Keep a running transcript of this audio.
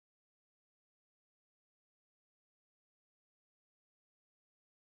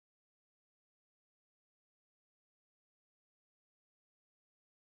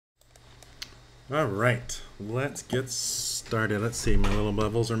All right, let's get started. Let's see, my little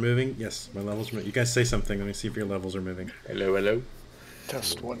levels are moving. Yes, my levels are moving. You guys say something. Let me see if your levels are moving. Hello, hello.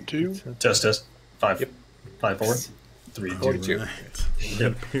 Test 1, 2. Test. 5, Yep. 5, 4, 3, 2. Two. Right. It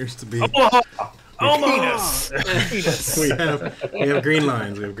appears to be. Penis! Penis! We have green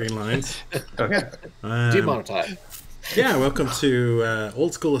lines. We have green lines. Okay. Demonetize. Yeah, welcome to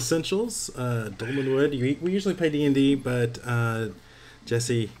Old School Essentials, Dolmenwood. We usually play D&D, but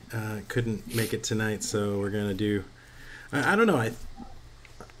Jesse couldn't make it tonight, so we're gonna do. I don't know.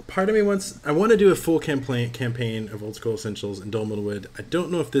 Part of me wants. I want to do a full campaign of Old School Essentials in Dolmenwood. I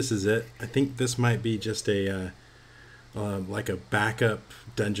don't know if this is it. I think this might be just a like a backup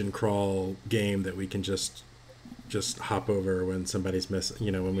dungeon crawl game that we can just hop over when somebody's missing.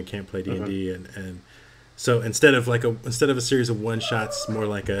 You know, when we can't play D&D and. So instead of a series of one shots, more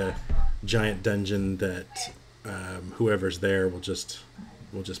like a giant dungeon that whoever's there will just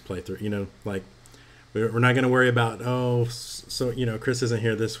play through. You know, like we're not going to worry about Chris isn't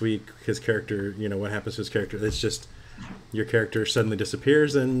here this week. His character, what happens to his character? It's just your character suddenly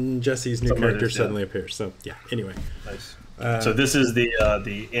disappears and Jesse's new character suddenly appears. So yeah. Anyway, Nice. So this is the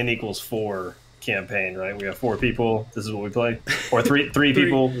N=4 campaign, right? We have 4 people. This is what we play, or three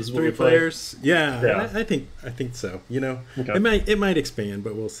people. This is what we play. Players. Yeah. I think so. Okay. It might expand,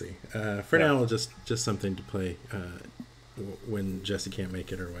 but we'll see. For now, just something to play when Jesse can't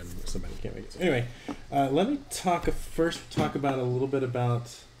make it or when somebody can't make it. So anyway, let me talk about a little bit about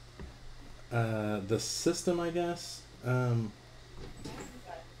the system, I guess.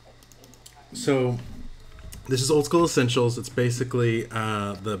 So. This is Old School Essentials. It's basically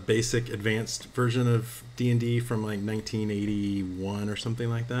the basic advanced version of D&D from like 1981 or something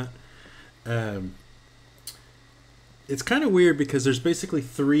like that. It's kind of weird because there's basically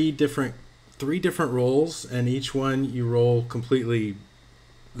three different roles, and each one you roll completely.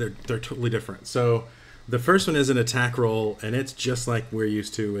 They're totally different. So the first one is an attack roll, and it's just like we're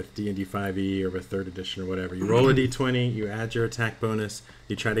used to with D&D 5e or with 3rd edition or whatever. You roll a d20, you add your attack bonus,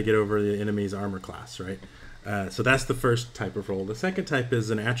 you try to get over the enemy's armor class, right? So that's the first type of roll. The second type is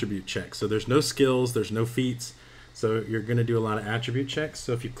an attribute check. So there's no skills, there's no feats. So you're going to do a lot of attribute checks.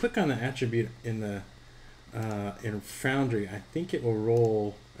 So if you click on the attribute in Foundry, I think it will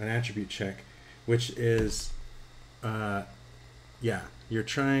roll an attribute check, which is, you're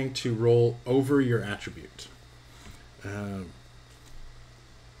trying to roll over your attribute. Well,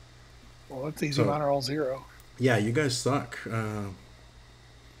 that's easy. Mine are all 0. Yeah, you guys suck.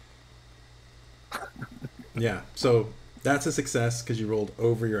 Yeah, so that's a success because you rolled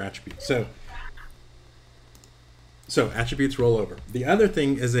over your attribute. So attributes roll over. The other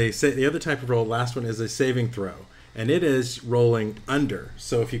thing is the other type of roll. Last one is a saving throw, and it is rolling under.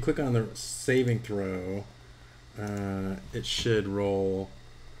 So if you click on the saving throw, it should roll.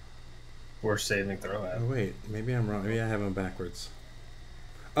 Where's saving throw at? Oh wait, maybe I'm wrong. Maybe I have them backwards.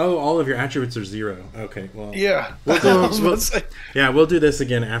 Oh, all of your attributes are 0. Okay, well, Yeah. we'll do this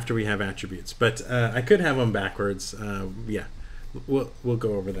again after we have attributes. But I could have them backwards. We'll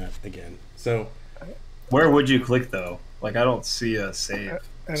go over that again. So, Where would you click though? Like I don't see a save.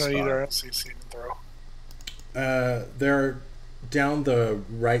 I don't spot. either. I don't see save and throw. they're down the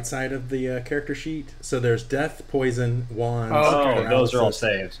right side of the character sheet. So there's death, poison, wands. Oh, those are all paralysis.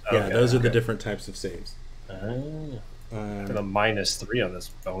 saves. Yeah, Okay, those are the okay. different types of saves. Got a -3 on this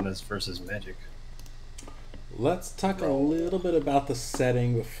bonus versus magic. Let's talk a little bit about the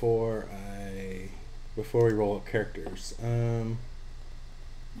setting before we roll up characters. Where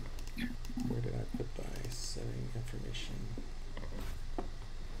did I put my setting information?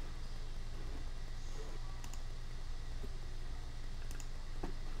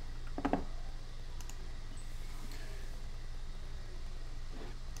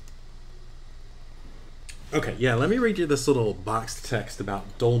 Okay, yeah, let me read you this little boxed text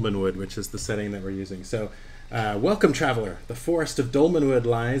about Dolmenwood, which is the setting that we're using. So, welcome, traveler. The forest of Dolmenwood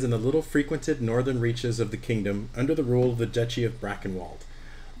lies in the little frequented northern reaches of the kingdom under the rule of the Duchy of Brackenwald.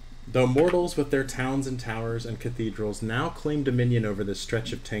 Though mortals with their towns and towers and cathedrals now claim dominion over this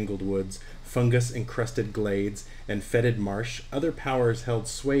stretch of tangled woods, fungus-encrusted glades, and fetid marsh, other powers held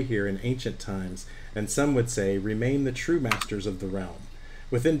sway here in ancient times, and some would say remain the true masters of the realm.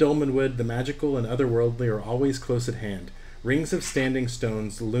 Within Dolmenwood, the magical and otherworldly are always close at hand. Rings of standing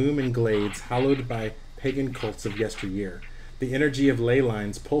stones loom in glades hallowed by pagan cults of yesteryear. The energy of ley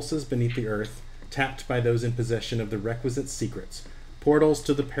lines pulses beneath the earth, tapped by those in possession of the requisite secrets. Portals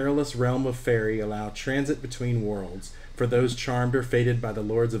to the perilous realm of Fairy allow transit between worlds for those charmed or fated by the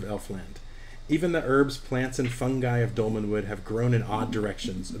lords of Elfland. Even the herbs, plants, and fungi of Dolmenwood have grown in odd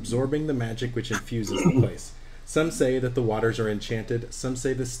directions, absorbing the magic which infuses the place. Some say that the waters are enchanted, some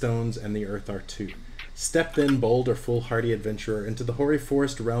say the stones and the earth are too. Step then, bold or foolhardy adventurer, into the hoary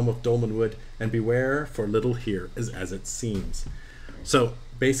forest realm of Dolmenwood, and beware, for little here is as it seems. So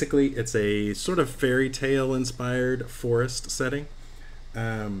basically, it's a sort of fairy tale inspired forest setting.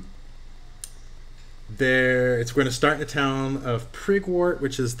 It's going to start in the town of Prigwort,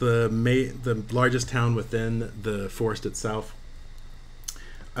 which is the largest town within the forest itself.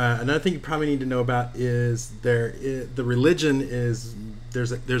 Another thing you probably need to know about is the religion is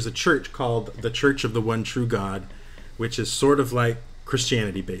there's a church called the Church of the One True God, which is sort of like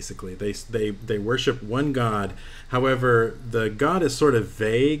Christianity. Basically, they worship one God. However, the God is sort of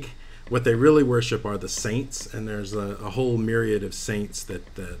vague. What they really worship are the saints, and there's a whole myriad of saints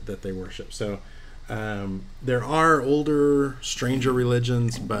that they worship. So there are older, stranger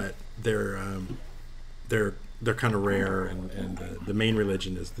religions, but they're kind of rare, and the main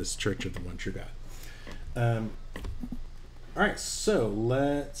religion is this Church of the One True God. All right, so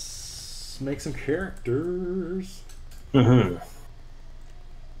let's make some characters. Mm-hmm.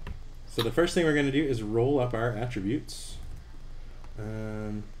 So the first thing we're going to do is roll up our attributes.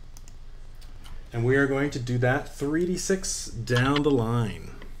 And we are going to do that 3d6 down the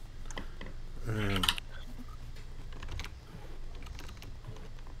line.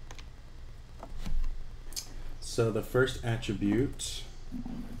 So the first attribute,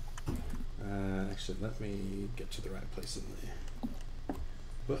 actually let me get to the right place in the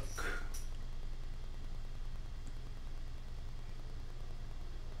book.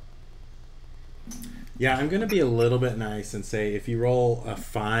 Yeah, I'm going to be a little bit nice and say if you roll a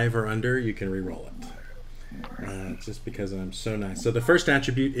 5 or under, you can re-roll it. Just because I'm so nice. So the first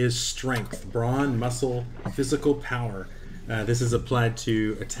attribute is strength, brawn, muscle, physical power. This is applied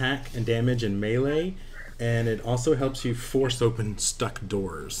to attack and damage in melee, and it also helps you force open stuck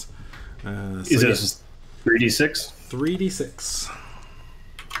doors. Is this 3d6? 3d6.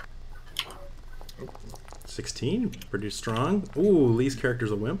 16, pretty strong. Ooh, Lee's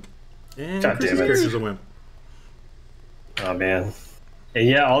character's a wimp. And God Chris's damn it. character's a wimp. Oh man. And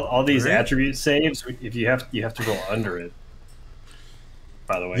yeah, all these Right. attribute saves, if you have to roll under it.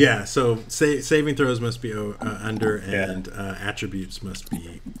 By the way. Yeah, so saving throws must be under, and attributes must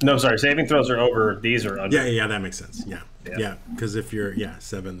be... No, sorry, saving throws are over, these are under. Yeah, that makes sense. Yeah, because if you're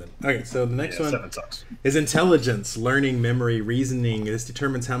 7, then... Okay, so the next one 7 sucks. is intelligence, learning, memory, reasoning. This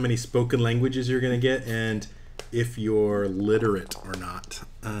determines how many spoken languages you're going to get and if you're literate or not.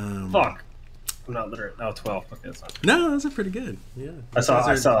 Fuck. I'm not literate. Oh, 12. Okay, that's not. No, those are pretty good. Yeah. I saw.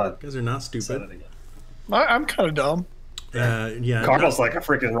 You guys are not Said it stupid. again. I'm kind of dumb. Yeah. Carl's like a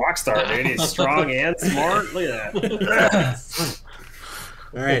freaking rock star, dude. He's strong and smart. Look at that.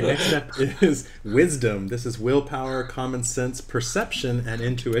 All right, next up is wisdom. This is willpower, common sense, perception, and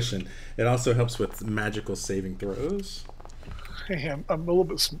intuition. It also helps with magical saving throws. Hey, I'm a little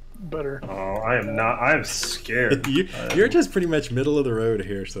bit better. Oh, I am not. I'm scared. You're just pretty much middle of the road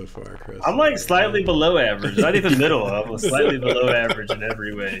here so far, Chris. I'm like slightly below average. Not even middle. I'm slightly below average in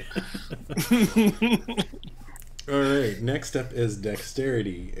every way. All right, next up is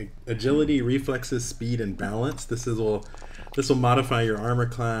dexterity, agility, reflexes, speed, and balance. This will modify your armor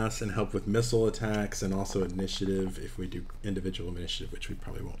class and help with missile attacks, and also initiative if we do individual initiative, which we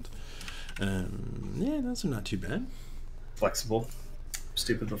probably won't. Yeah, those are not too bad. Flexible.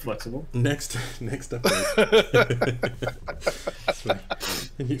 Stupid but flexible. Next up is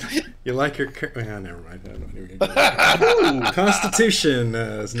you like your never mind. I don't know. Constitution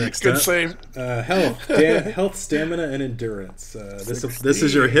is next Good up. save. Health, stamina, and endurance. This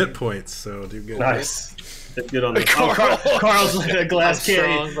is your hit points, so do good. Nice. That's good on the. Oh, Carl's like a glass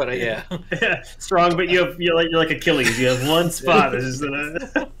cannon. Strong, but yeah. Yeah, strong, but you're like Achilles. You have one spot.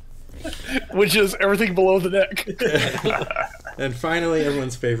 Which is everything below the neck. And finally,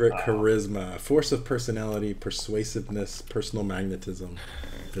 everyone's favorite, charisma, force of personality, persuasiveness, personal magnetism,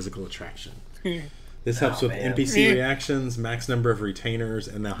 physical attraction. This helps with NPC reactions, max number of retainers,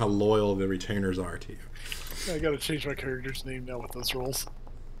 and how loyal the retainers are to you. I gotta change my character's name now with those rolls.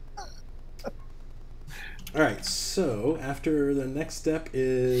 All right, so after the next step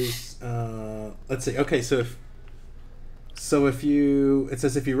is, let's see. Okay, so if you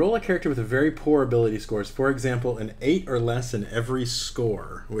roll a character with a very poor ability scores, for example, an 8 or less in every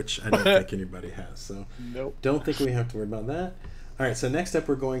score, which I don't think anybody has, so Nope. don't think we have to worry about that. All right, so next up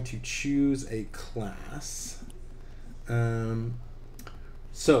we're going to choose a class.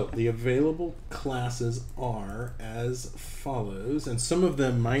 So the available classes are as follows, and some of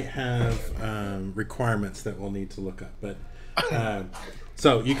them might have requirements that we'll need to look up, but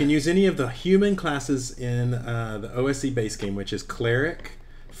so you can use any of the human classes in the OSE base game, which is cleric,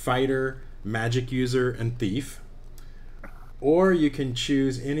 fighter, magic user, and thief. Or you can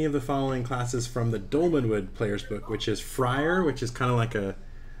choose any of the following classes from the Dolmenwood Player's Book, which is Friar, which is kind of like a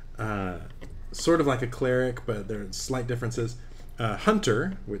sort of like a cleric, but there are slight differences.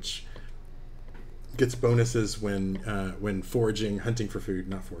 Hunter, which gets bonuses when foraging, hunting for food,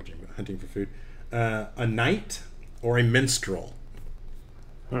 not foraging, but hunting for food. A knight, or a minstrel.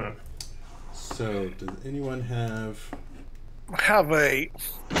 So, does anyone have? I have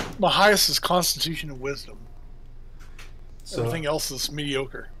my highest is Constitution and Wisdom. So, Everything else is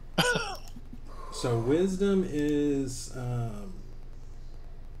mediocre. so wisdom is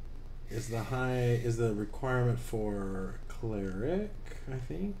the requirement for cleric, I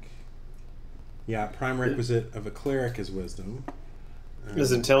think. Yeah, prime requisite of a cleric is wisdom.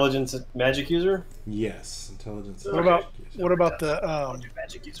 Is intelligence a magic user? Yes, intelligence. What about the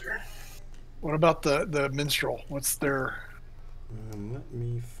magic user? what about the minstrel? What's their? Let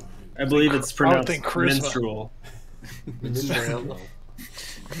me find. I believe it's pronounced think charisma. minstrel. Minstrel.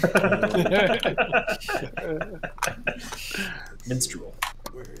 Minstrel.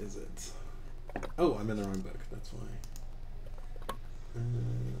 Where is it? Oh, I'm in the wrong book. That's why.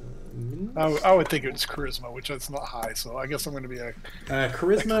 I would think it's charisma, which is not high. So I guess I'm going to be a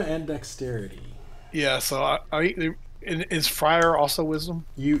charisma and dexterity. yeah. So is Friar also wisdom?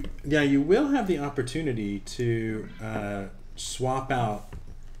 You will have the opportunity to swap out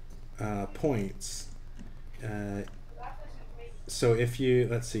points. So if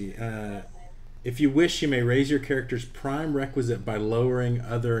you if you wish, you may raise your character's prime requisite by lowering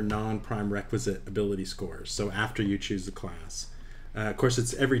other non-prime requisite ability scores. So after you choose the class, of course,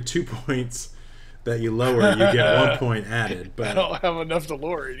 it's every 2 points that you lower, you get 1 point added. But I don't have enough to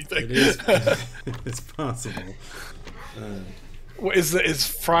lower anything. it is it's possible. Is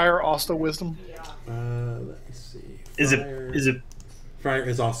Friar also wisdom? Let me see. Is it Friar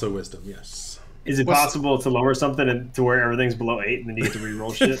is also wisdom. Yes. Is it possible to lower something to where everything's below 8 and then you get to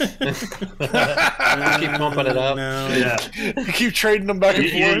re-roll shit? Keep pumping it up. No. Yeah. You keep trading them back and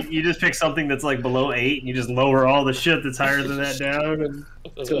forth. You just pick something that's like below 8 and you just lower all the shit that's higher than that down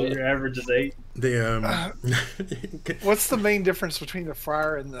until your average is 8. What's the main difference between the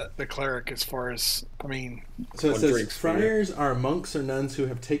friar and the cleric as far as, So it says, friars are monks or nuns who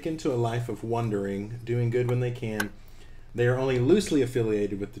have taken to a life of wandering, doing good when they can. They are only loosely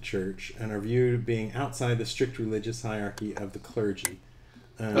affiliated with the church and are viewed being outside the strict religious hierarchy of the clergy.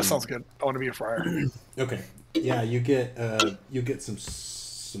 that sounds good. I want to be a friar. Okay. Yeah, you get some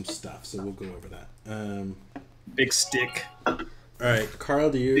stuff, so we'll go over that. Big stick. All right,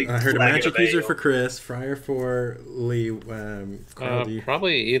 Carl, I heard a magic user for Chris, friar for Lee. Carl, do you?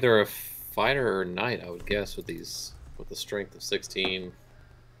 Probably either a fighter or knight, I would guess, with the strength of 16.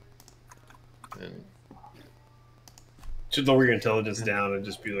 And Should lower your intelligence down and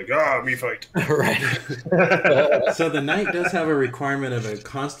just be like, me fight. right. So the knight does have a requirement of a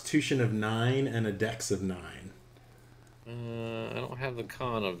constitution of 9 and a dex of 9. I don't have the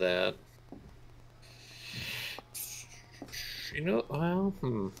con of that. Well,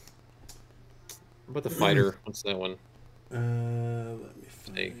 What about the fighter? What's that one? Let me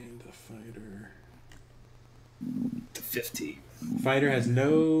find the fighter. The 50. Fighter has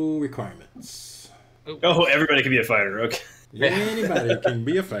no requirements. Oh, everybody can be a fighter. Okay. Anybody can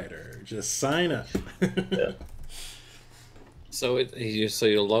be a fighter. Just sign up. So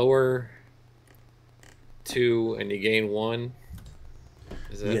you lower 2 and you gain 1.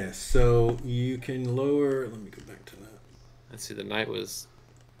 Is that? Yes. So you can lower. Let me go back to that. Let's see. The knight was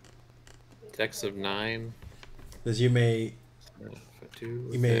dex of 9. Because you may.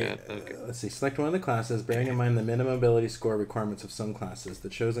 Okay. Let's see. Select one of the classes, bearing in mind the minimum ability score requirements of some classes. The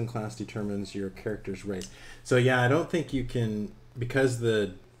chosen class determines your character's race. So yeah, I don't think you can, because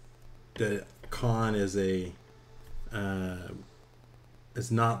the con is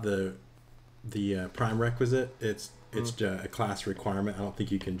not the prime requisite. It's a class requirement. I don't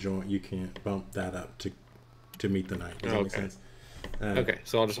think you can join. You can't bump that up to meet the knight. Does that make sense? Okay,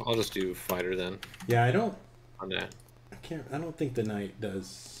 so I'll just do fighter then. Yeah, I don't. On that. I don't think the knight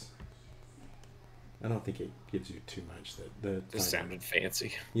does. I don't think it gives you too much. Just sounded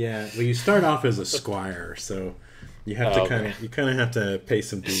fancy. Yeah, well, you start off as a squire, so you have to kind of have to pay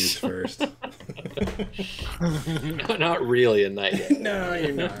some dues first. Not really a knight yet. No,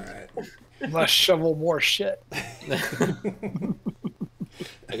 you're not. Right. Must shovel more shit.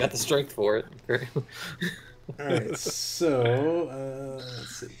 I got the strength for it. All right, so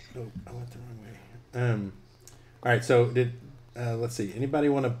let's see. Oh, I went the wrong way. All right, so let's see. Anybody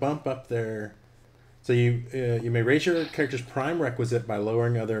want to bump up their? So you may raise your character's prime requisite by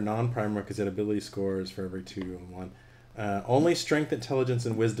lowering other non-prime requisite ability scores for every 2 and 1. Only strength, intelligence,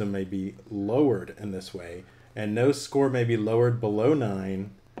 and wisdom may be lowered in this way, and no score may be lowered below 9.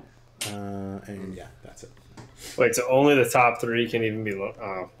 And yeah, that's it. Wait, so only the top 3 can even be low?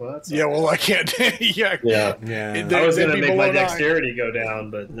 Oh, well, that's Yeah, well, I can't. Yeah. yeah. Yeah. I was going to They'd be make my below 9. dexterity go down,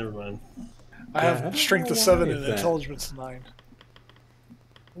 but never mind. I Yeah, I have don't strength know of 7 why and that- intelligence 9.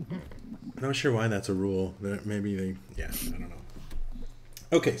 I'm not sure why that's a rule. Maybe they, yeah, I don't know.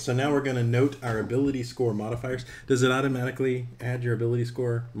 Okay, so now we're going to note our ability score modifiers. Does it automatically add your ability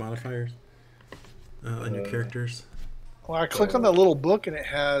score modifiers on your characters? Well, I click on that little book and it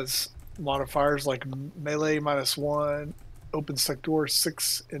has modifiers like melee -1, open sector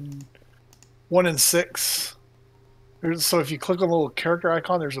 6 and 1 and 6. So if you click on the little character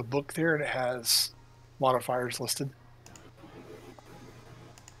icon, there's a book there and it has modifiers listed.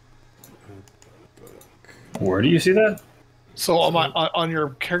 Where do you see that? So on your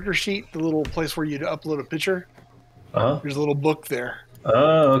character sheet, the little place where you'd upload a picture, there's a little book there.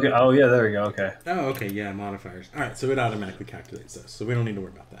 Oh, okay. Oh, yeah, there we go. Okay. Oh, okay, yeah, modifiers. All right, so it automatically calculates those, so we don't need to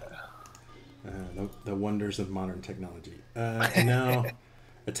worry about that. The wonders of modern technology. And now,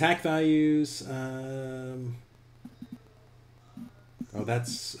 attack values. Oh,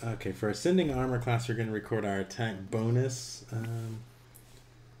 that's okay. For ascending armor class, you're going to record our attack bonus,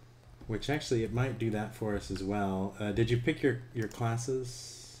 which actually it might do that for us as well. Did you pick your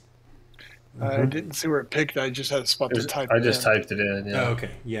classes? I didn't see where it picked. I just had a spot to type. I just typed it in. Yeah. Oh,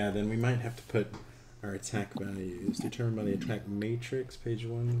 okay. Yeah, then we might have to put our attack values determined by the attack matrix, page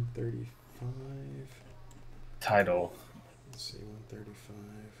 135. Title. Let's see, 135.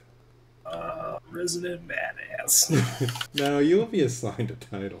 Resident Badass. No, you will be assigned a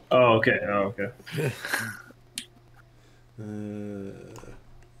title. Oh, okay. Oh, okay.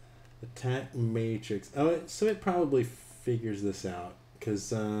 Attack matrix. Oh, so it probably figures this out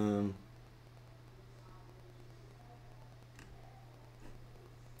because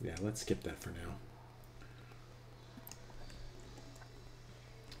yeah, let's skip that for now.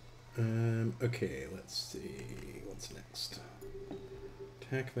 Okay, let's see what's next.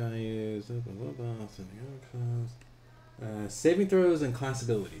 Attack values, saving throws and class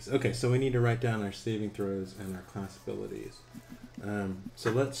abilities. Okay, so we need to write down our saving throws and our class abilities. So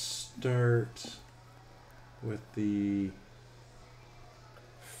let's start with the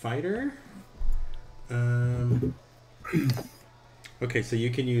fighter. Okay, so you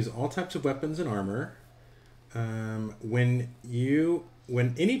can use all types of weapons and armor.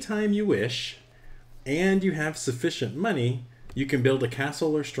 Anytime you wish, and you have sufficient money, you can build a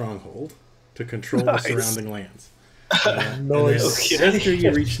castle or stronghold to control the surrounding lands. Nice. After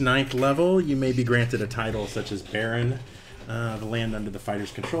you reach 9th level, you may be granted a title such as Baron. The land under the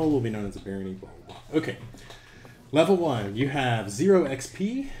fighter's control will be known as a barony. Blah, blah, blah. Okay. Level 1, you have 0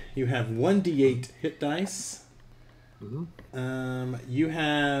 XP. You have 1d8 hit dice. You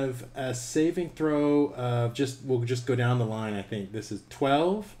have a saving throw of we'll just go down the line. I think this is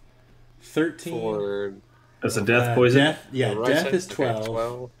 12, 13. That's a death poison? Death, yeah, death is 12.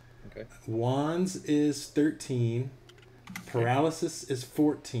 12. Okay. Wands is 13. Paralysis is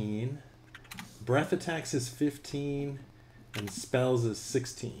 14. Breath attacks is 15. And spells is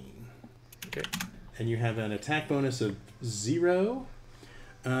 16. Okay. And you have an attack bonus of 0.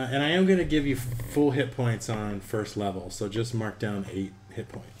 And I am going to give you full hit points on first level, so just mark down 8 hit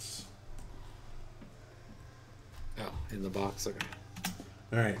points. Oh, in the box. Okay.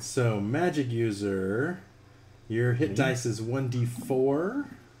 All right, so magic user, your hit dice is 1d4.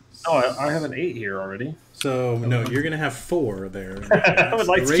 Oh, I have an 8 here already. So, no, you're going to have 4 there. I would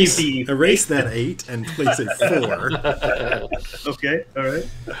like to keep the erase that 8 and place a 4. Okay, all right.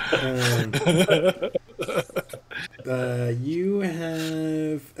 You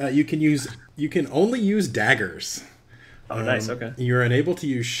have you can only use daggers. Oh, nice. Okay. You're unable to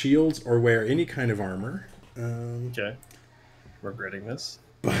use shields or wear any kind of armor. Okay. Regretting this.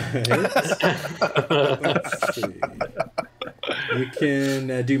 But let's see. You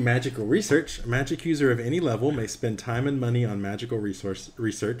can do magical research. A magic user of any level may spend time and money on magical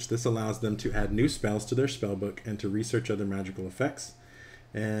research. This allows them to add new spells to their spellbook and to research other magical effects.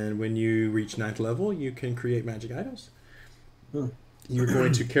 And when you reach 9th level, you can create magic items. You're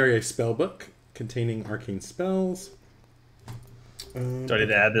going to carry a spellbook containing arcane spells. Do I need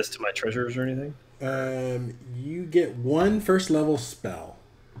to add this to my treasures or anything? You get 1 first level spell,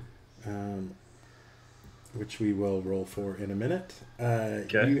 which we will roll for in a minute.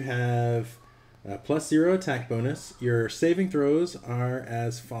 Okay. You have plus 0 attack bonus. Your saving throws are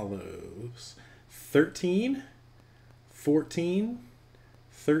as follows: 13, 14,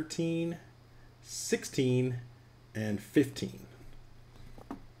 13, 16, and 15.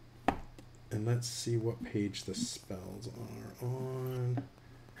 And let's see what page the spells are on.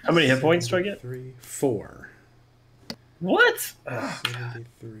 How many hit points do I get? 4. What?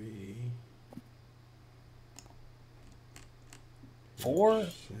 73. 4?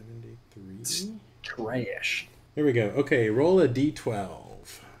 73. Trash. Here we go. Okay, roll a d12.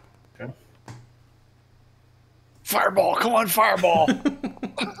 Okay. Fireball! Come on, fireball! 1.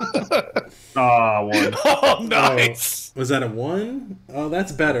 Oh, nice. Oh, was that a 1? Oh,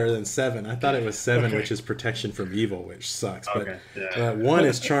 that's better than 7. I thought it was 7, Okay. which is protection from evil, which sucks. But Okay. Yeah. 1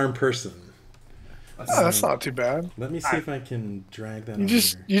 is charm person. Oh, that's not too bad. Let me see if I can drag that You on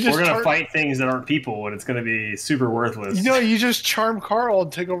just here. We're gonna fight things that aren't people, and it's gonna be super worthless. you just charm Carl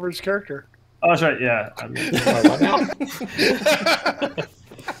and take over his character. Oh, that's right. Yeah.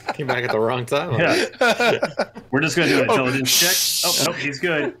 Came back at the wrong time. Yeah. We're just gonna do an intelligence check. Oh, nope, he's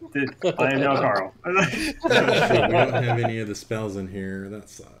good. I am now Carl. We don't have any of the spells in here. That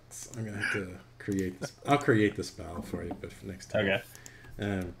sucks. I'm gonna have to create this. I'll create the spell for you, but for next time. Okay.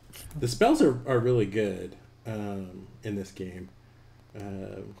 The spells are really good in this game.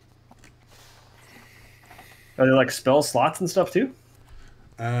 Are they like spell slots and stuff too?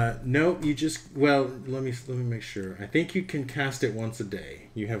 No, you just let me make sure. I think you can cast it once a day.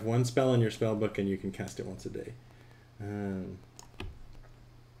 You have one spell in your spell book, and you can cast it once a day. Let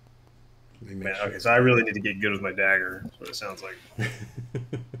me make Man, sure. okay, so I really need to get good with my dagger. That's what it sounds like.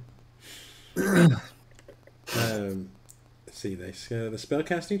 Let's see. The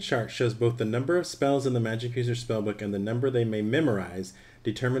spellcasting chart shows both the number of spells in the magic user spellbook and the number they may memorize,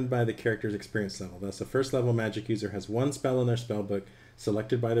 determined by the character's experience level. Thus, a first level magic user has one spell in their spellbook,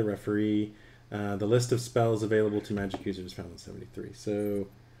 selected by the referee. The list of spells available to magic users is found in 73. So,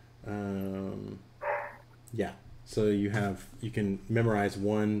 yeah. So you can memorize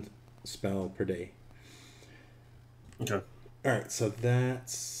one spell per day. Okay. All right. So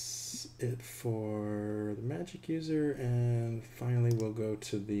that's it for the magic user, and finally we'll go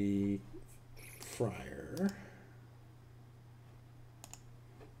to the friar.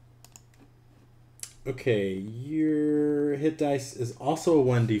 Okay, your hit dice is also a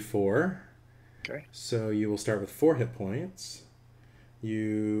 1d4. Okay. So you will start with 4 hit points. Where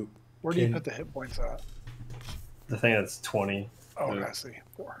do you put the hit points at? The thing that's 20. Oh, Yeah. I see.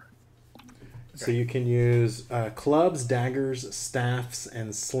 4. So you can use clubs, daggers, staffs,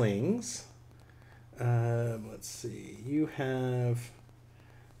 and slings. Let's see. You have...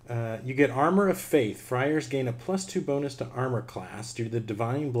 you get Armor of Faith. Friars gain a +2 bonus to armor class due to the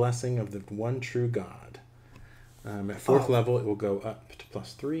divine blessing of the one true God. At 4th level, it will go up to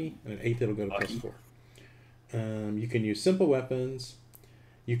 +3, and at 8th, it'll go to +4. You can use simple weapons.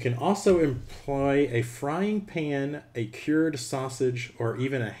 You can also employ a frying pan, a cured sausage, or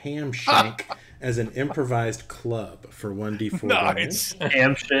even a ham shank as an improvised club for 1d4 Nice. damage.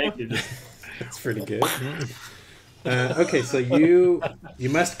 Ham shank. That's pretty good. Okay, so you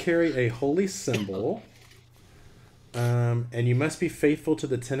must carry a holy symbol, and you must be faithful to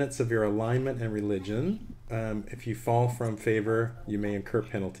the tenets of your alignment and religion. If you fall from favor, you may incur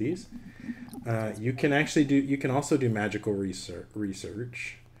penalties. You can also do magical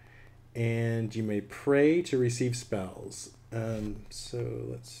research, and you may pray to receive spells. So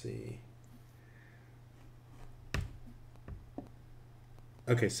let's see.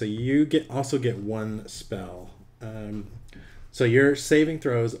 Okay, so you also get one spell. So your saving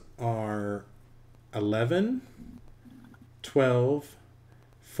throws are 11, 12,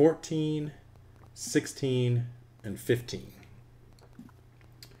 14, 16, and 15.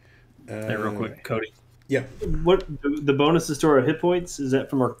 Hey, real quick, Cody. Yep. What the bonuses to our hit points, is that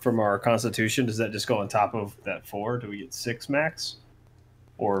from our constitution? Does that just go on top of that 4? Do we get 6 max?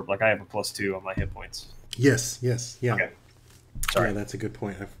 Or like I have a +2 on my hit points? Yes. Yeah. Okay. Sorry. Yeah, that's a good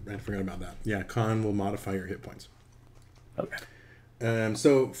point. I forgot about that. Yeah, con will modify your hit points. Okay.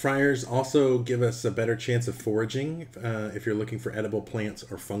 So friars also give us a better chance of foraging if you're looking for edible plants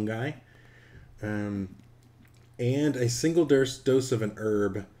or fungi. And a single dose of an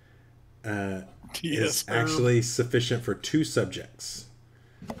herb is actually sufficient for 2 subjects.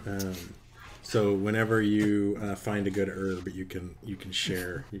 So whenever you find a good herb, you can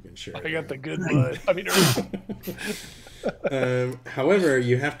share. I got the good bud. I mean, however,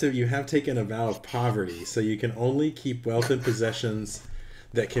 you have taken a vow of poverty, so you can only keep wealth and possessions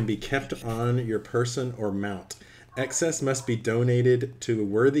that can be kept on your person or mount. Excess must be donated to a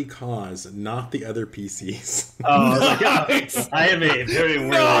worthy cause, not the other PCs. Oh, I was like, I am a very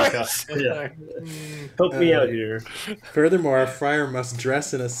worthy Nice. cause. Yeah. Help me out here. Furthermore, a friar must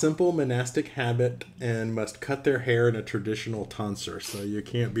dress in a simple monastic habit and must cut their hair in a traditional tonsure. So you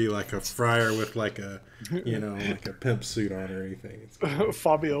can't be like a friar with like a, like a pimp suit on or anything.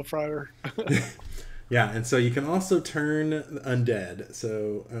 Fabio Fryer. Yeah, and so you can also turn undead.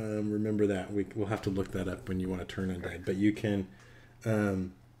 So remember that. We'll have to look that up when you want to turn undead. But you can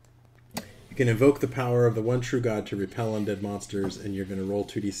invoke the power of the one true God to repel undead monsters, and you're going to roll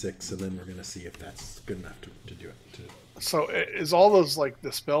 2d6, and then we're going to see if that's good enough to do it. So is all those like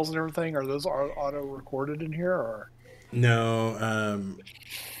the spells and everything? Are those auto recorded in here, or No?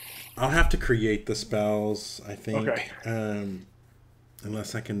 I'll have to create the spells. I think. Okay.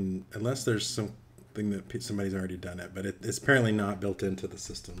 Unless there's something that somebody's already done it, but it's apparently not built into the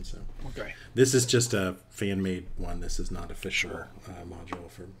system. So okay, this is just a fan-made one. This is not official module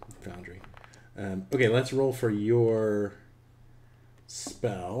for Foundry. Okay, let's roll for your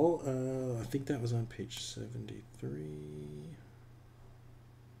spell. I think that was on page 73.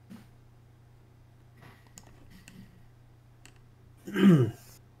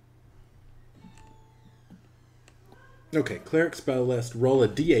 Okay, cleric spell list. Roll a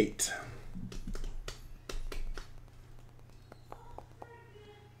d8.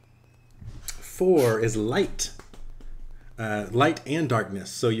 4 is light. Light and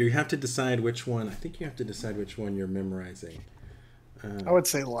darkness. So you have to decide which one. I think you have to decide which one you're memorizing. I would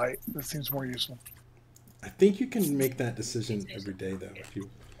say light. That seems more useful. I think you can make that decision every day, though. If you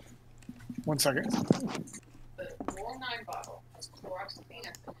 1 second. The 409 bottle has Clorox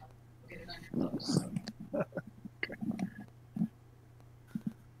pants in it. Get it on your clothes.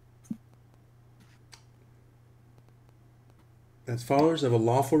 As followers of a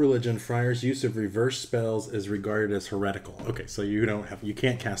lawful religion, friars' use of reverse spells is regarded as heretical. Okay, so you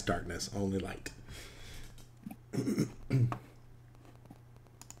can't cast darkness, only light.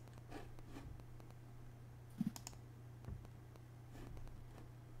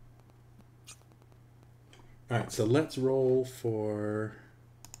 All right, so let's roll for.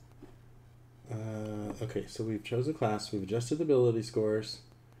 Okay, so we've chosen a class. We've adjusted the ability scores.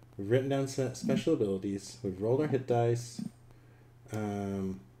 We've written down special abilities. We've rolled our hit dice.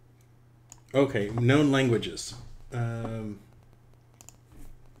 Okay, known languages.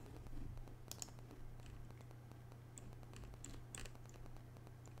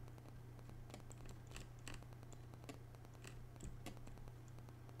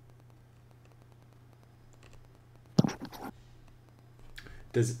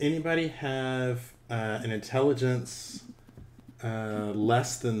 Does anybody have an intelligence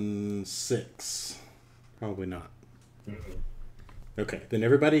less than 6? Probably not. Mm-hmm. Okay, then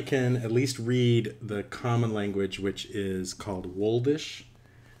everybody can at least read the common language, which is called Woldish.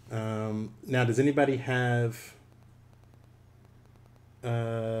 Now, does anybody have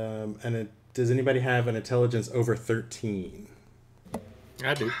does anybody have an intelligence over 13?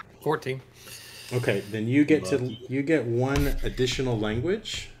 I do. 14. Okay, then you get one additional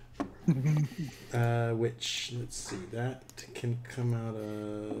language, which, let's see, that can come out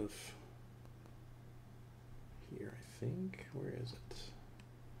of here, I think. Where is it?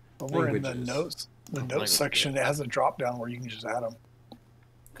 Over in the Languages. notes, Languages. section, it has a drop down where you can just add them.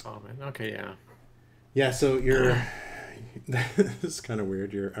 Common. Okay, yeah. Yeah, so you're. This is kind of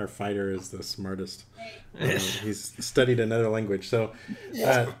weird. Our fighter is the smartest. He's studied another language, so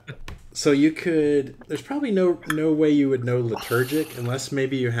you could. There's probably no way you would know liturgic unless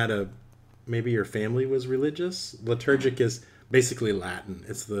maybe your family was religious. Liturgic is basically Latin.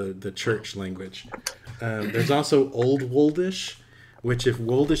 It's the church language. There's also Old Woldish, which if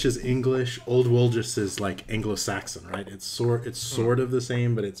Woldish is English, Old Woldish is like Anglo-Saxon, right? It's sort of the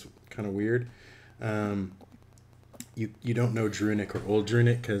same, but it's kind of weird. You don't know Drunic or Old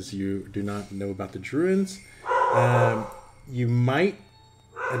Drunic because you do not know about the Druids. You might.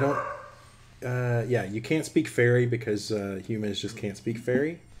 I don't. Yeah, you can't speak Fairy because humans just can't speak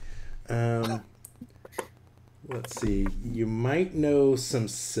Fairy. Let's see. You might know some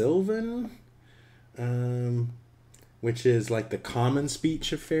Sylvan, which is like the common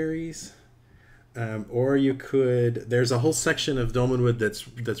speech of fairies. Or you could. There's a whole section of Dolmenwood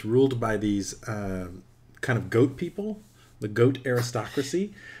that's ruled by these kind of goat people, the goat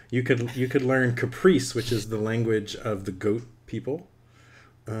aristocracy. You could learn Caprice, which is the language of the goat people,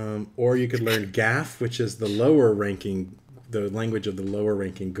 or you could learn Gaff, which is the language of the lower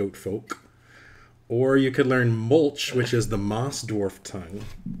ranking goat folk, or you could learn Mulch, which is the moss dwarf tongue.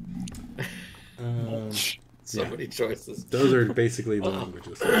 So Yeah. many choices. Those are basically the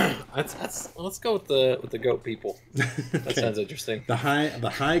languages. Let's go with the goat people. That Okay. sounds interesting. The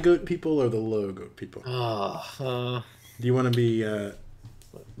high goat people or the low goat people? Oh, Do you want to be?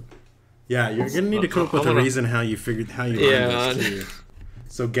 Yeah, you're gonna need to come up with a reason how you learned this too.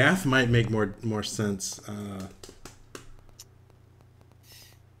 So Gath might make more sense.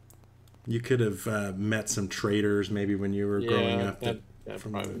 You could have met some traders maybe when you were growing up. That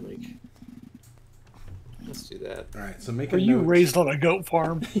probably make. Let's do that. All right, so make Were a you note. raised on a goat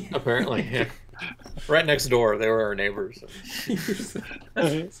farm? Apparently, yeah. Right next door, they were our neighbors.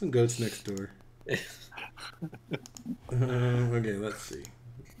 Some goats next door. Okay, let's see.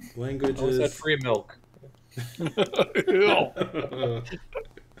 Languages. Always had free milk.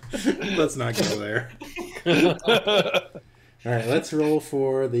 Let's not go there. All right, let's roll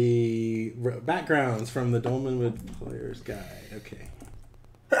for the backgrounds from the Dolmenwood Player's Guide. Okay.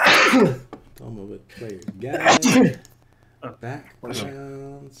 Dolmenwood Player's Guide.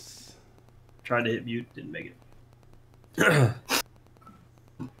 Backgrounds. Tried to hit mute, didn't make it. Where's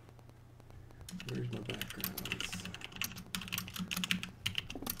my backgrounds?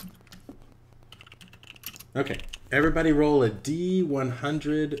 Okay, everybody roll a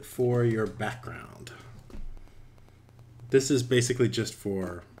D100 for your background. This is basically just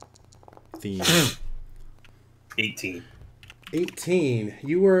for theme. 18. 18.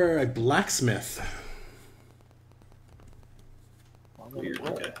 You were a blacksmith. Weird.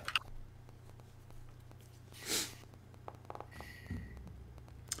 Okay.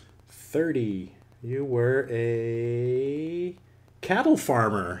 30. You were a cattle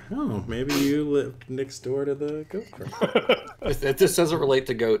farmer. Oh, maybe you lived next door to the goat farm. This doesn't relate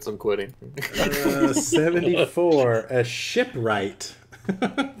to goats. I'm quitting. 74. A shipwright.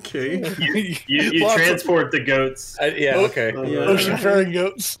 Okay. You transport the goats. Yeah. Okay. Yeah. Ocean faring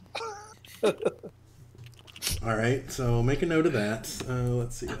goats. All right, so make a note of that.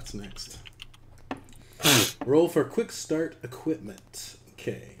 Let's see what's next. Roll for quick start equipment.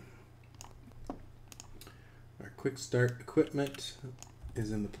 Okay. Our quick start equipment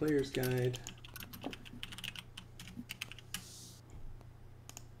is in the player's guide.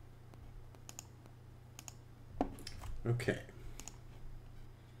 Okay.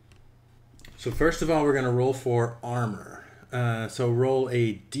 So first of all, we're going to roll for armor. So roll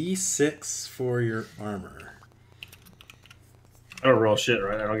a d6 for your armor. I don't roll shit,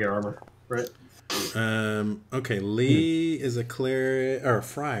 right? I don't get armor, right? Okay, Lee is a cleric or a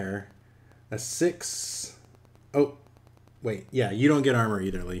friar. A 6. Oh, wait. Yeah, you don't get armor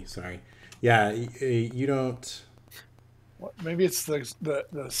either, Lee. Sorry. Yeah, you don't. What, maybe it's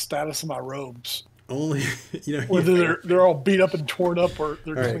the status of my robes. Only, Whether they're all beat up and torn up or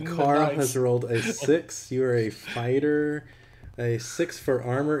they're all right, clean and Carl nice. has rolled a 6. You are a fighter. A 6 for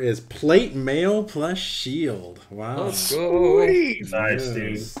armor is plate mail plus shield. Wow. Let's go. Sweet. Nice,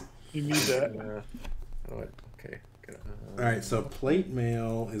 Yes. dude. You need that. Okay. All right, so plate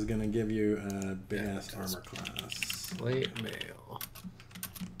mail is going to give you a big ass armor class. Plate mail.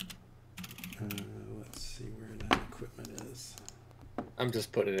 Let's see where that equipment is. I'm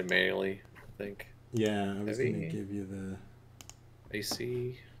just putting it manually. I think. Yeah, I was going to Heavy. give you the.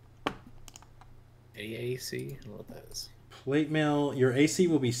 AC. AAC. I don't know what that is. Plate mail, your AC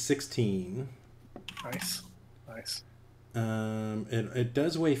will be 16. Nice. It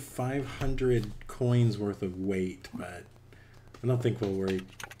does weigh 500 coins worth of weight, but I don't think we'll worry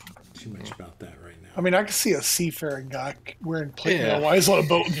too much about that right now. I mean, I can see a seafaring guy wearing plate Yeah. mail while he's on a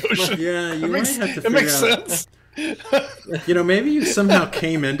boat in the ocean. Yeah, you might have to It figure makes out. sense. Maybe you somehow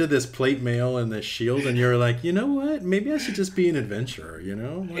came into this plate mail and this shield, and you're like, you know what? Maybe I should just be an adventurer.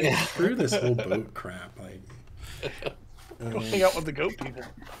 Like, screw this whole boat crap. Like, Go hang out with the goat people.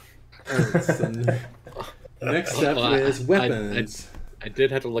 alright, so next up is weapons. I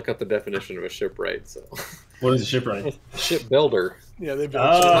did have to look up the definition of a shipwright. So What is a shipwright? shipbuilder. Yeah, they built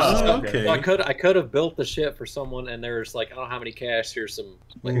Oh, ships. okay. So I could have built the ship for someone, and there's like, I don't have any cash. Here's some.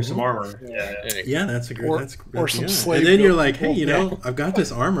 Like, Here's some armor. Yeah. Yeah. Yeah, that's a great. Or- that's or some yeah. slave And then you're goat like, hey, people. I've got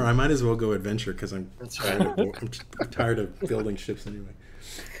this armor. I might as well go adventure because I'm That's tired right. I'm tired of building ships anyway.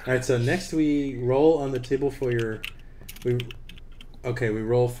 All right, so next we roll on the table for your. We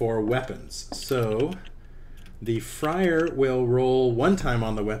roll for weapons. So the friar will roll one time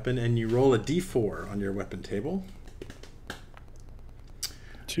on the weapon, and you roll a d4 on your weapon table.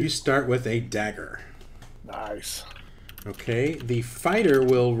 You start with a dagger. Nice. Okay, the fighter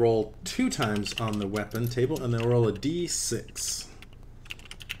will roll 2 times on the weapon table, and they'll roll a d6.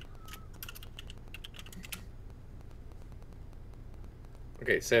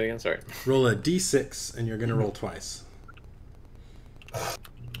 Okay, say it again. Sorry. Roll a d6, and you're going to roll twice.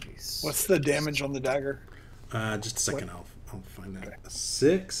 What's the damage on the dagger? Just a second, I'll find that. A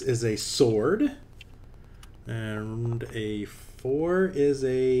 6 is a sword, and a 4 is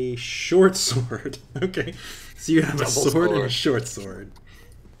a short sword. Okay, so you have a sword and a short sword.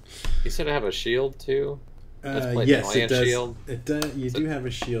 You said I have a shield too. Yes, it does. Shield. It does. You do have a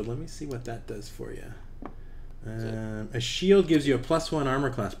shield. Let me see what that does for you. A shield gives you a +1 armor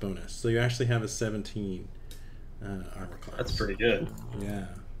class bonus, so you actually have a 17 armor class. That's pretty good. Yeah.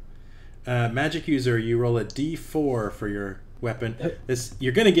 Magic user, you roll a D4 for your weapon.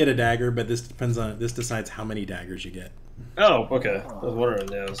 You're gonna get a dagger, but this decides how many daggers you get. Oh, okay. I was wondering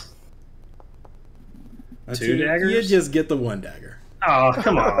those. 2 daggers? You just get the 1 dagger. Oh,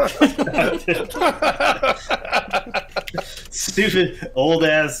 come on. Stupid old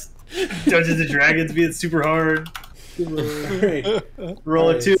ass Dungeons and Dragons being super hard. Right. Roll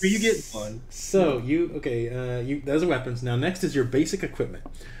a 2, you get 1. So those are weapons. Now next is your basic equipment.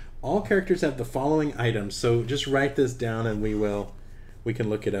 All characters have the following items, so just write this down and we can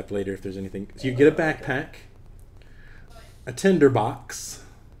look it up later if there's anything. So you get a backpack, a tinder box.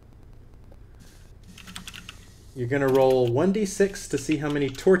 You're gonna roll 1d6 to see how many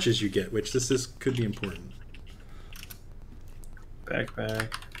torches you get, which could be important.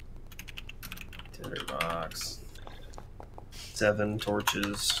 Backpack, tinder box, 7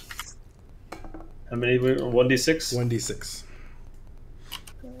 torches. How many? 1d6. 1d6.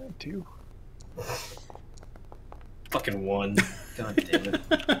 2. Fucking 1. God damn it.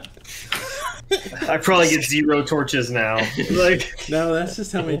 I probably get 0 torches now. No, that's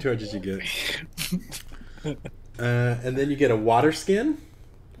just how many torches you get. And then you get a water skin.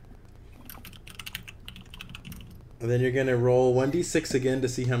 And then you're gonna roll 1d6 again to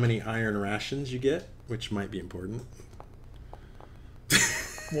see how many iron rations you get, which might be important.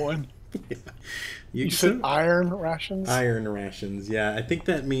 1. Yeah. You said iron rations? Iron rations, yeah. I think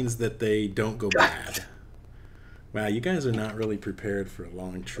that means that they don't go bad. Wow, you guys are not really prepared for a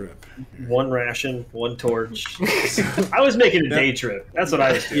long trip. 1 ration, 1 torch. I was making a day trip. That's what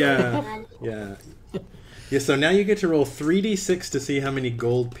I was doing. Yeah. So now you get to roll 3d6 to see how many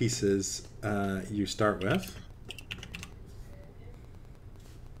gold pieces you start with.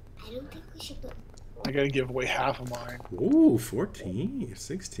 I don't think we should put. I gotta give away half of mine. Ooh, 14,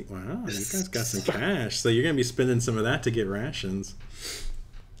 16. Wow, you guys got some cash. So you're going to be spending some of that to get rations.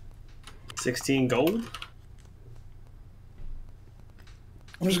 16 gold?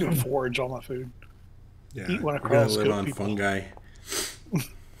 I'm just gonna forage all my food. Yeah, Eat one of you're going Carl's to live goat on people. fungi.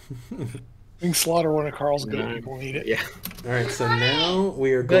 We can slaughter one of Carl's goat people and eat it. Yeah. All right, so now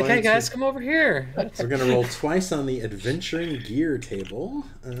we are Be going like, hey guys, come over here. We're going to roll twice on the adventuring gear table.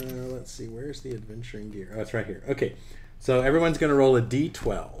 Let's see, where's the adventuring gear? Oh, it's right here. Okay, so everyone's going to roll a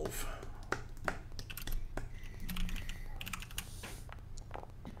d12.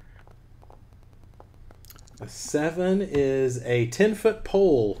 A 7 is a 10-foot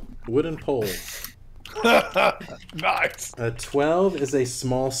pole, wooden pole. Nice. A 12 is a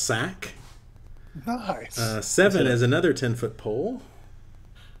small sack. Nice. 7 is another 10-foot pole.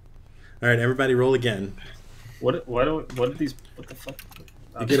 All right, everybody roll again. What the fuck?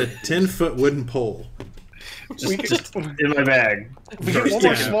 You get a 10-foot wooden pole. Just in my bag. If we get one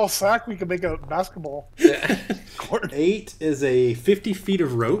more small sack, we can make a basketball court. 8 is a 50 feet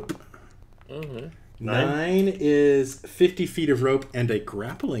of rope. Mm-hmm. 9 is 50 feet of rope and a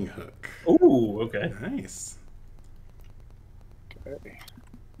grappling hook. Ooh, okay. Nice. Okay.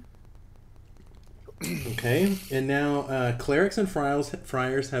 Okay, and now clerics and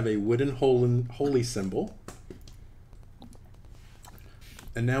friars have a wooden holy symbol.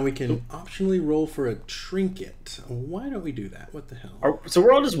 And now we can optionally roll for a trinket. Why don't we do that? What the hell? So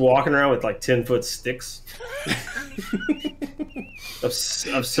we're all just walking around with like 10-foot sticks. I'm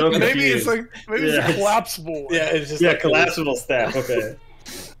so confused. Maybe it's a collapsible one. Yeah, it's just collapsible staff. Okay.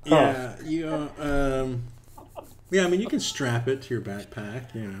 Yeah, yeah, I mean, you can strap it to your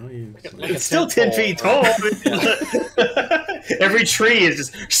backpack, you know. It's still 10 feet tall. Every tree is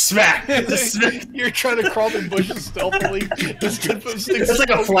just smack. You're trying to crawl through bushes stealthily. It's like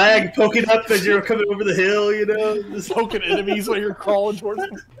a flag poking up as you're coming over the hill, you know. Just poking enemies while you're crawling towards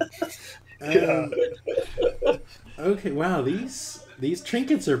them. Okay, wow, these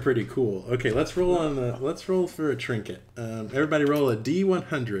trinkets are pretty cool. Okay, let's roll for a trinket. Everybody roll a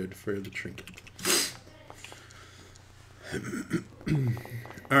D100 for the trinket.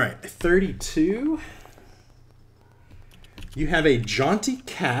 All right, 32. You have a jaunty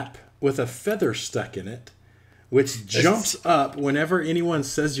cap with a feather stuck in it, which jumps up whenever anyone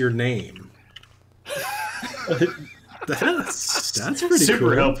says your name. That's pretty super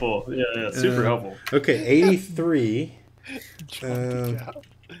cool. helpful. Yeah, super helpful. Okay, 83.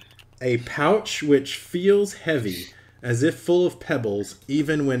 A pouch which feels heavy, as if full of pebbles,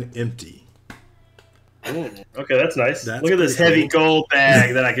 even when empty. Okay, that's nice. That's Look at this pretty heavy gold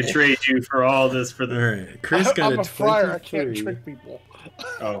bag that I can trade you for all this for All the. right, Chris got I'm a a friar. I 23. can't trick people.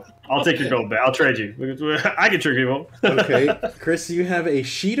 Oh, I'll take your gold bag. I'll trade you. I can trick people. Okay, Chris, you have a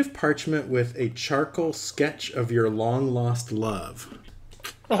sheet of parchment with a charcoal sketch of your long lost love.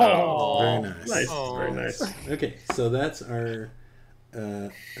 Oh, Very nice. Nice. Aw. Very nice. Okay, so that's our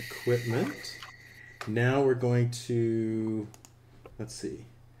equipment. Now we're going to, let's see,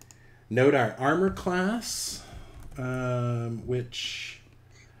 note our armor class, which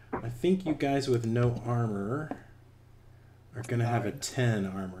I think you guys with no armor are going to have a 10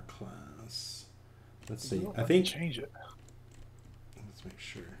 armor class. Let's see. I think change it. Let's make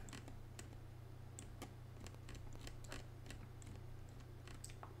sure.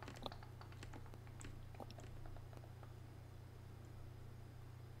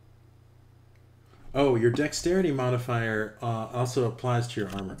 Oh, your dexterity modifier also applies to your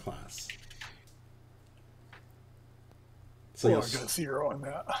armor class. So I you'll, got 0 on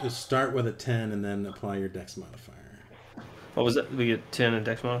that. you'll start with a 10 and then apply your dex modifier. What was it? We get 10 in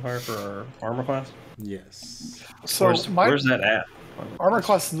dex modifier for our armor class? Yes. So Where's that at? armor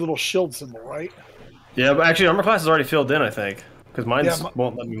class is a little shield symbol, right? Yeah, but actually, armor class is already filled in, I think. Because mine Yeah,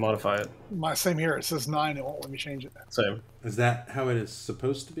 won't let me modify it. My same here. It says 9. It won't let me change it. Same. Is that how it is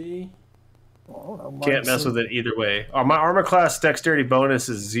supposed to be? Well, I don't know. Can't mess with it either way. My armor class dexterity bonus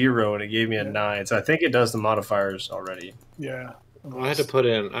is 0, and it gave me a 9. So I think it does the modifiers already. Yeah. I had to put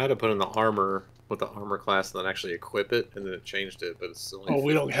in the armor with the armor class, and then actually equip it, and then it changed it. But it's only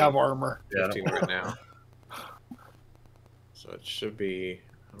We don't have armor. 15 right now. So it should be.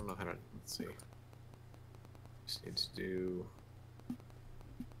 I don't know how to. Let's see. Just need to do.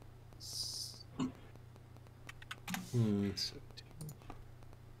 17.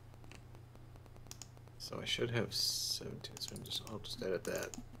 So I should have 17. So I'll just edit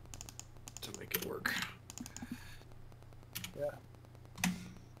that to make it work. Yeah.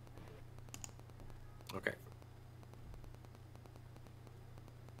 Okay.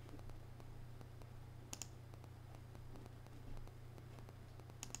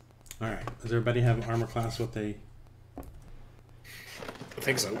 All right. Does everybody have armor class what they I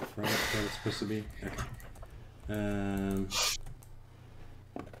think so. what it's supposed to be? Okay.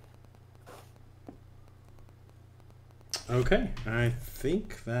 Okay, I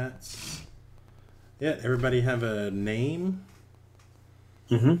think that's it. Everybody have a name?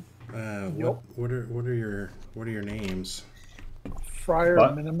 Mm-hmm. What are your names? Friar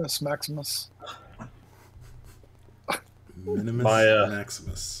What? Minimus Maximus. Minimus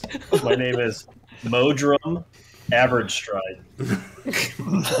Maximus. My name is Modrum Average Stride.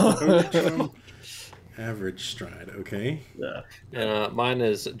 Average stride, okay. Yeah. Mine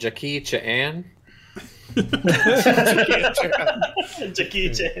is Jackie Chaan. Jackie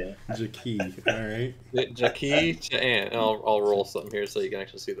Chan. Jackie, all right. Jackie Chaan. I'll roll something here so you can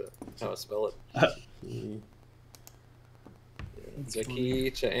actually see how I spell it.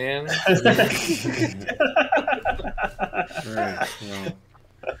 Jackie Chaan. All right. Well.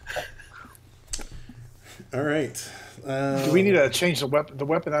 All right. Do we need to change the weapon? The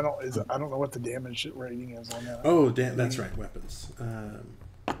weapon I don't know what the damage rating is on that. Oh, that's right. Weapons.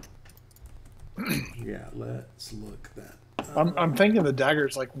 Yeah, let's look that. I'm thinking the dagger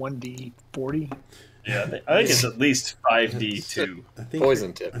is like 1d40. Yeah, I think it's at least 5d2. I think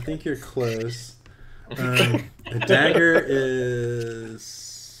Poison tip. I think you're close. A dagger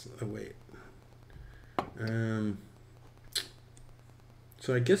is. Oh wait.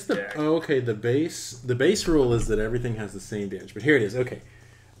 So I guess okay. The base rule is that everything has the same damage, but here it is. Okay,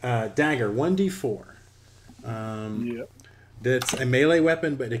 dagger 1d4. Yep. That's a melee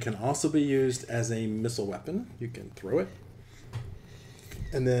weapon, but it can also be used as a missile weapon. You can throw it.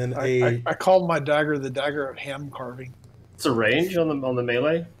 And then I called my dagger the dagger of ham carving. It's a range on the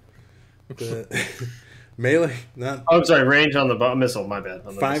melee. the melee, not. Oh, I'm sorry, range on the missile. My bad.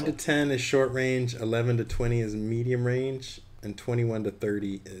 On the 5 to missile. 10 is short range. 11 to 20 is medium range, and 21 to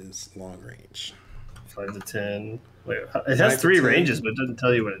 30 is long range. 5 to 10. Wait, it 5 has to 3 10. ranges, but it doesn't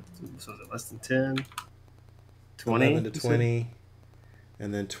tell you what it. So is it less than 10? 20? 11 to 20,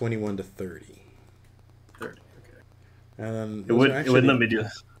 and then 21 to 30. 30. Okay. And It wouldn't let me do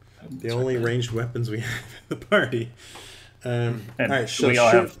this. The only ranged weapons we have in the party. All right, so we all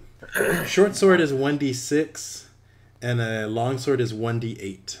have. short sword is 1d6, and a long sword is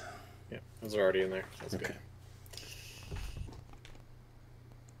 1d8. Yeah, those are already in there. That's Okay.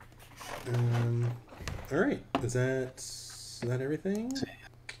 good. All right. Is that everything? Is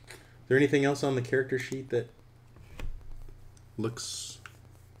there anything else on the character sheet that looks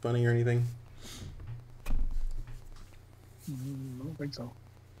funny or anything? I don't think so.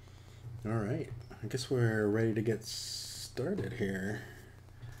 All right. I guess we're ready to get started here.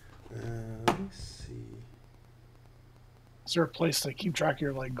 Let me see. Is there a place to keep track of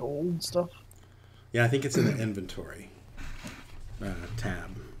your like gold and stuff? Yeah, I think it's in the inventory tab.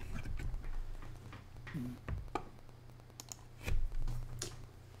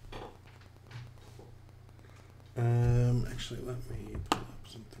 Actually, let me pull up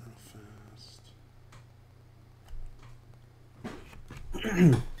something real fast.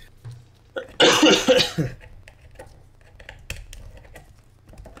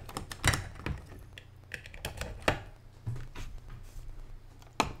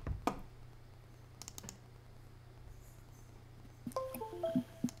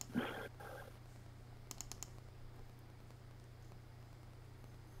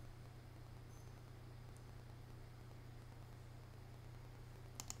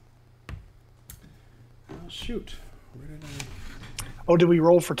 Shoot. Where did I... Oh, did we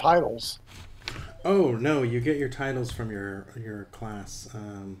roll for titles? Oh, no, you get your titles from your class.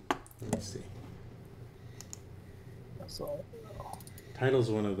 Let me see. So, Titles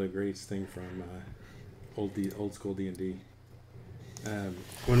one of the greatest thing from old school D&D.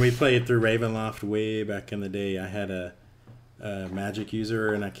 When we played through Ravenloft way back in the day, I had a magic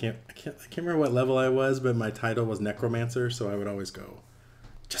user, and I can't remember what level I was, but my title was Necromancer, so I would always go,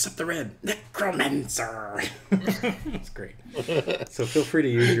 just up the red, Necromancer. That's great. So feel free to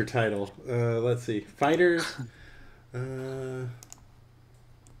use your title. Let's see, fighters.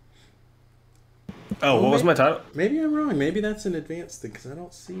 What was my title? Maybe I'm wrong. Maybe that's an advanced thing because I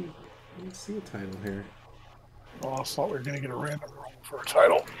don't see a title here. oh, I thought we were going to get a random roll for a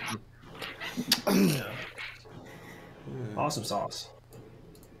title. Awesome sauce.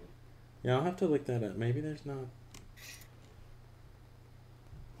 Yeah, I'll have to look that up. Maybe there's not.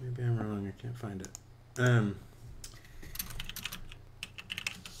 Maybe I'm wrong. I can't find it.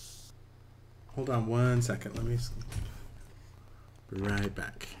 Hold on one second. Let me be right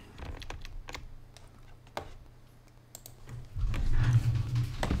back.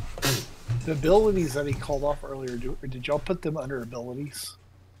 The abilities that he called off earlier, did y'all put them under abilities?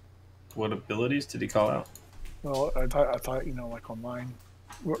 What abilities did he call out? Well, I thought like on mine,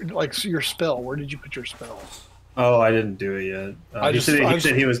 like your spell. Where did you put your spell? Oh, I didn't do it yet. He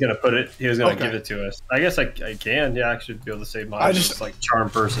said he was going to put it. He was going to give it to us. I guess I can. Yeah, I should be able to save mine. I just like charm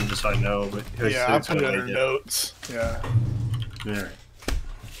person, just so I know. But I put it under notes. Yeah. Yeah.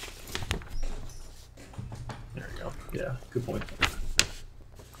 There we go. Yeah, good point.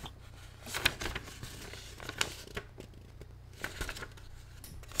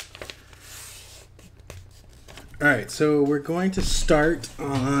 All right, so we're going to start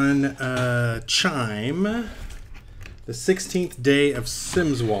on Chime, the 16th day of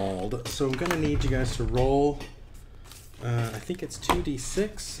Simswald. So I'm going to need you guys to roll, I think it's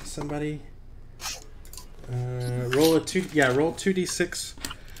 2d6. Somebody roll 2d6.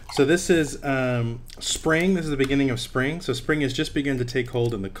 So this is spring. This is the beginning of spring. So spring has just begun to take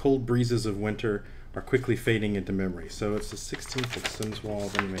hold, and the cold breezes of winter are quickly fading into memory. So it's the 16th of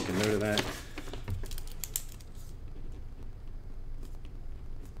Simswald. Let me make a note of that.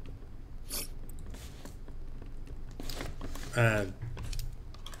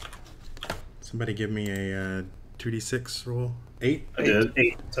 Somebody give me a 2d6 roll. 8? I did.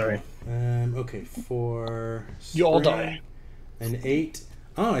 8, sorry. Okay, for you all die. An 8.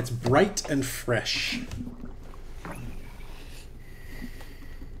 Oh, it's bright and fresh.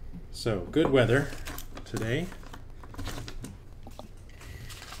 So, good weather today.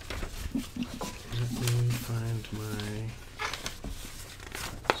 Let me find my...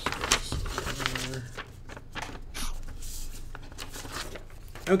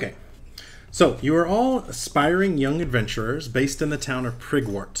 Okay, so you are all aspiring young adventurers based in the town of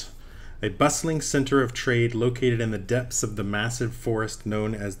Prigwort, a bustling center of trade located in the depths of the massive forest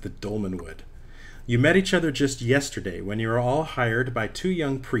known as the Dolmenwood. You met each other just yesterday when you were all hired by two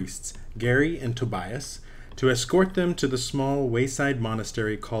young priests, Gary and Tobias, to escort them to the small wayside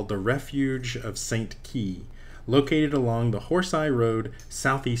monastery called the Refuge of St. Key, located along the Horse-Eye Road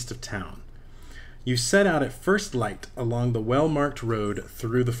southeast of town. You set out at first light along the well-marked road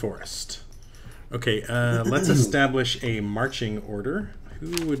through the forest. Okay, let's establish a marching order.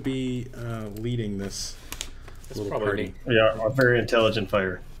 Who would be leading this little party? Me. Yeah, a very intelligent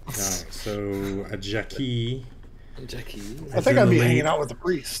fighter. All right, so a Jackie. I think I'd be hanging out with the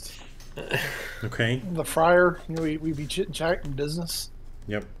priest. Okay. The friar, we'd be chit-chatting business.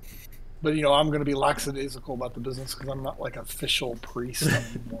 Yep. But, I'm going to be lackadaisical about the business because I'm not like official priest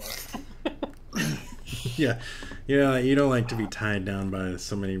anymore. Yeah, yeah. You don't like to be tied down by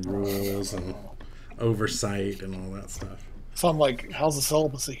so many rules and oversight and all that stuff. So I'm like, how's the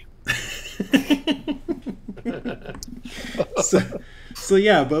celibacy? So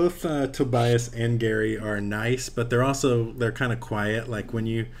yeah, both Tobias and Gary are nice, but they're kind of quiet. Like when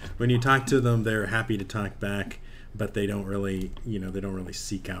you talk to them, they're happy to talk back, but they don't really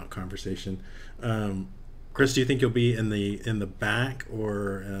seek out conversation. Chris, do you think you'll be in the back,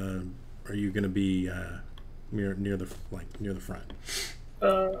 or are you going to be near the front?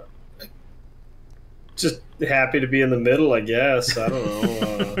 Just happy to be in the middle, I guess. I don't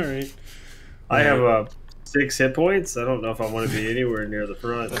know. All right. I have 6 hit points. I don't know if I want to be anywhere near the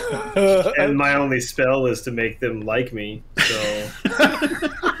front. And my only spell is to make them like me. So,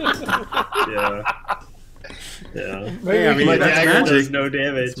 yeah. Hey, I mean, my that's dagger magic. does no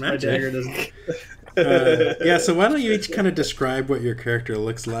damage. It's My magic. dagger doesn't. Yeah, so why don't you each kind of describe what your character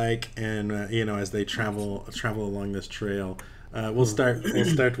looks like, and as they travel along this trail. We'll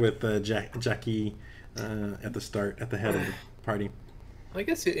start with Jackie at the head of the party. I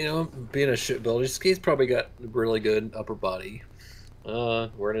guess, being a shipbuilder, he's probably got a really good upper body.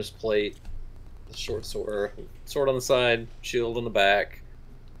 Wearing his plate, short sword on the side, shield on the back.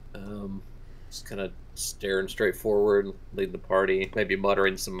 Just kind of staring straight forward, leading the party, maybe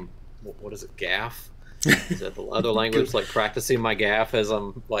muttering some, what is it, gaff? Is that the other language, like practicing my gaff as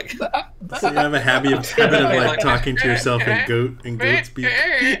I'm like... So you have a habit of like talking to yourself in goat speak.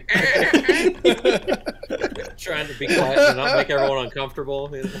 Trying to be quiet and not make everyone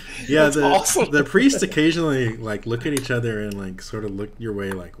uncomfortable. Yeah, awesome. The priests occasionally like look at each other and like sort of look your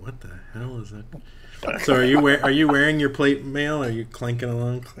way, like, what the hell is that? So are you wearing your plate mail? Are you clanking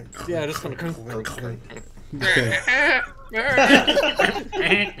along? Clink, Yeah, I just want to clink. Okay.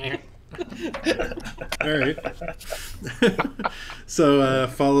 All right. So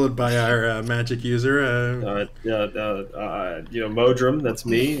followed by our magic user. Modrum. That's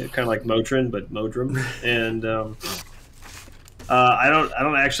me. Kind of like Motrin, but Modrum. And I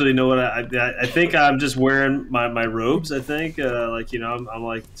don't actually know what I think I'm just wearing my robes. I think I'm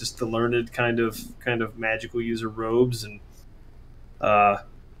like just the learned kind of magical user robes, and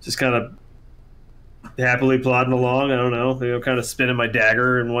just kind of happily plodding along. I don't know, kind of spinning my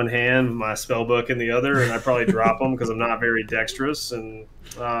dagger in one hand, my spell book in the other, and I probably drop them because I'm not very dexterous, and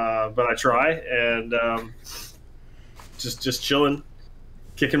but I try, and just chilling,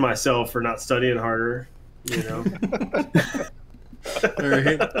 kicking myself for not studying harder, All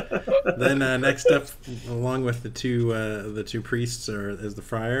right. Then next up, along with the two priests, is the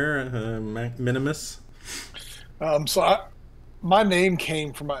friar Minimus. My name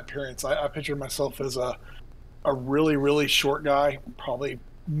came from my appearance. I pictured myself as a really, really short guy, probably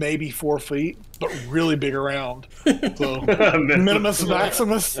maybe 4 feet, but really big around. So Minimus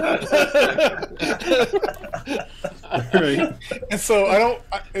Maximus. Right. And so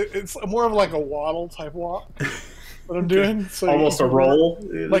it's more of like a waddle type walk that I'm doing. So almost a roll.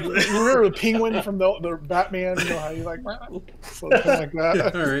 Like, you remember the penguin from the Batman? You know how you like, so kind of like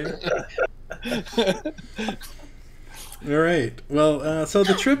that. All right. All right. Well, so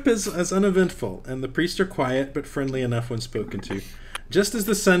the trip is as uneventful, and the priests are quiet but friendly enough when spoken to. Just as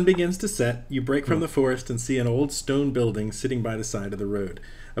the sun begins to set, you break from the forest and see an old stone building sitting by the side of the road.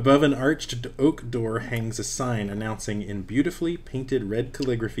 Above an arched oak door hangs a sign announcing in beautifully painted red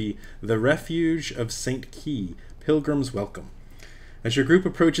calligraphy, "The Refuge of St. Key, Pilgrim's Welcome." As your group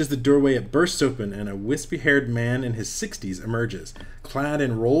approaches the doorway, it bursts open, and a wispy-haired man in his 60s emerges, clad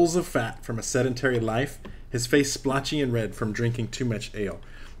in rolls of fat from a sedentary life, his face splotchy and red from drinking too much ale.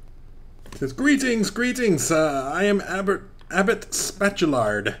 He says, Greetings, I am Abbot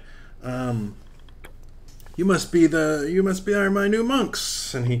Spatulard. You must be my new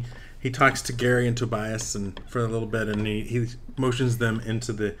monks." And he talks to Gary and Tobias and for a little bit, and he motions them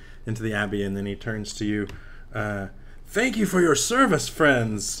into the abbey, and then he turns to you. "Thank you for your service,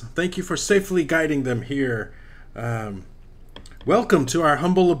 friends. Thank you for safely guiding them here. Welcome to our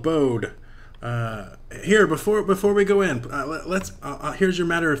humble abode. Here, before we go in, here's your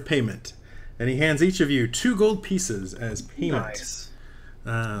matter of payment." And he hands each of you 2 gold pieces as payment.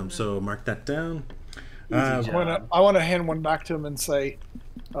 Nice. So mark that down. I want to hand one back to him and say,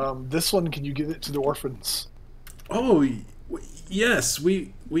 "This one, can you give it to the orphans?" Oh, yes,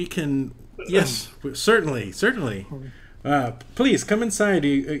 we can. Yes, certainly. Please come inside.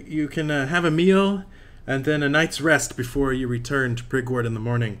 You can have a meal and then a night's rest before you return to Brigward in the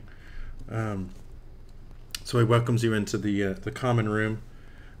morning. So he welcomes you into the common room.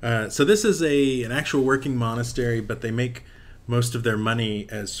 So this is an actual working monastery, but they make most of their money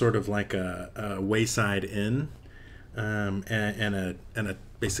as sort of like a wayside inn. and a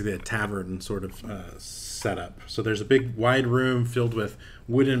basically a tavern sort of setup. So there's a big wide room filled with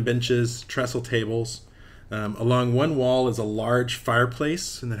wooden benches, trestle tables. Along one wall is a large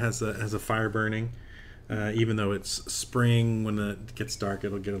fireplace, and it has a fire burning. Even though it's spring, when it gets dark,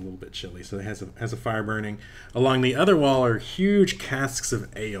 it'll get a little bit chilly. So it has a fire burning. Along the other wall are huge casks of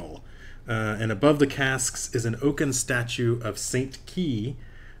ale. And above the casks is an oaken statue of Saint Key,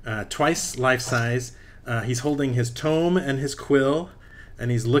 twice life-size. He's holding his tome and his quill, and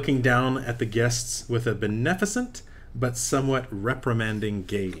he's looking down at the guests with a beneficent but somewhat reprimanding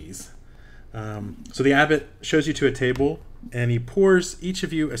gaze. So the abbot shows you to a table, and he pours each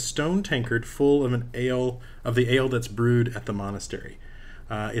of you a stone tankard full of the ale that's brewed at the monastery.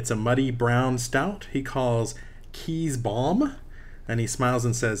 It's a muddy brown stout he calls Key's Balm, and he smiles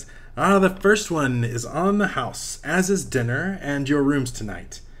and says, the first one is on the house, as is dinner and your rooms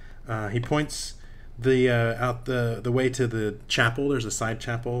tonight. He points out the way to the chapel. There's a side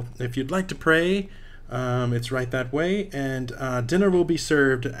chapel. If you'd like to pray, it's right that way, and dinner will be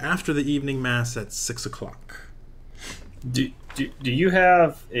served after the evening mass at 6 o'clock. Do you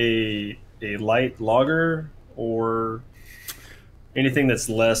have a light lager or anything that's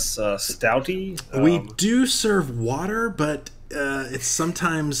less stouty? We do serve water, but it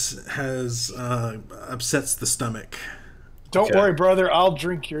sometimes has upsets the stomach. Don't worry, brother. I'll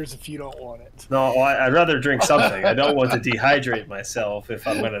drink yours if you don't want it. No, I'd rather drink something. I don't want to dehydrate myself if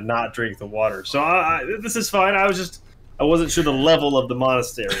I'm going to not drink the water. So this is fine. I wasn't sure the level of the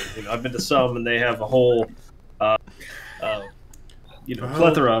monastery. I've been to some, and they have a whole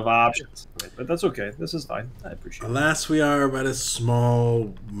plethora of options. But that's okay. This is fine. I appreciate it. Alas, we are but a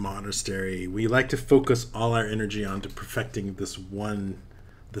small monastery. We like to focus all our energy onto perfecting this one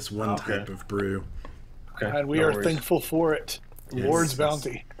type of brew. Okay. And we are thankful for it. Yes. Lord's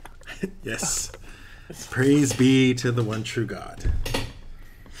bounty. Yes. Praise be to the one true God.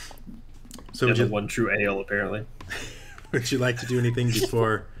 So the one true ale, apparently. Would you like to do anything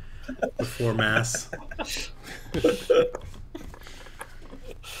before Mass? I'd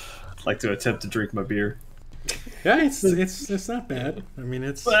like to attempt to drink my beer. Yeah, it's not bad. I mean,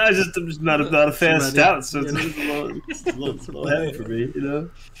 it's. Well, I'm just not a fan of stout, so it's a little heavy for me,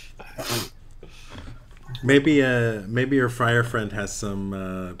 Maybe your friar friend has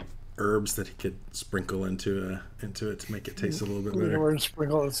some herbs that he could sprinkle into it to make it taste a little bit better. We're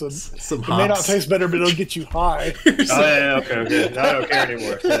sprinkle it, some it may not taste better, but it'll get you high. Okay. No, I don't care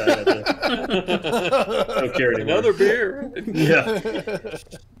anymore. I don't care anymore. Another beer. Yeah.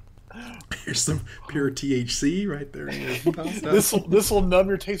 Here's some pure THC right there in your pasta. This will numb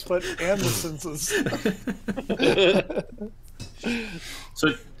your taste bud and the senses.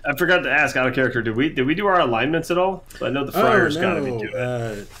 So I forgot to ask, out of character, did we do our alignments at all? I know the friar's got to be doing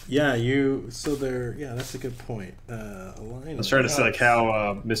it. Yeah, that's a good point. Alignment. I was trying to say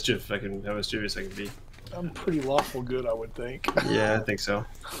how mischievous I can be. I'm pretty lawful good, I would think. Yeah, I think so.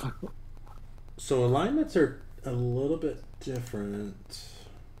 So alignments are a little bit different.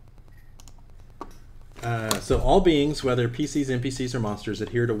 So all beings, whether PCs, NPCs, or monsters,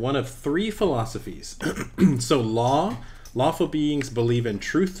 adhere to one of three philosophies. So lawful beings believe in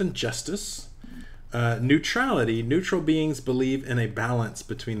truth and justice. Neutrality, neutral beings believe in a balance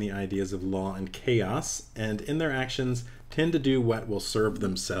between the ideas of law and chaos, and in their actions tend to do what will serve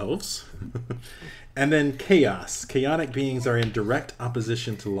themselves. And then chaos. Chaotic beings are in direct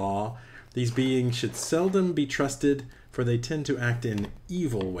opposition to law. These beings should seldom be trusted, for they tend to act in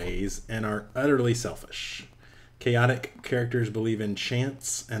evil ways and are utterly selfish. Chaotic characters believe in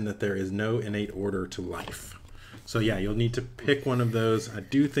chance and that there is no innate order to life. So yeah, you'll need to pick one of those. I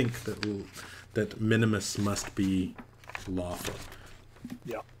do think that minimus must be lawful.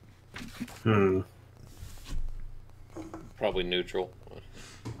 Yeah. Probably neutral.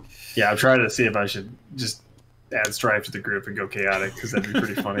 Yeah, I'm trying to see if I should just add strife to the group and go chaotic, because that'd be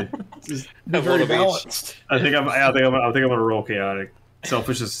pretty funny. Very balanced. I think I'm gonna roll chaotic.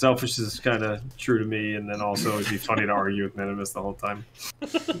 Selfish is kind of true to me, and then also it'd be funny to argue with minimus the whole time.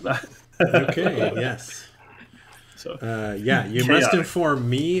 Okay. Yes. So you must inform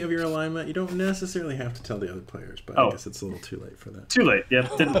me of your alignment. You don't necessarily have to tell the other players, but I guess it's a little too late for that. Too late. Yeah.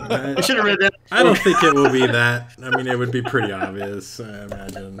 I should have read that. I don't think it will be that. I mean, it would be pretty obvious, I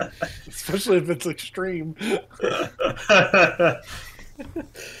imagine. Especially if it's extreme.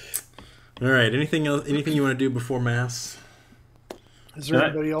 All right. Anything else? Anything you want to do before Mass? Is there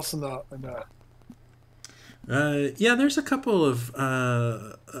anybody else in the? Yeah, there's a couple of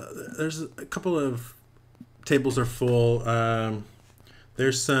tables are full.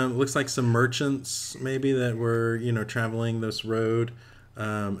 There's looks like some merchants maybe that were traveling this road.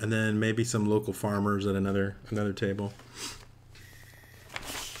 and then maybe some local farmers at another table.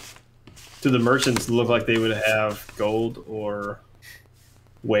 Do the merchants look like they would have gold or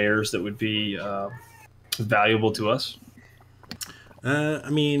wares that would be valuable to us? I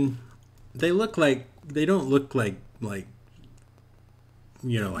mean, they don't look like like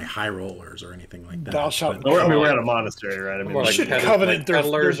high rollers or anything like that. Thou shalt. I mean, we're at a monastery, right? I mean, More You like should peddlers- covenant like their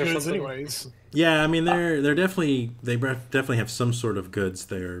peddlers or goods something. anyways. Yeah, I mean they're definitely have some sort of goods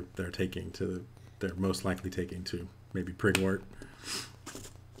they're taking to they're most likely taking to maybe Prigwort.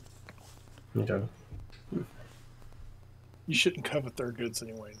 okay. You shouldn't covet their goods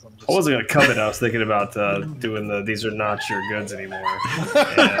anyways. I'm just I wasn't gonna covet. I was thinking about doing the "these are not your goods anymore."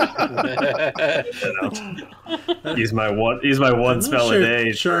 And, use my one spell a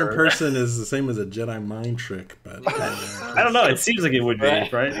day. Charm for- person is the same as a Jedi mind trick, but I don't know. It seems like it would be,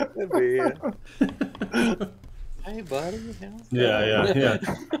 right? Hey, buddy. Yeah.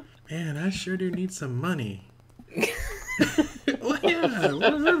 man, I sure do need some money. Well, yeah,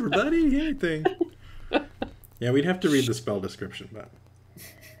 whatever, buddy, anything. Yeah, we'd have to read the spell description, but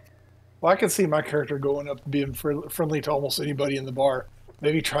Well, I can see my character going up and being friendly to almost anybody in the bar.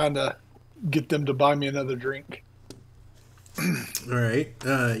 Maybe trying to get them to buy me another drink. all right.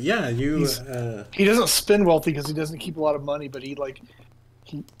 Yeah, you. He doesn't spend wealthy because he doesn't keep a lot of money, but he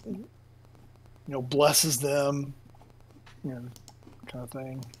blesses them, kind of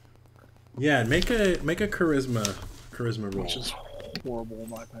thing. Yeah, make a charisma roll. Which is horrible,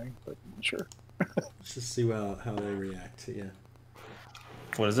 my thing, but sure. Let's just see how they react to you.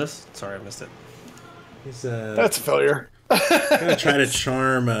 What is this? Sorry, I missed it. He's That's a failure. gonna try to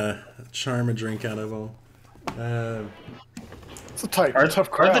charm a drink out of them. It's a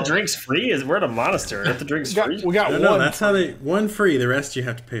tough crowd. Aren't the drinks free? We're at a monastery. Aren't the drinks free? We got No, one. that's how one free. The rest you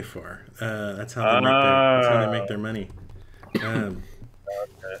have to pay for. That's how they make their money.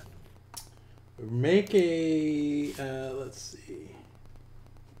 Make a let's see.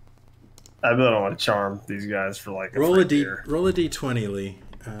 I really don't want to charm these guys for like Roll a beer. d20, Lee.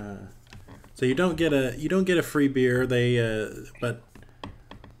 So you don't get a free beer. But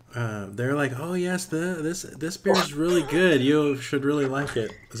they're like, oh yes, this beer is really good. You should really like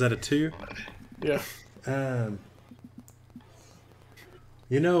it. Is that a 2? Yeah.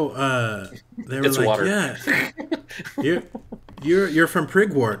 They were It's like, water. yeah, you're from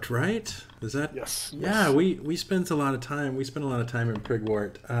Prigwort, right? Is that? Yes. Yeah, we spend a lot of time. We spend a lot of time in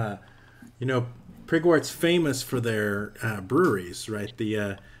Prigwort. Prigwort's famous for their breweries, right?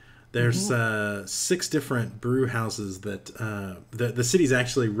 There's 6 different brew houses that the city's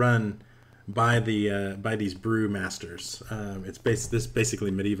actually run by these brew masters. It's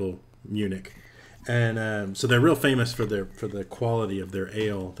basically medieval Munich, and so they're real famous for the quality of their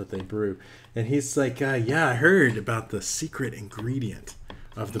ale that they brew. And he's like, yeah, I heard about the secret ingredient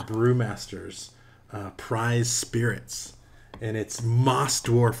of the brewmasters' prize spirits, and it's moss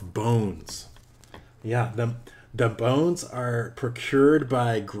dwarf bones. Yeah, the bones are procured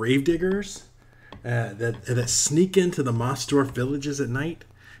by gravediggers that sneak into the moss dwarf villages at night,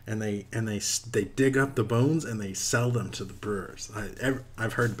 and they dig up the bones and they sell them to the brewers.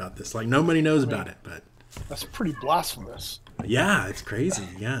 I've heard about this. Like nobody knows about it, but That's pretty blasphemous. yeah, it's crazy.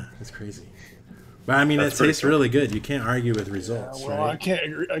 Yeah, it's crazy. But I mean, That's it tastes pretty cool. really good. You can't argue with results, Well, right?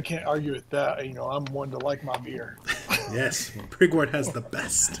 I can't argue with that. I'm one to like my beer. Yes, Prigwort has the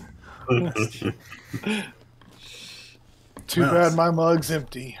best. Too Wow. bad my mug's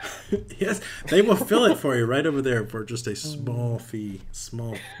empty. Yes, they will fill it for you right over there for just a small fee.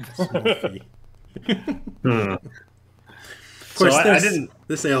 Small fee. Hmm. Of course, So I didn't.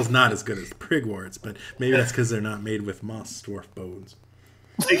 this ale's not as good as Prigwort's, but maybe that's because they're not made with moss dwarf bones.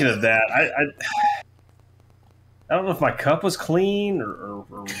 Speaking of that, I don't know if my cup was clean or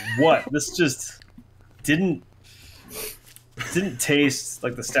what. This just didn't taste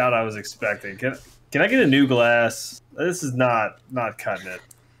like the stout I was expecting. Can I get a new glass? This is not cutting it.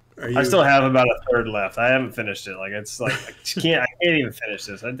 I still have about a third left. I haven't finished it. Like it's like I can't even finish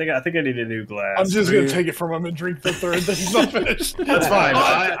this. I think I need a new glass. I'm just gonna take it from him and drink the third that he's not finished. That's fine.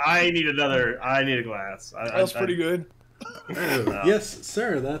 I need another. I need a glass. That's pretty good. Yes,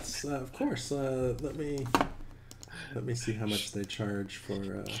 sir. That's of course. Let me see how much they charge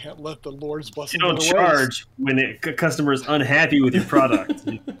for. Can't let the Lord's blessing You don't go to waste. charge when a customer is unhappy with your product.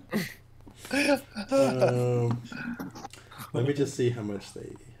 Let me just see how much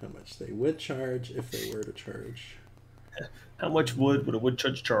they would charge if they were to charge. How much wood would a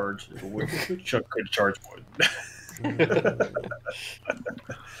woodchuck charge if a woodchuck could charge wood?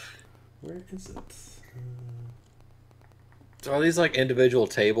 Where is it? So are these like individual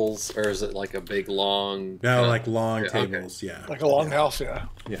tables, or is it like a big long? No, like long okay. tables. Yeah. Like a longhouse, yeah.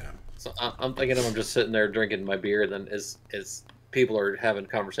 Yeah. So I'm thinking I'm just sitting there drinking my beer. Then is people are having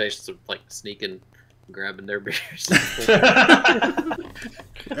conversations of like sneaking, grabbing their beers.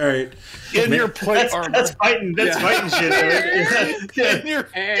 All right. In your plate armor. That's fighting. That's fighting shit. In your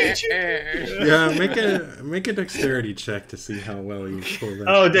Yeah, make a dexterity check to see how well you pull that.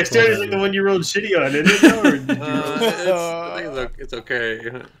 Oh, dexterity is like the one you rolled shitty on, isn't it? Or did you I think it's okay.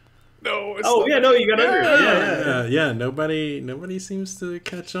 No, it's oh not. yeah, no, you got under it. Yeah. Nobody seems to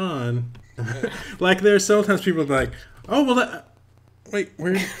catch on. Like there's sometimes people be like, oh well, wait,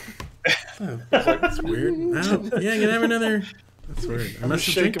 where? Oh, that's weird. Oh, yeah, can I have another? That's weird. I I'm must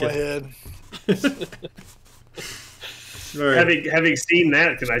have shaking my drank head. it. All right. Having seen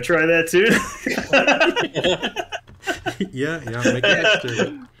that, can I try that too? Yeah, make a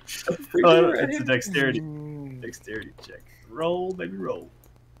dexterity. Oh, it's a dexterity check. Roll, baby, roll.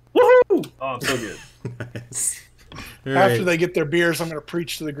 Woohoo! Oh, I'm so good. Nice. After they get their beers, I'm going to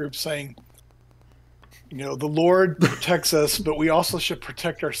preach to the group saying, you know, the Lord protects us, but we also should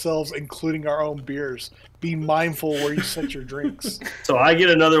protect ourselves, including our own beers. Be mindful where you set your drinks. So I get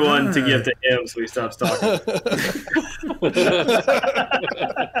another one to give to him so he stops talking.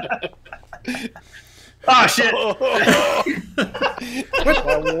 Oh shit!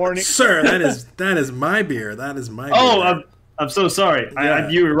 My warning. Sir, that is my beer. That is my beer. Oh, I'm so sorry. Yeah.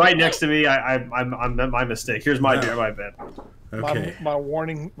 You were right next to me. I'm my mistake. Here's my beer. My bad. Okay. My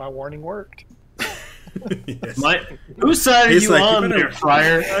warning worked. Yes. Whose side are He's you like, on, you better there,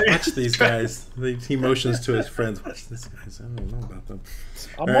 Friar? Watch these guys. He motions to his friends. Watch these guys. I don't know about them.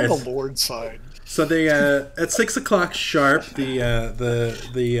 I'm All on right. the Lord's side. So they at 6 o'clock sharp, the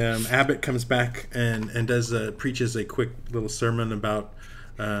abbot comes back and does preaches a quick little sermon about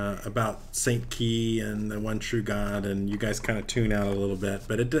Saint Key and the one true God, and you guys kind of tune out a little bit,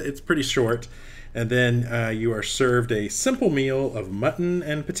 but it's pretty short. And then you are served a simple meal of mutton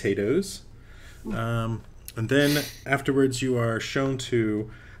and potatoes. And then afterwards you are shown to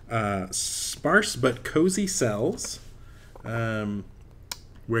sparse but cozy cells,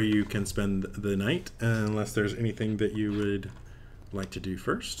 where you can spend the night, unless there's anything that you would like to do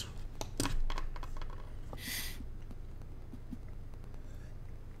first.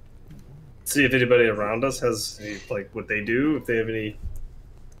 See if anybody around us has like what they do. If they have any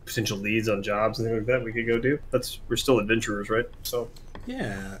potential leads on jobs and things like that, we could go do. We're still adventurers, right? So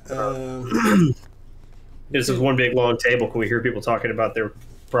Yeah. this is one big long table. Can we hear people talking about their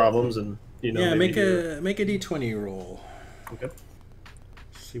problems and Yeah, maybe make a d20 roll. Okay.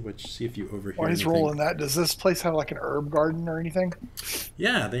 See if you overhear. While he's anything. rolling that, does this place have like an herb garden or anything?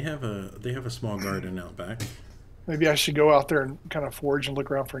 Yeah, they have a small garden out back. Maybe I should go out there and kind of forage and look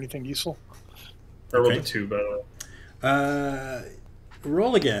around for anything useful. I rolled Okay. a 2, by the way.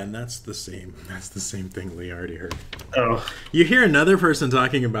 Roll again. That's the same thing we already heard. Oh, You hear another person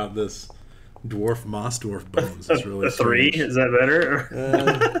talking about this moss dwarf bones. It's really a 3. strange. Is that better?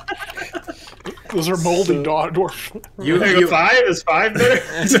 Those are moldy So- dwarf. You 5 is 5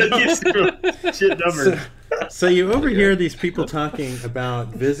 better. Shit number. So you overhear these people talking about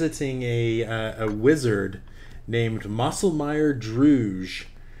visiting a wizard named Mosselmeyer Druge,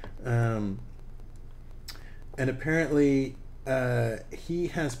 and apparently he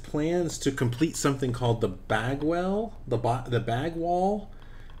has plans to complete something called the Bagwell, the Bag Wall,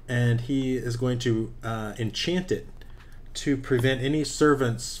 and he is going to enchant it to prevent any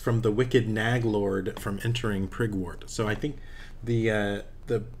servants from the wicked Naglord from entering Prigwort. So I think the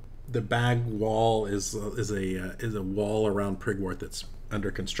Bag Wall is a wall around Prigwort that's under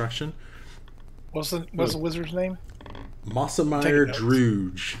construction. What's the wizard's name? Mosselmeyer notes.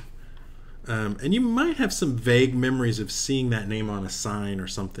 Druge. And you might have some vague memories of seeing that name on a sign or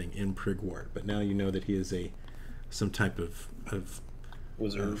something in Prigwort, but now you know that he is some type of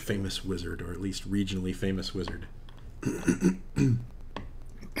Wizard. famous wizard, or at least regionally famous wizard.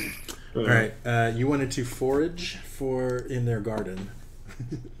 All right, you wanted to forage in their garden.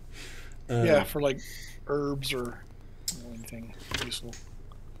 Yeah, for like herbs or anything useful.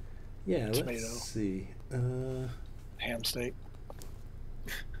 Yeah, let's Tomato. see. Ham steak.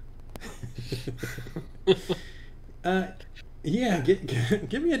 Yeah,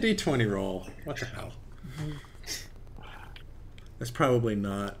 give me a d20 roll. What the hell? That's probably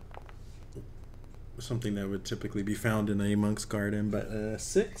not something that would typically be found in a monk's garden, but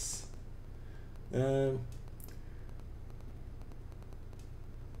 6.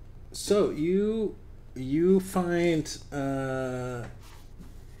 So you find. Oh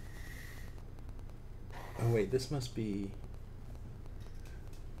wait, this must be.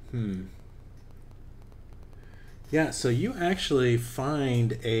 Yeah, so you actually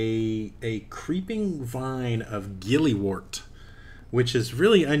find a creeping vine of gillywort, which is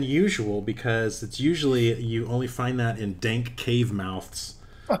really unusual because it's usually you only find that in dank cave mouths.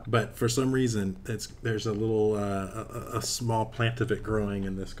 But for some reason, there's a little a small plant of it growing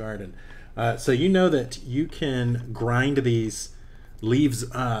in this garden. So you know that you can grind these leaves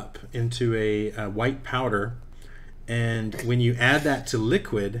up into a white powder, and when you add that to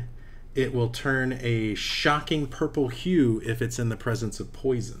liquid, it will turn a shocking purple hue if it's in the presence of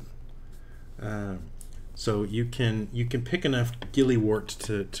poison. So you can pick enough gillywort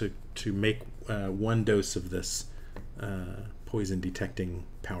to make 1 dose of this poison detecting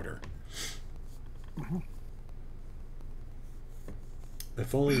powder.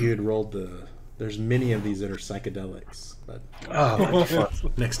 If only you had rolled the. There's many of these that are psychedelics, but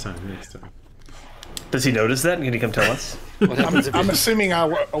next time. Does he notice that? Can he come tell us? I'm assuming I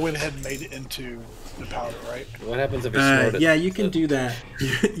went ahead and made it into the powder, right? What happens if you snort it? Yeah, you can do that.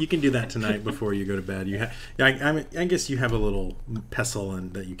 You can do that tonight before you go to bed. I guess you have a little pestle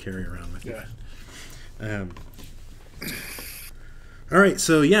that you carry around with you. Yeah. All right,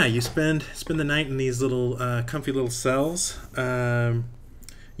 so yeah, you spend the night in these little comfy little cells.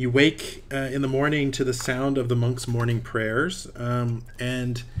 You wake in the morning to the sound of the monks' morning prayers,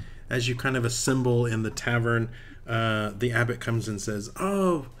 and as you kind of assemble in the tavern, the abbot comes and says,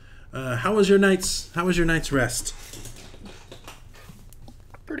 "Oh, how was your night's rest?"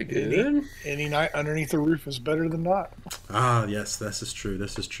 Pretty good. Any night underneath the roof is better than not. Ah, yes, this is true.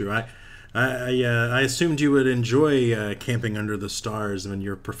 I assumed you would enjoy camping under the stars in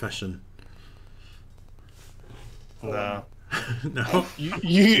your profession. No. No.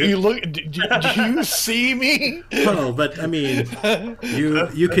 You look. Do you see me? Well, but I mean,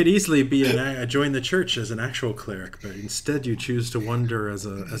 you could easily join the church as an actual cleric, but instead you choose to wander as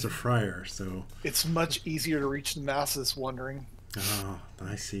a friar. So it's much easier to reach the masses wandering. Oh,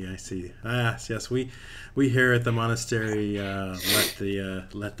 I see. Yes. We here at the monastery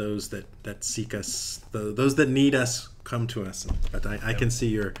let those that seek us, those that need us, come to us. But I can see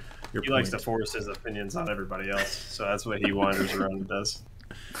your He point. likes to force his opinions on everybody else, so that's what he wanders around and does.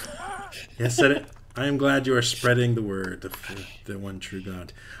 Yes, I am glad you are spreading the word of the one true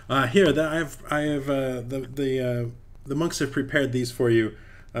God. Here, the monks have prepared these for you.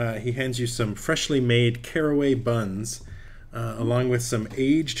 He hands you some freshly made caraway buns, along with some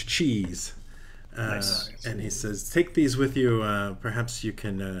aged cheese. Nice. And he says, "Take these with you. Perhaps you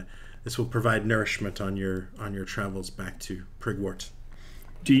can. This will provide nourishment on your travels back to Prigwort."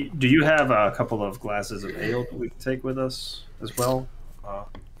 Do you have a couple of glasses of ale that we can take with us as well?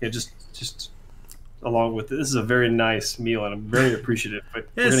 Yeah, just along with this is a very nice meal, and I'm very appreciative. But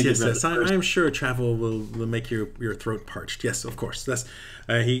Yes. I'm sure travel will make your throat parched. Yes, of course. That's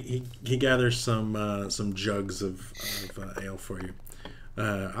he gathers some jugs of ale for you.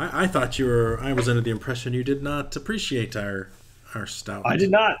 I thought I was under the impression you did not appreciate our stout. I did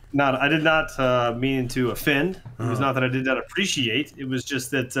not mean to offend. It was not that I did not appreciate. It was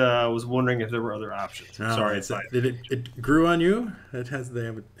just that I was wondering if there were other options. Sorry. It grew on you? It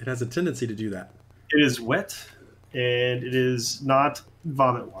has a tendency to do that. It is wet, and it is not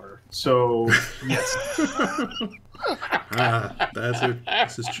vomit water. So, yes.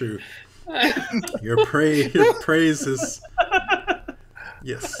 This is true. Your praise is...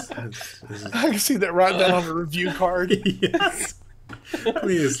 Yes. I can see that right down on the review card. Yes.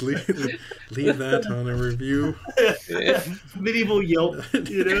 Please leave that on a review. Medieval Yelp, Not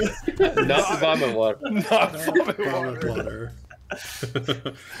the vomit water. Not vomit water.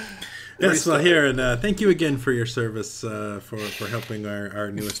 Yes, well, here, and thank you again for your service, for helping our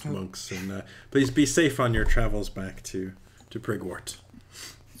newest monks, and please be safe on your travels back to Prigwort.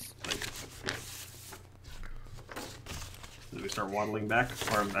 Did we start waddling back?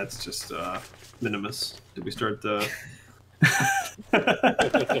 Or that's just minimus. Did we start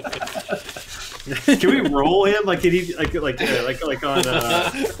Can we roll him? Like did he like on like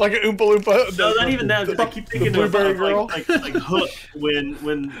an Oompa Loompa? No, not even that. I keep thinking of like Hook when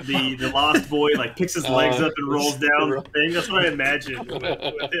the lost boy like picks his legs up and rolls down the thing. That's what I imagine. With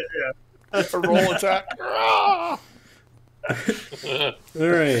it, yeah. A roll attack. All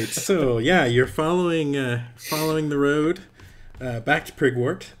right, so yeah, you're following the road back to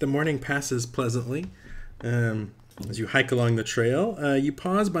Prigwort. The morning passes pleasantly. As you hike along the trail, you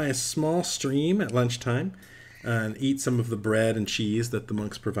pause by a small stream at lunchtime and eat some of the bread and cheese that the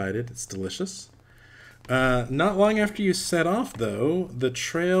monks provided. It's delicious. Not long after you set off, though, the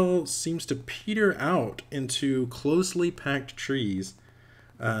trail seems to peter out into closely packed trees.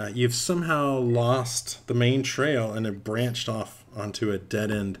 You've somehow lost the main trail and have branched off onto a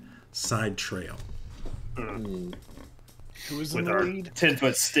dead-end side trail. Hmm. Who is in with the our lead?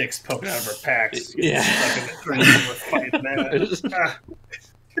 10-foot sticks poking out of our packs. Yeah. Stuck in the tree. We're fighting that. Ah.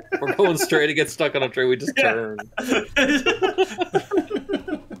 We're going straight to get stuck on a tree. We just Yeah. turn.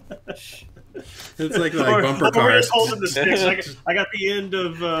 It's like Or bumper we're cars. just holding the sticks. I got the end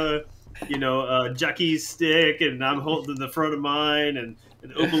of Jackie's stick, and I'm holding the front of mine, and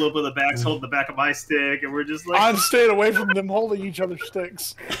Oompa in the back's holding the back of my stick, and we're just like, I'm staying away from them holding each other's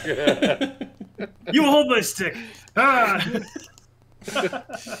sticks. you hold my stick. Ah.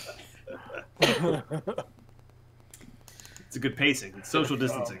 It's a good pacing. It's social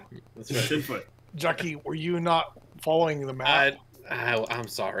distancing. That's right. 10 foot. Jackie, were you not following the map? I'm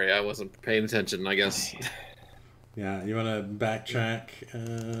sorry. I wasn't paying attention, I guess. Yeah, you want to backtrack?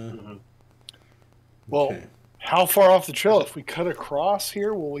 Well, okay. how far off the trail? If we cut across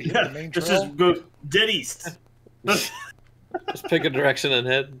here, will we hit the main Let's trail? just go dead east. Just pick a direction and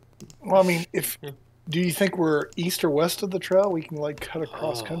head. Well, I mean, do you think we're east or west of the trail? We can cut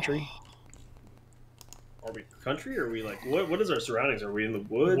across country. Are we country, or are we what is our surroundings? Are we in the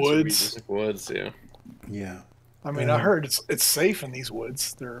woods? Woods. Are we just- Woods, yeah. Yeah. I mean, I heard it's safe in these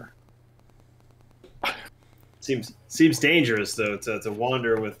woods. seems dangerous though to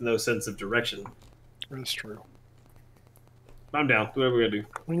wander with no sense of direction. That's true. I'm down. Whatever we gotta do.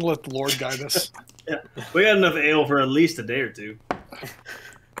 We can let the Lord guide us. Yeah, we got enough ale for at least a day or two.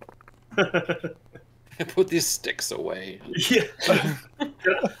 Put these sticks away. Yeah.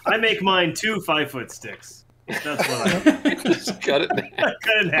 I make mine 2 5-foot sticks. That's what I Just cut it in half.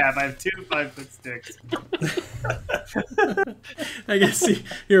 cut it in half. I have 2 5-foot sticks. I guess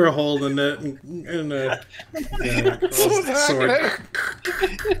you're holding it and sword.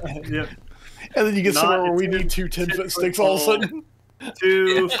 Yep. And then you get Not somewhere where we a need 2 10-foot 10-foot sticks all of a sudden.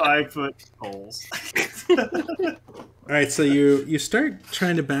 2 5-foot poles. All right, so you start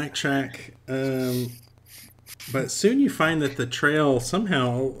trying to backtrack, but soon you find that the trail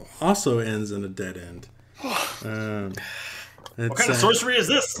somehow also ends in a dead end. What kind of sorcery is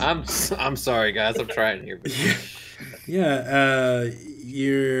this? I'm sorry, guys. I'm trying here. But...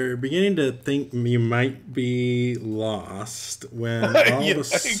 You're beginning to think you might be lost when all of a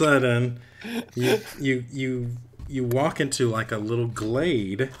sudden you walk into a little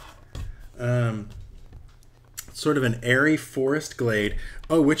glade, sort of an airy forest glade.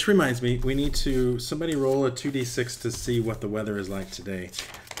 Oh, which reminds me, we need to somebody roll a 2d6 to see what the weather is like today,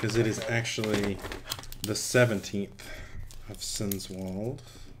 because it is actually the 17th of Sinswald.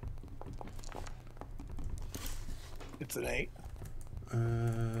 It's an 8.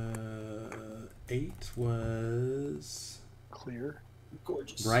 8 was Clear.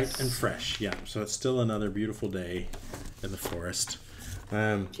 Gorgeous. bright and fresh. Yeah, so it's still another beautiful day in the forest.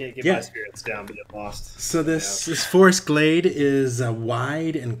 Can't get yeah. my spirits down, but get lost. So this forest glade is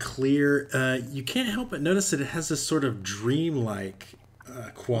wide and clear. You can't help but notice that it has this sort of dreamlike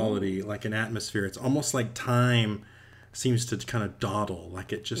quality, like an atmosphere. It's almost like time seems to kind of dawdle,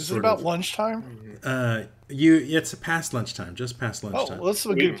 like it just Is it sort about of. lunchtime? It's past lunchtime, just past Oh, lunchtime. well, this is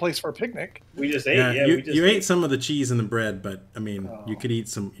a good place for a picnic. We just ate. Yeah, Yeah, you, we just you ate some of the cheese and the bread, but I mean, you could eat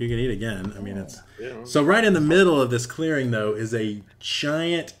some. You can eat again. I mean, it's so right in the middle of this clearing, though, is a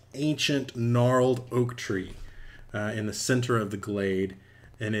giant, ancient, gnarled oak tree in the center of the glade,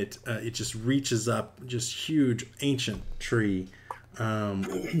 and it just reaches up, just huge, ancient tree,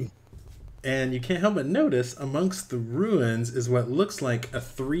 and you can't help but notice amongst the ruins is what looks like a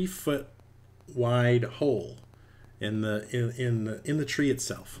 3-foot wide hole in the tree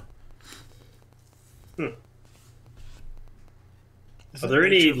itself. Are there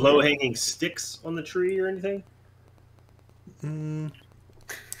any low-hanging sticks on the tree or anything?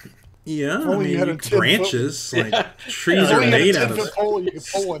 Yeah, I only you had mean, a 10-foot branches, like trees If are only you had a made out 10-foot of pole, you could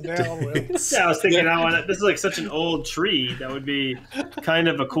pull one down with. Yeah, I was thinking, this is like such an old tree. That would be kind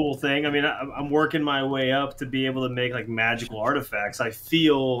of a cool thing. I mean, I'm working my way up to be able to make like magical artifacts. I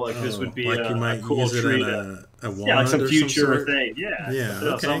feel like this would be like you might a cool use it tree. in a wand Yeah, like some or future some sort. thing. Yeah. Yeah,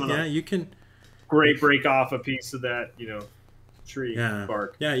 So okay, I'm gonna yeah, you can. break off a piece of that, tree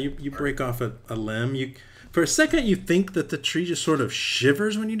bark. Yeah, you break off a limb. For a second, you think that the tree just sort of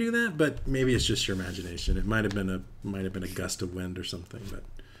shivers when you do that, but maybe it's just your imagination. It might have been a gust of wind or something. But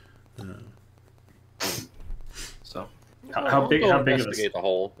So how big of a investigate the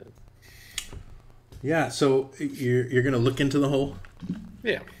hole? yeah, so you're gonna look into the hole.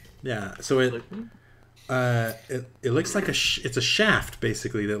 Yeah. Yeah, so it looks like it's a shaft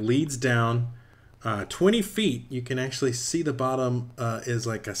basically that leads down 20 feet. You can actually see the bottom is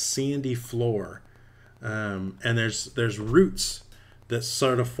like a sandy floor. And there's roots that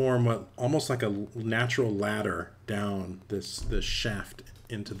sort of form what almost like a natural ladder down this shaft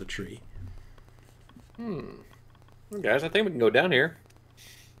into the tree. Well, guys, I think we can go down here.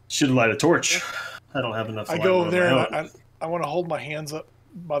 Should light a torch. I don't have enough. To I light go one over of there my and I want to hold my hands up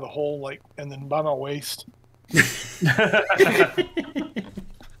by the hole, like, and then by my waist.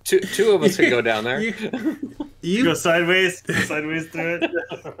 Two of us can go down there. You go sideways through it.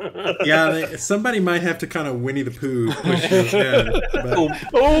 Yeah, somebody might have to kind of Winnie the Pooh push you in.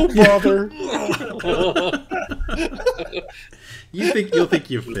 Oh, bother! You'll think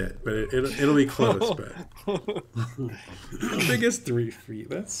you fit, but it'll be close. But how big is 3 feet?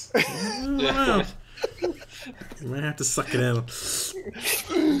 That's I don't know. You might have to suck it in.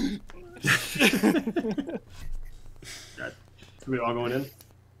 Are we all going in?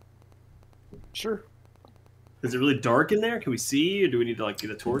 Sure. Is it really dark in there? Can we see, or do we need to like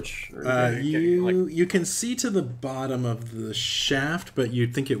get a torch? Or You can see to the bottom of the shaft, but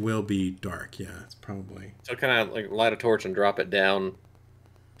you'd think it will be dark. Yeah, it's probably. So kind of like light a torch and drop it down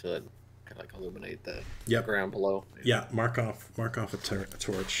to kind of like illuminate the ground below. Yeah, mark off a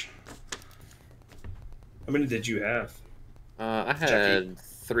torch. How many did you have? I had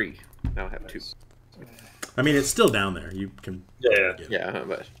 3. Now I have 2. I mean, it's still down there. You can. Yeah,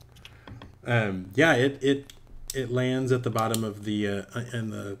 but. It lands at the bottom of the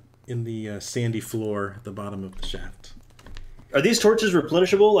in the sandy floor at the bottom of the shaft. Are these torches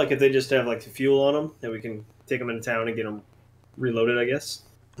replenishable? Like if they just have like the fuel on them, that we can take them into town and get them reloaded, I guess.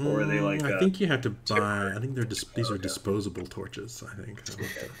 Or are they like? I think you have to buy. I think these are disposable torches. I think.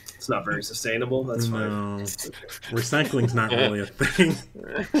 It's not very sustainable. That's fine. No, recycling's not really a thing.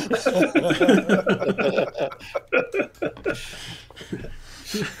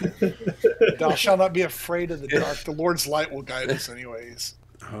 Thou shalt not be afraid of the dark. The Lord's light will guide us, anyways.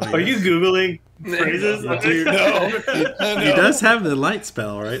 Oh, yeah. Are you Googling phrases? Dude, no. He does have the light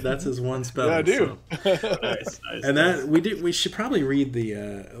spell, right? That's his one spell. Yeah, I do. So. Nice. And that we should probably read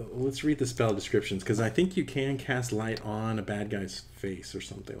the let's read the spell descriptions, because I think you can cast light on a bad guy's face or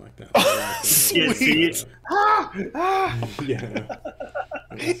something like that. Sweet. Yeah.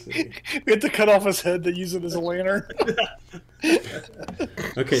 We have to cut off his head to use it as a lantern.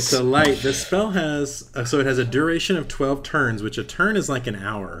 Okay, so light. The spell has so it has a duration of 12 turns, which a turn is like an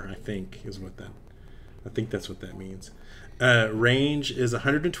hour. I think that's what that means. Range is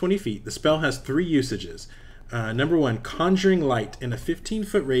 120 feet. The spell has 3 usages. Number 1, conjuring light. In a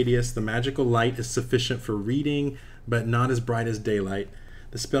 15-foot radius, the magical light is sufficient for reading, but not as bright as daylight.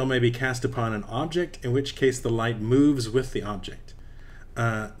 The spell may be cast upon an object, in which case the light moves with the object.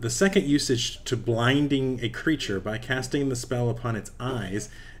 The second usage, to blinding a creature by casting the spell upon its eyes.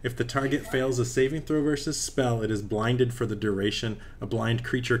 If the target fails a saving throw versus spell, it is blinded for the duration. A blind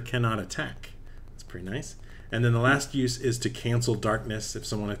creature cannot attack. That's pretty nice. And then the last use is to cancel darkness. If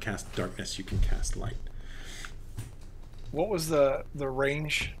someone has cast darkness, you can cast light. What was the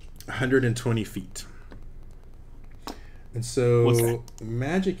range? 120 feet. And so,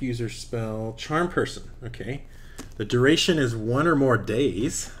 magic user spell, charm person. Okay. The duration is 1 or more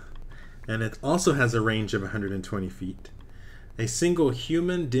days, and it also has a range of 120 feet. A single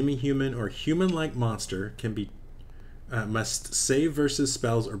human, demi-human, or human-like monster can be must save versus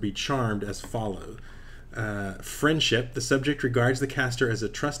spells or be charmed as follows. Friendship. The subject regards the caster as a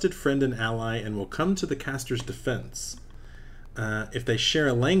trusted friend and ally and will come to the caster's defense. If they share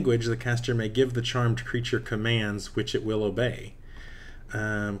a language, the caster may give the charmed creature commands which it will obey.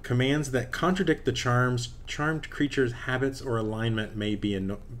 Commands that contradict the charmed creature's habits or alignment may be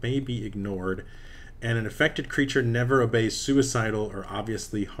ignored, and an affected creature never obeys suicidal or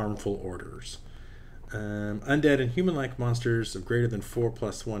obviously harmful orders. Undead and human-like monsters of greater than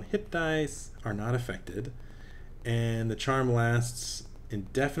 4+1 hit dice are not affected, and the charm lasts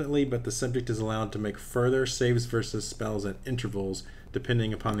indefinitely, but the subject is allowed to make further saves versus spells at intervals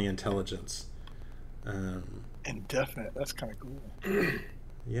depending upon the intelligence. Indefinite. That's kind of cool.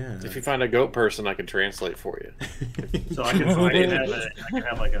 Yeah. If you find a goat person, I can translate for you. So I can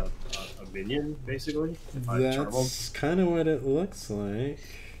have like a minion, basically. That's kind of what it looks like.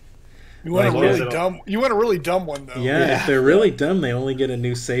 You want Like, a really dumb. You want a really dumb one though. Yeah, if they're really dumb, they only get a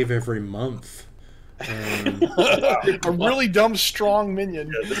new save every month. A really dumb, strong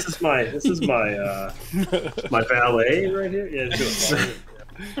minion. Yeah, this is my my valet right here. Yeah,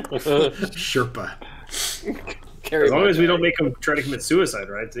 Sherpa. as long as we don't make him try to commit suicide,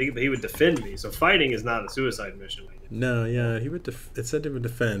 right? He would defend me. So fighting is not a suicide mission. No, yeah, he would. It said he would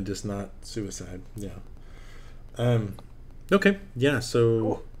defend, just not suicide. Yeah. Okay. Yeah.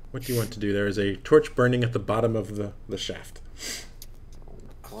 So, what do you want to do? There is a torch burning at the bottom of the shaft.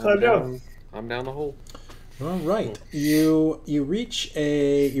 Climb down. I'm down the hole. All right. You reach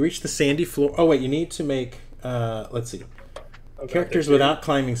the sandy floor. Oh wait, you need to make. Let's see. Characters without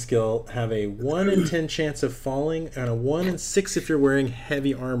climbing skill have a 1 in 10 chance of falling and a 1 in 6 if you're wearing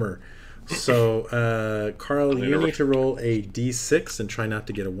heavy armor. So, Carl, you need to roll a d6 and try not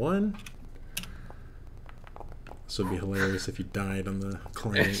to get a 1. This would be hilarious if you died on the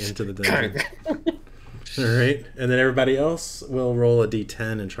climbing into the dungeon. All right, and then everybody else will roll a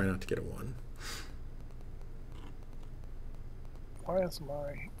d10 and try not to get a 1. Why is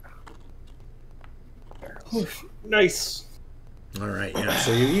my... Nice. All right, yeah.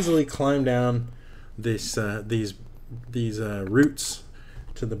 So you easily climb down these roots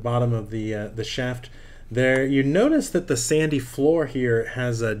to the bottom of the shaft. There, you notice that the sandy floor here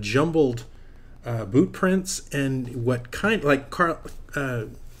has jumbled boot prints and what kind like Carl.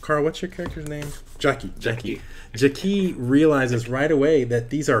 Carl, what's your character's name? Jackie. Jackie realizes right away that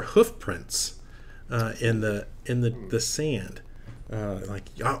these are hoof prints in the sand.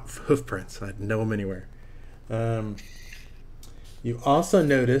 Hoof prints. I'd know them anywhere. You also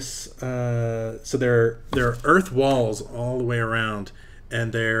notice, so there are earth walls all the way around,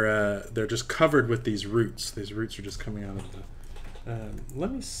 and they're just covered with these roots. These roots are just coming out of the.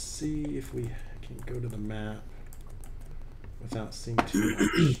 Let me see if we can go to the map without seeing too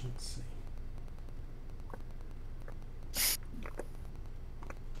much. Let's see.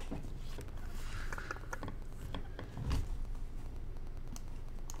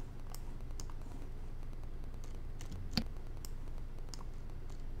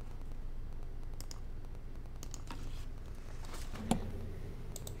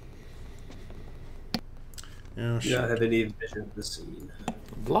 Oh, Do not have any vision of the scene.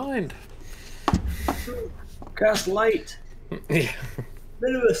 Blind. Cast light. Yeah.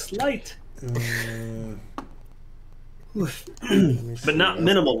 Minimalist light. But not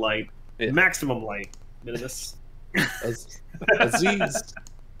minimal light. Yeah. Maximum light. Minimus.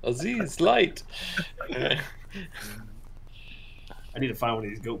 Aziz, light. I need to find one of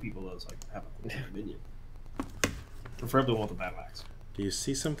these goat people though, so I can have a minion. Preferably one with a battle axe. Do you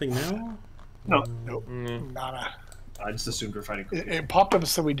see something now? No. Nope. Nada. I just assumed we're fighting. It popped up and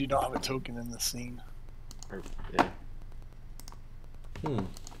said we do not have a token in the scene. Yeah.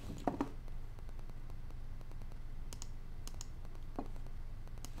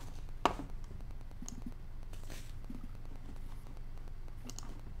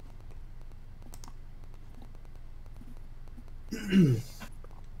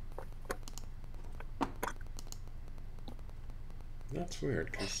 That's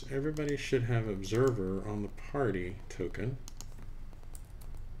weird, because everybody should have observer on the party token.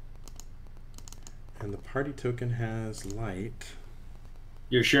 And the party token has light.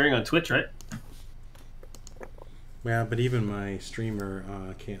 You're sharing on Twitch, right? Yeah, but even my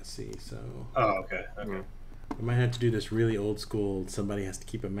streamer can't see, so... Oh, okay. Okay. I might have to do this really old school, somebody has to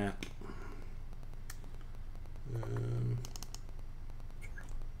keep a map.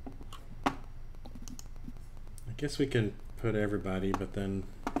 I guess we can put everybody, but then...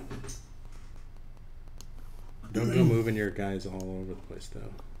 Don't go moving your guys all over the place,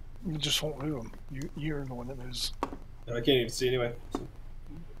 though. You just won't move them. You're the one that moves. I can't even see anyway.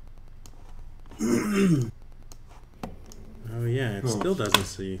 Oh yeah, it still doesn't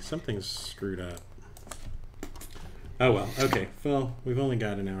see. Something's screwed up. Oh well, okay. Well, we've only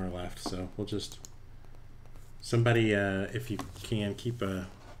got an hour left, so we'll just... Somebody, if you can, keep a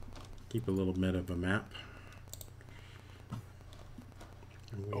little bit of a map.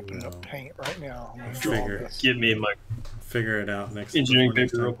 Open up paint right now. Give me my figure it out next engineering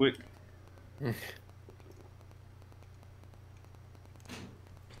next paper time. real quick.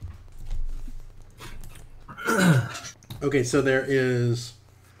 Okay, so there is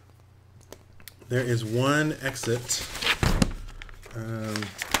one exit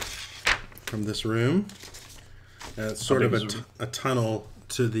from this room. It's sort of a tunnel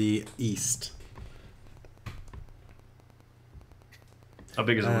to the east. How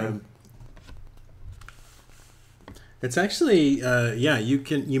big is the room? It's actually, yeah, you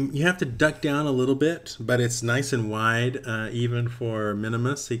have to duck down a little bit, but it's nice and wide, even for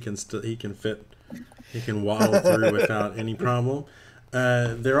Minimus. He can waddle through without any problem.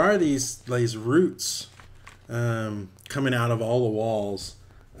 There are these roots coming out of all the walls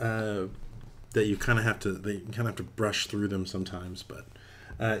that you kind of have to brush through them sometimes. But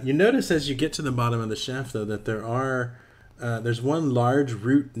you notice as you get to the bottom of the shaft, though, that there's one large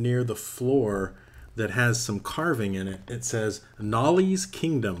root near the floor that has some carving in it. It says Nolly's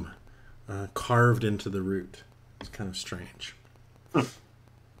Kingdom carved into the root. It's kind of strange.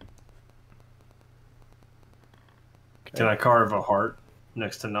 Can I carve a heart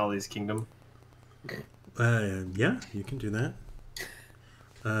next to Nolly's Kingdom? Yeah, you can do that.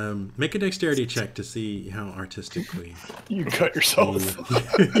 Make a dexterity check to see how artistically You cut yourself.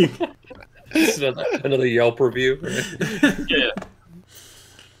 This is another Yelp review. Yeah.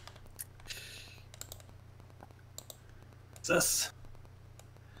 Success.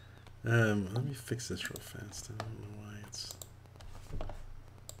 Let me fix this real fast. I don't know why it's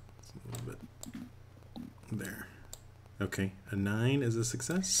a little bit there. Okay, a 9 is a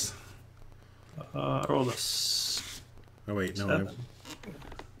success. I rolled a Oh wait, no. 7.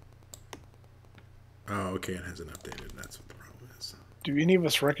 Oh, okay, it hasn't updated. That's what the problem is. Do any of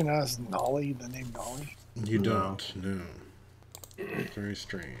us recognize Nolly, the name Nolly? You No. don't. No. Very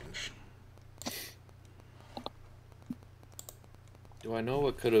strange. Do I know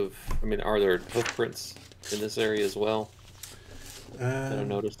what could have? I mean, are there hoof prints in this area as well that I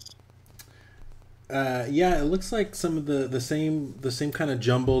noticed? Yeah, it looks like some of the same kind of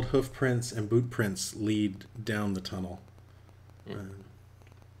jumbled hoof prints and boot prints lead down the tunnel. All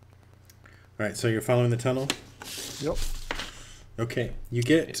right, so you're following the tunnel. Yep. Okay, you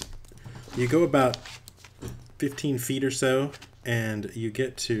go about 15 feet or so, and you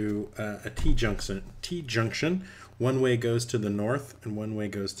get to a T junction. One way goes to the north, and one way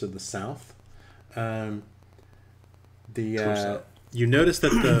goes to the south. You notice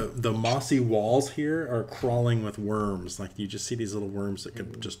that the mossy walls here are crawling with worms. Like you just see these little worms that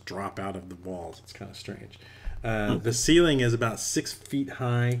can just drop out of the walls. It's kind of strange. The ceiling is about 6 feet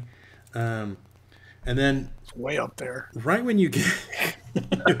high, and then It's way up there. right when you get, you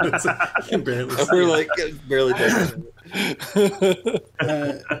can barely see We're it. like barely touching.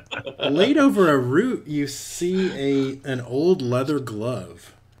 Laid over a root, you see an old leather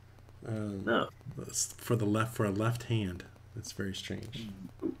glove. No. For a left hand. That's very strange.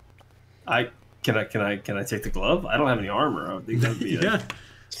 Can I take the glove? I don't have any armor. I think that'd be Yeah.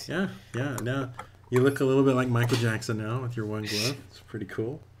 No, you look a little bit like Michael Jackson now with your one glove. It's pretty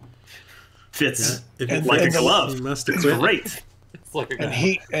cool. fits Yeah. If And- it like a fits, glove. you must have It's quit. great. It's like And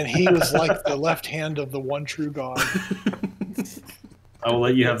he was like the left hand of the one true God. I will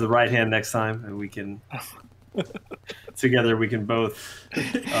let you have the right hand next time, and we can together we can both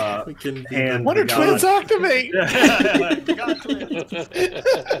We can be hand Wonder the god. twins activate. God twins.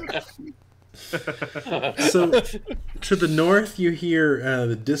 So, to the north, you hear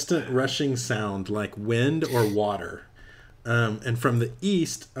the distant rushing sound like wind or water. And from the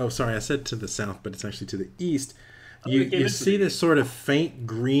east, oh, sorry, I said to the south, but it's actually to the east. You, we came you into see the this sort of faint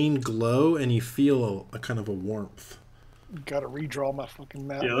green glow, and you feel a kind of a warmth. Got to redraw my fucking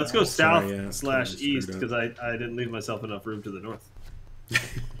map. Yeah, let's now. go south Sorry, yeah, it's slash totally east screwed because I didn't leave myself enough room to the north.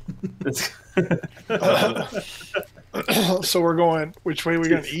 So we're going. Which way are we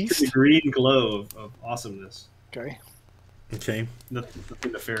going? The East. green glow of awesomeness. Okay. Okay.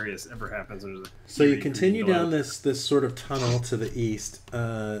 Nothing nefarious ever happens under the. So you green continue glow. down this sort of tunnel to the east.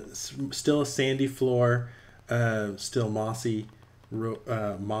 Still a sandy floor, still mossy root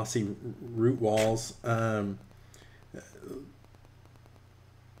walls.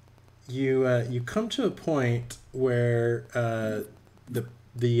 You come to a point where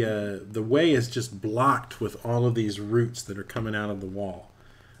the way is just blocked with all of these roots that are coming out of the wall.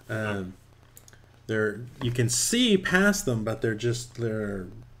 You can see past them, but they're just like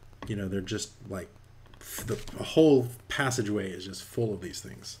the whole passageway is just full of these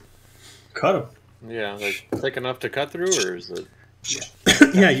things. Cut them. Yeah, like thick enough to cut through, or is it?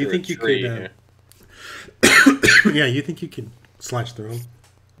 Yeah, you think you tree, could? Yeah, you think you could slash through them.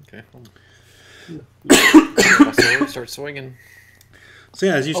 Okay. My sword, start swinging. So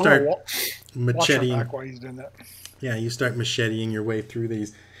yeah, as you Oh, start watch our macheting, back while he's doing that. yeah, you start macheting your way through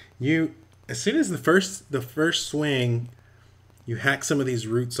these. As soon as the first swing, you hack some of these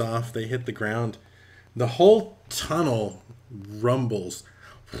roots off. They hit the ground. The whole tunnel rumbles,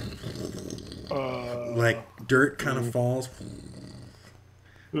 like dirt kind of falls,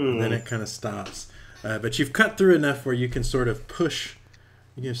 and then it kind of stops. But you've cut through enough where you can sort of push.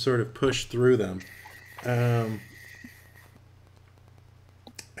 You can sort of push through them.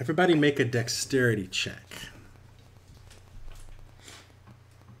 Everybody make a dexterity check.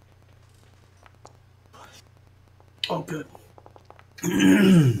 Oh, good.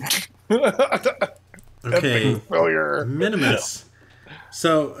 Okay, Failure. Minimus.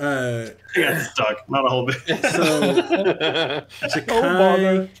 So, I got stuck. Not a whole bit. so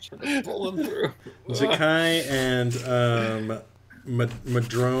bother. Pulling through. Zakai and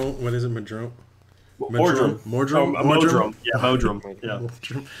Madrone. What is it, Madrone? Mordrum. Mordrum. Modrum. Yeah, Modrum.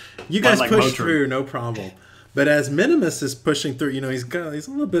 Yeah. You guys Like push Motrum. through, no problem. But as Minimus is pushing through, he's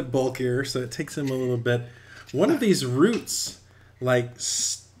a little bit bulkier, so it takes him a little bit. One of these roots, like,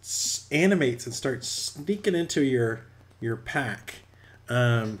 animates and starts sneaking into your pack.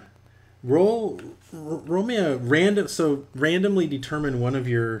 Roll me a random. So randomly determine one of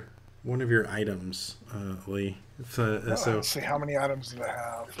your items, Lee. So Let's see how many items do I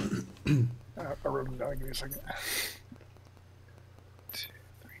have. I wrote them down. Give me a second. 2,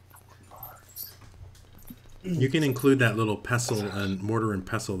 3, 4, 5. you can include that little pestle and mortar and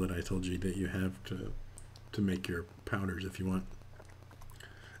pestle that I told you that you have to make your powders if you want.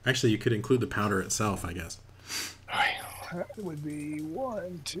 Actually, you could include the powder itself, I guess. That would be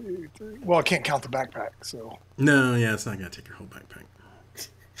 1, 2, 3. Well, I can't count the backpack, so. No, yeah, it's not gonna take your whole backpack.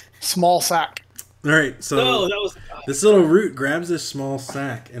 Small sack. All right, so No, that was. this little root grabs this small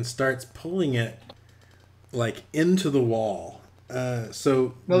sack and starts pulling it like into the wall.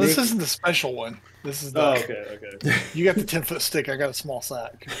 So No, this isn't the special one. This is the. Oh, okay. You got the 10-foot stick. I got a small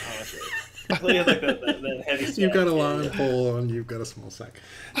sack. Oh, that's right. Well, you have like that heavy staff. You've got a long pole and you've got a small sack.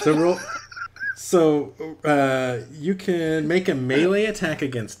 So roll. So you can make a melee attack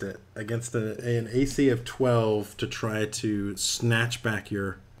against it, against an AC of 12 to try to snatch back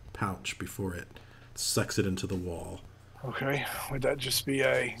your pouch before it sucks it into the wall. Okay. Would that just be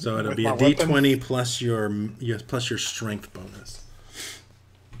a? So it'll with be a my weapon? D20 plus your strength bonus.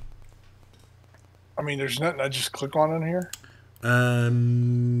 I mean, there's nothing I just click on in here.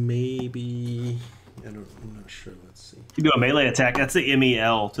 Maybe. I'm not sure. Let's see. You do a melee attack. That's the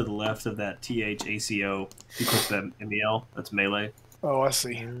MEL to the left of that THACO. You click that MEL. That's melee. Oh, I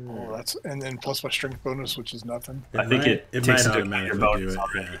see. Oh, that's and then plus my strength bonus, which is nothing. I think it might takes into account automatically your do bonus it.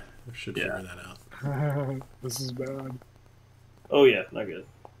 already. Yeah, I should Yeah. figure that out. This is bad. Oh yeah, not good.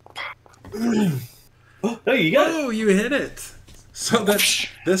 No, you got it. Oh, you hit it. So that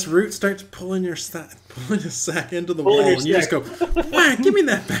this root starts pulling your sack into the Pulling wall, your and you just sack. go, "Whack, give me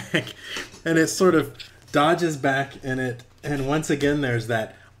that back!" And it sort of dodges back, and once again there's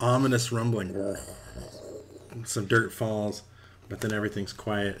that ominous rumbling. Some dirt falls, but then everything's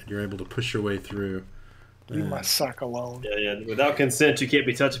quiet. And you're able to push your way through. Leave my sack alone. Yeah. Without consent, you can't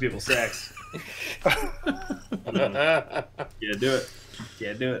be touching people's sacks. Yeah, do it.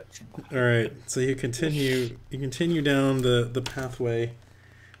 Can't do it. All right, so you continue down the pathway.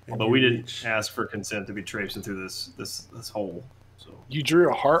 and But you we didn't reach- ask for consent to be traipsing through this hole. So. You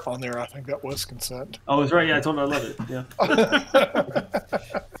drew a heart on there. I think that was consent. Oh, that's right. Yeah, I told her I love it. Yeah.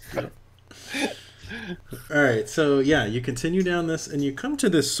 All right, so yeah, you continue down this, and you come to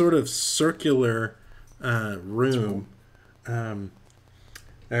this sort of circular room.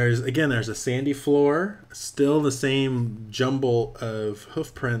 There's a sandy floor, still the same jumble of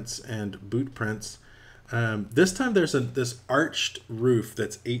hoof prints and boot prints. This time there's this arched roof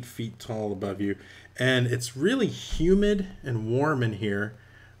that's 8 feet tall above you, and it's really humid and warm in here,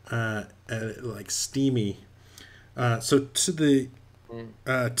 like steamy. So to the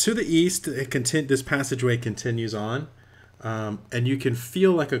east, this passageway continues on, and you can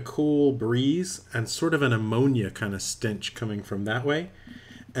feel like a cool breeze and sort of an ammonia kind of stench coming from that way.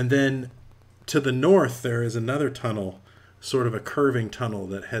 And then to the north, there is another tunnel, sort of a curving tunnel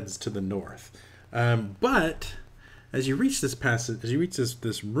that heads to the north. But as you reach this passage, as you reach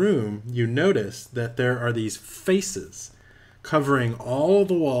this room, you notice that there are these faces covering all of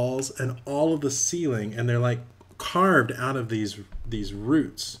the walls and all of the ceiling, and they're like carved out of these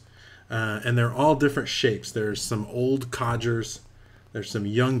roots, and they're all different shapes. There's some old codgers, there's some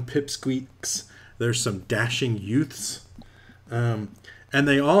young pipsqueaks, there's some dashing youths, and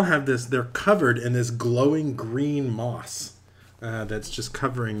they all have this. They're covered in this glowing green moss that's just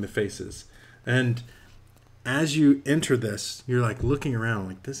covering the faces. And as you enter this, you're like looking around,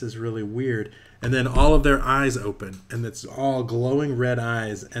 like this is really weird. And then all of their eyes open, and it's all glowing red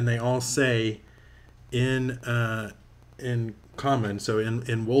eyes, and they all say, in common, so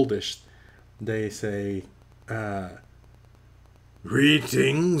in Woldish, they say,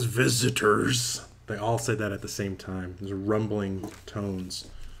 "Greetings, visitors." They all say that at the same time. There's rumbling tones.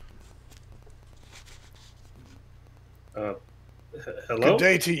 Hello? Good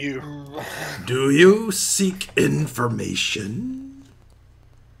day to you. Do you seek information?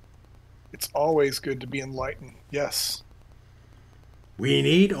 It's always good to be enlightened. Yes. We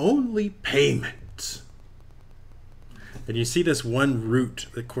need only payment. And you see this one root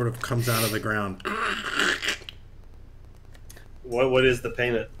that sort of comes out of the ground. What is the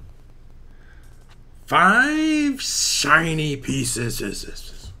payment? 5 shiny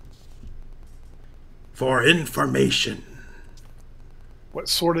pieces for information. What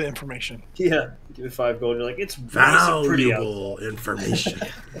sort of information? Yeah, give me 5 gold. You're like, it's nice and pretty out. Valuable information.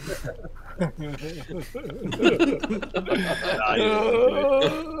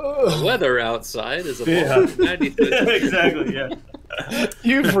 The weather outside is Yeah. above 90. Exactly, yeah.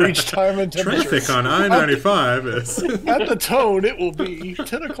 You've reached time and temperature. Traffic on I-95 is... At the tone, it will be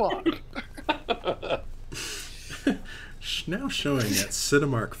 10 o'clock. Now showing at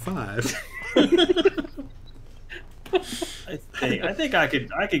Cinemark 5. I think I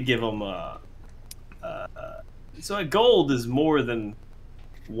could give them so a gold is more than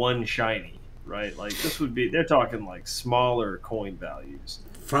one shiny, right? Like this would be, they're talking like smaller coin values.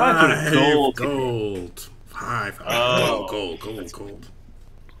 5 gold. gold. 5 Oh. gold.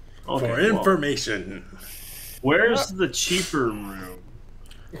 Okay, For information. Where's the cheaper room?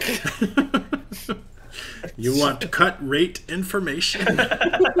 You want cut rate information? Do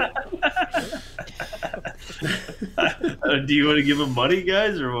you want to give them money,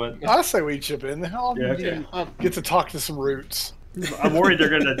 guys, or what? I say we chip in. How often Yeah, do you get to talk to some roots? I'm worried they're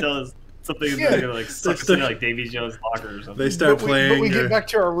going to tell us something that's Yeah. going to like suck us into like Davy Jones' locker or something. They start But playing. we get back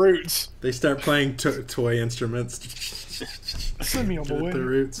to our roots. They start playing toy instruments. Send me on Get the at way. the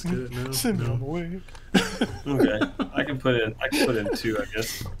roots. Get it? No, Send me no. on the way. Okay, I can put in 2, I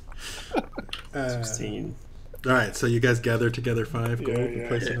guess. 16. All right, so you guys gather together 5 gold and yeah,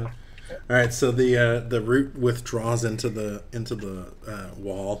 place it on. All right, so the root withdraws into the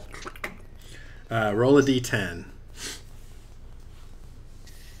wall. Roll a d10.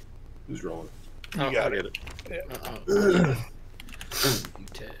 Who's rolling? You got it. Yeah.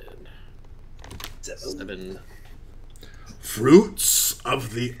 10. 7. Fruits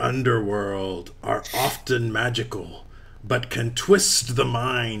of the underworld are often magical, but can twist the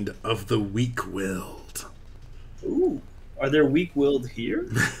mind of the weak-willed. Ooh, are there weak-willed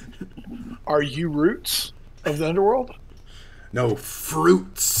here? Are you roots of the underworld? No,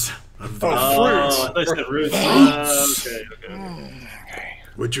 fruits of the Oh, Oh, I thought you said roots. Okay.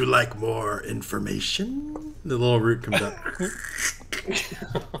 Would you like more information? The little root comes up.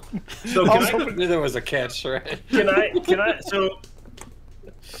 So I was can I, hoping- Knew there was a catch, right? so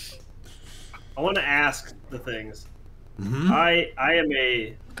I want to ask the things. Mhm. I am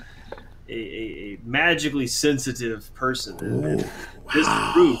a magically sensitive person. And Ooh, this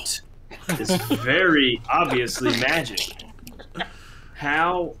wow. root is very obviously magic.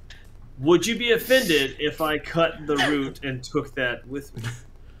 How would you be offended if I cut the root and took that with me?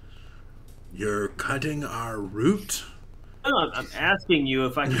 You're cutting our root? No, I'm asking you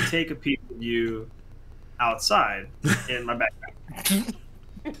if I can take a piece of you outside in my backpack.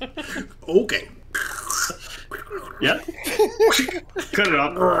 Okay. Yeah? Cut it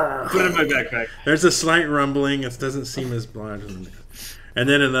off. Put it in my backpack. There's a slight rumbling. It doesn't seem as blind. And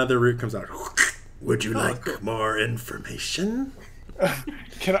then another root comes out. Would you like more information?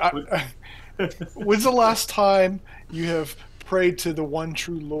 Can I? When's the last time you have prayed to the one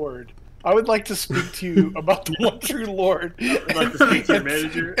true Lord? I would like to speak to you about the one true Lord. I'd like to speak to your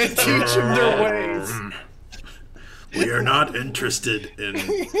manager. And teach him their ways. We are not interested in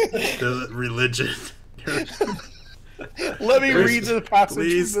the religion. Let me read the passage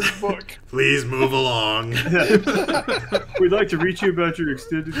Please. of this book. Please move along. We'd like to reach you about your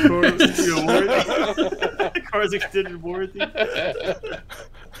extended car warranty. Car's extended warranty.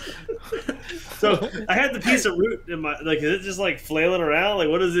 So I had the piece of root in my, like, is it just like flailing around? Like,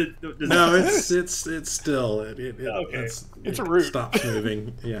 what is it? No, it's still Okay. It's a root. Stops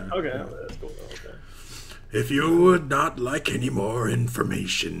moving. Yeah. Okay, that's cool. Okay. If you would not like any more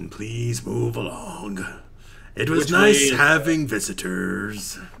information, please move along. It was Which nice way is- having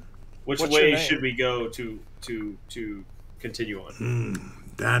visitors. Which What's your way name? should we go to continue on?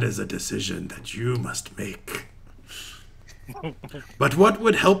 That is a decision that you must make. But what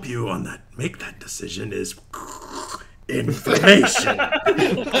would help you on that? Make that decision is information.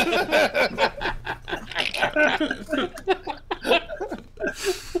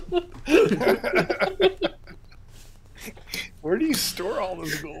 Where do you store all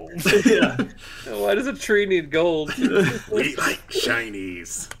this gold? Yeah. Why does a tree need gold? We like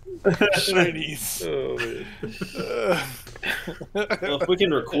shinies. Shinies. Oh, man. Well, if we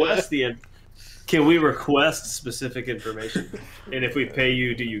can request can we request specific information? And if we pay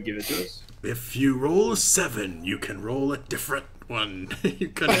you, do you give it to us? If you roll a 7, you can roll a different one. You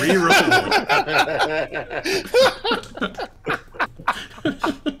can re-roll.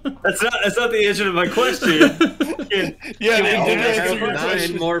 That's not the answer to my question. Yeah, Can we they do did this? answer your 9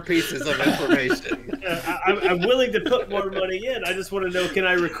 question. more pieces of information. I'm willing to put more money in. I just want to know: can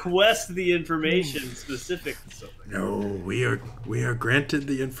I request the information specific to something? No, we are granted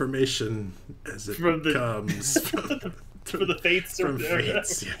the information as it From the- comes For the fates, from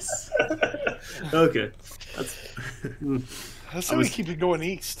fates. Yes. Okay, That's how we keep it going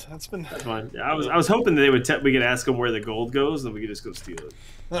east. That's been. that's fine. Yeah, I was hoping that we could ask them where the gold goes, and we could just go steal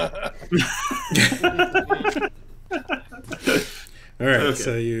it. All right, Okay.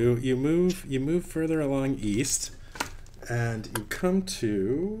 so you move further along east, and you come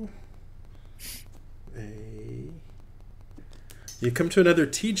to another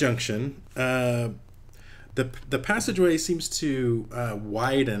T junction. The passageway seems to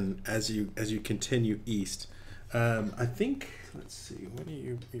widen as you continue east. I think. Let's see. What are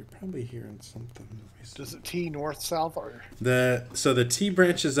you? You're probably hearing something. Does it T north south or? So the T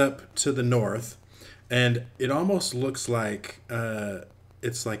branches up to the north, and it almost looks like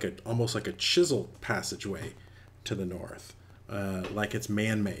it's like almost like a chiseled passageway to the north, like it's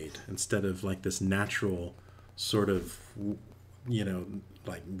man-made instead of like this natural sort of,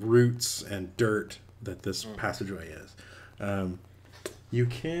 like roots and dirt that this passageway is. You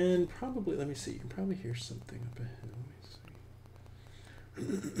can probably, let me see, you can probably hear something up ahead.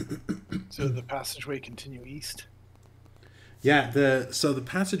 So the passageway continue east? Yeah, the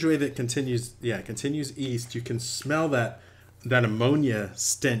passageway that continues east, you can smell that ammonia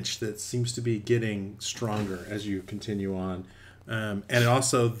stench that seems to be getting stronger as you continue on. And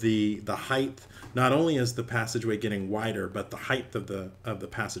also the height, not only is the passageway getting wider, but the height of the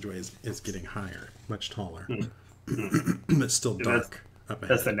passageway is getting higher, much taller. It's still dark up ahead.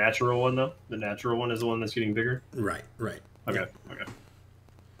 That's the natural one, though? The natural one is the one that's getting bigger? Right. Okay.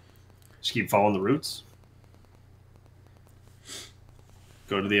 Just keep following the roots.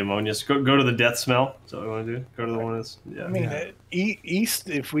 Go to the ammonia. Go to the death smell. Is that what we want to do? Go to the one that's... Yeah. I mean,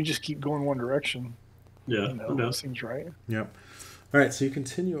 east, if we just keep going one direction, Yeah. that seems right. Yep. All right, so you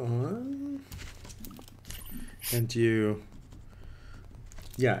continue on, and you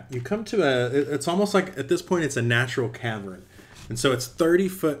come to it's almost like at this point it's a natural cavern, and so it's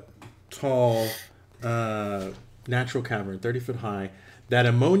 30-foot tall, natural cavern, 30-foot high. That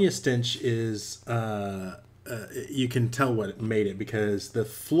ammonia stench is you can tell what made it because the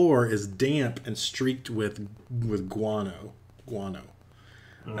floor is damp and streaked with guano.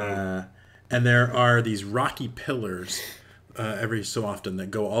 And there are these rocky pillars every so often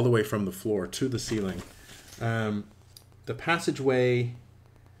that go all the way from the floor to the ceiling. The passageway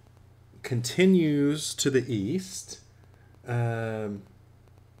continues to the east. Let's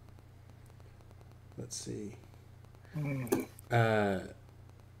see.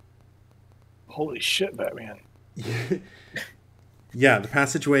 Holy shit, Batman. Yeah, the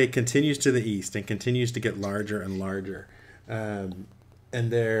passageway continues to the east and continues to get larger and larger. And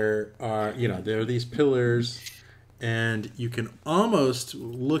there are these pillars, and you can almost,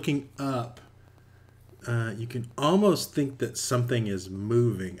 looking up, you can almost think that something is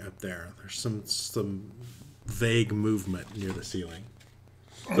moving up there. There's some vague movement near the ceiling.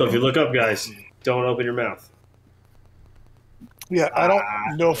 So if you look up, guys, don't open your mouth. Yeah, I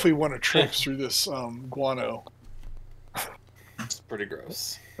don't know if we want to trek through this guano. It's pretty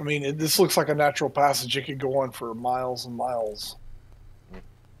gross. I mean, this looks like a natural passage. It could go on for miles and miles.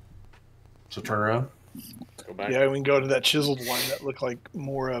 So turn around. Go back. Yeah, we can go to that chiseled one that looked like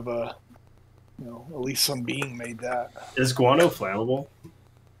more of a, at least some being made that. Is guano flammable?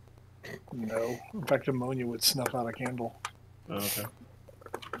 No. In fact, ammonia would snuff out a candle. Oh, okay.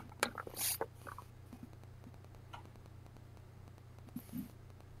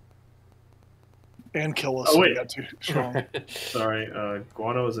 And kill us Oh, if wait. we got too strong. Sorry.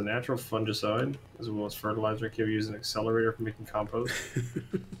 Guano is a natural fungicide, as well as fertilizer. It can be used as an accelerator for making compost.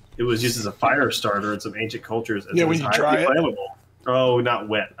 It was used as a fire starter in some ancient cultures. As Yeah, it when is you highly dry it. flammable. Oh, not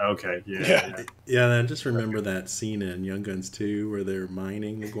wet. Okay. Yeah. Yeah, and I just remember that scene in Young Guns 2 where they're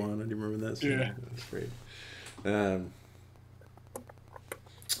mining the guano. Do you remember that scene? Yeah. That's great.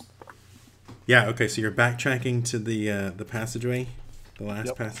 Yeah, okay, so you're backtracking to the passageway? The last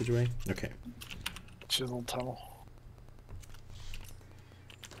Yep. passageway? Okay. Chiseled tunnel.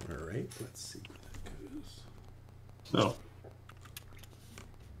 All right, let's see where that goes. No.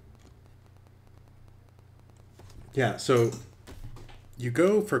 Yeah, so you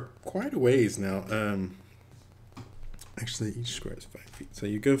go for quite a ways now. Actually, each square is 5 feet. So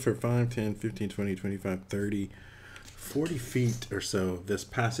you go for 5, 10, 15, 20, 25, 30, 40 feet or so, this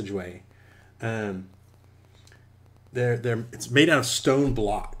passageway. It's made out of stone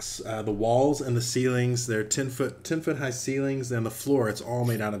blocks. The walls and the ceilings, they're 10 foot high ceilings, and the floor, it's all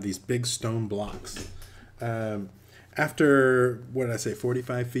made out of these big stone blocks. After,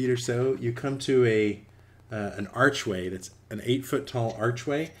 45 feet or so, you come to an archway that's an 8-foot tall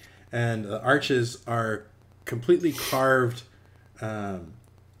archway, and the arches are completely carved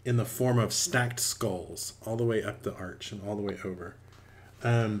in the form of stacked skulls all the way up the arch and all the way over.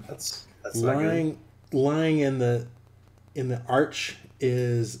 That's not good. Lying in the arch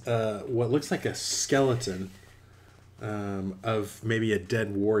is what looks like a skeleton of maybe a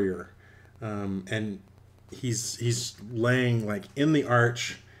dead warrior, and he's laying like in the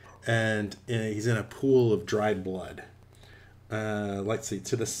arch, and he's in a pool of dried blood. Let's see.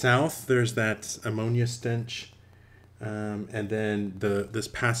 To the south, there's that ammonia stench, and then this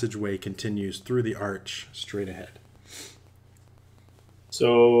passageway continues through the arch straight ahead.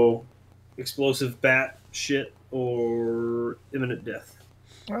 So, explosive bat shit or imminent death.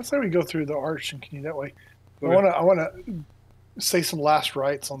 I'd say we go through the arch and continue that way. Okay. I want to say some last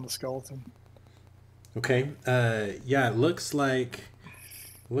rites on the skeleton. Okay. Yeah, it looks like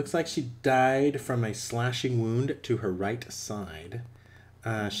she died from a slashing wound to her right side.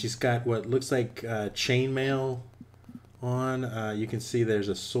 She's got what looks like chainmail on. You can see there's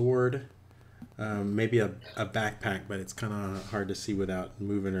a sword, maybe a backpack, but it's kind of hard to see without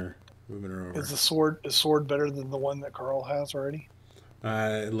moving her over. Is the sword better than the one that Carl has already?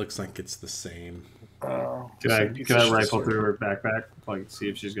 It looks like it's the same. Can I rifle through her backpack, like see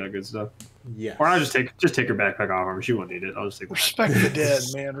if she's got good stuff? Yeah. Or I'll just take her backpack off her. She won't need it. I'll just take the Respect the dead,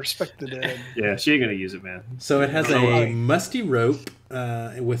 man. Respect the dead. Yeah, she ain't gonna use it, man. So it has a musty rope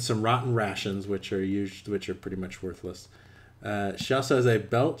with some rotten rations, which are pretty much worthless. She also has a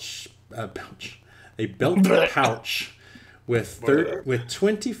belt pouch with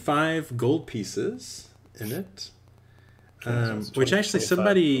 25 gold pieces in it. Which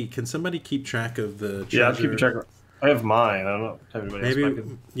actually can somebody keep track of the treasure? Yeah, I'm keeping track. I have mine. I don't know if anybody else Maybe,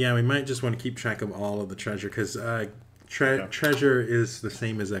 can. yeah, we might just want to keep track of all of the treasure because treasure is the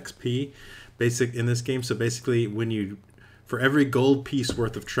same as XP, basic in this game. So basically, for every gold piece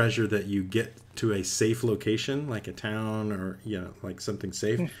worth of treasure that you get to a safe location, like a town or like something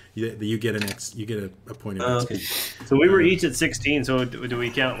safe, you get a point of XP. So we were each at 16. So do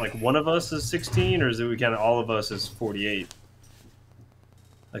we count like one of us as 16, or do we count all of us as 48?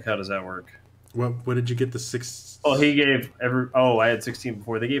 Like, how does that work? What did you get the 6? Oh, he gave I had 16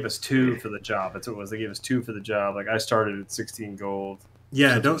 before. They gave us 2 for the job. That's what it was. They gave us 2 for the job. Like, I started at 16 gold.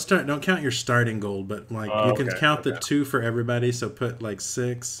 Yeah, don't count your starting gold, but like you can count the 2 for everybody. So put like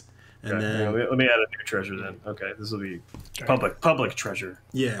 6, and then let me add a new treasure then. Okay, this will be public treasure.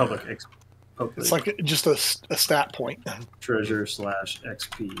 Yeah, public. It's like just a stat point. Treasure /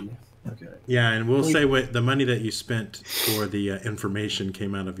 XP. Okay. Yeah, and we'll say what the money that you spent for the information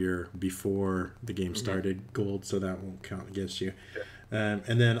came out of your before the game started gold, so that won't count against you. Okay.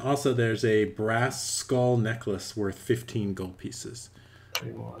 And then also there's a brass skull necklace worth 15 gold pieces.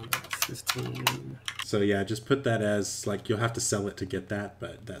 21, 15. So yeah, just put that as like you'll have to sell it to get that,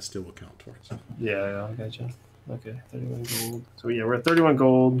 but that still will count towards it. Yeah, I gotcha. Okay, 31 gold. So yeah, we're at 31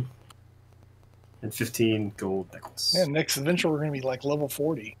 gold and 15 gold necklace. Yeah, next adventure we're gonna be like level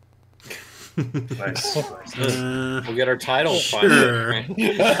 40. Nice. We'll get our title. Sure.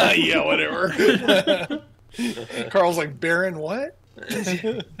 Yeah, whatever. Carl's like, Baron, what?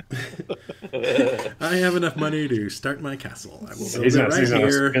 I have enough money to start my castle. I will build He's it gonna right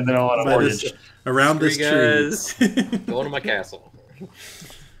here spend it all on a mortgage. around this guys. tree. Going to my castle. All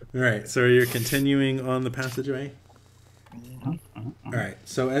right, so you're continuing on the passageway? All right,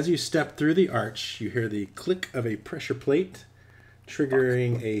 so as you step through the arch, you hear the click of a pressure plate,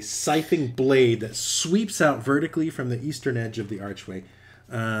 triggering a scything blade that sweeps out vertically from the eastern edge of the archway.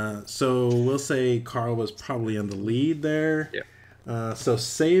 So we'll say Carl was probably in the lead there. Yeah. So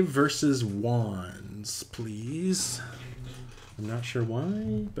save versus wands, please. I'm not sure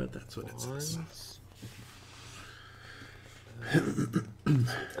why, but that's what it says.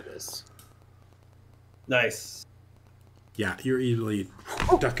 Nice. Yeah, you're easily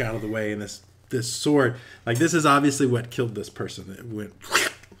duck out of the way, and this sword, like this is obviously what killed this person. It went,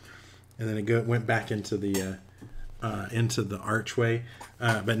 and then it went back into the archway.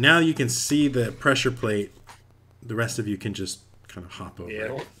 But now you can see the pressure plate. The rest of you can just kind of hop over.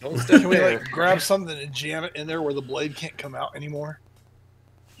 Yeah, don't step Can we there. like grab something and jam it in there where the blade can't come out anymore?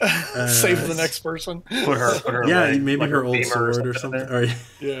 Save the next person. Put her Yeah, leg, maybe like her old femur sword or something something. Or,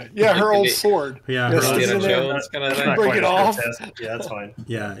 Yeah, her old sword. yeah, Yeah, her stick old it in sword. there. Jones kind of That's thing. not Break quite it as off. grotesque. Yeah, that's fine.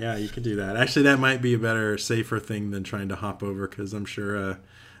 Yeah, you could do that. Actually, that might be a better, safer thing than trying to hop over, because I'm sure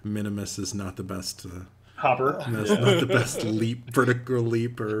Minimus is not the best. Hopper. That's not the best vertical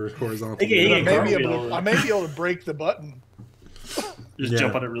leap or horizontal. He leap. can I may be able to break the button. Just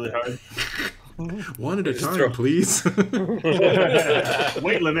jump on it really hard. One at a time, please.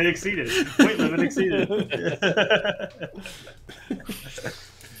 Weight limit exceeded. Weight limit exceeded.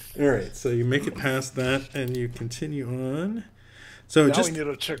 All right, so you make it past that, and you continue on. So Now just we need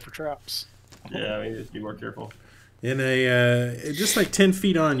to check for traps. Yeah, we need to be more careful. in a just like 10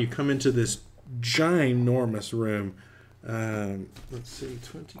 feet on, you come into this ginormous room. Let's see,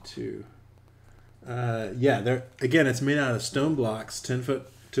 22. Yeah, there again. It's made out of stone blocks, 10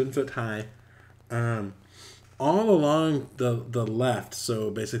 foot high. all along the left,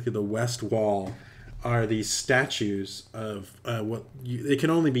 so basically the west wall, are these statues of they can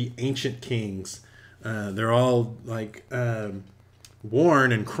only be ancient kings. They're all like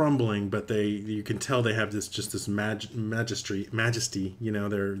worn and crumbling, but you can tell they have this majesty. You know,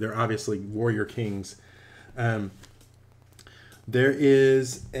 they're obviously warrior kings. There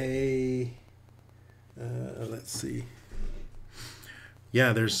is a let's see.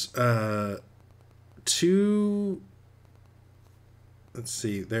 Yeah, there's two. Let's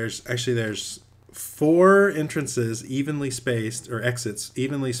see. There's 4 entrances evenly spaced, or exits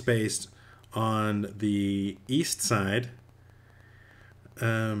evenly spaced on the east side.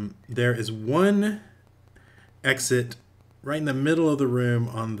 There is 1 exit right in the middle of the room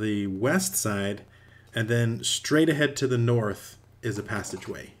on the west side, and then straight ahead to the north is a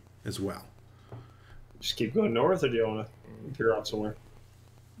passageway as well. Just keep going north, or do you want to veer off somewhere?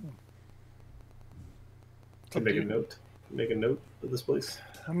 Can make a note. Make a note of this place.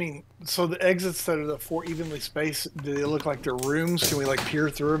 I mean, so the exits that are the 4 evenly spaced, do they look like they're rooms? Can we like peer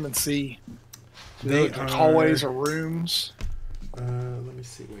through them and see? They look like hallways or rooms. Let me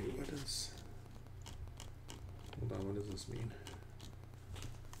see. Wait, what is? Hold on. What does this mean?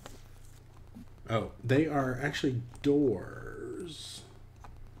 Oh, they are actually doors.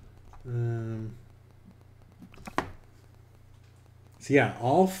 So yeah,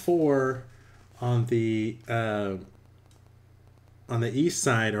 all 4 on the east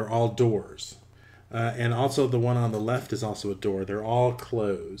side are all doors, and also the one on the left is also a door. They're all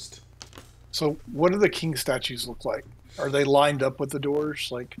closed. So, what do the king statues look like? Are they lined up with the doors?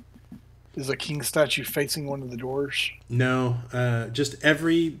 Like, is a king statue facing one of the doors? No, just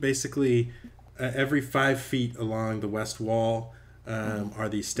every 5 feet along the west wall are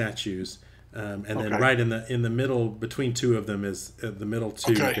these statues, and then right in the middle between 2 of them is the middle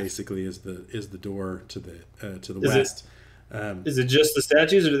 2 basically is the door to the west. Is it just the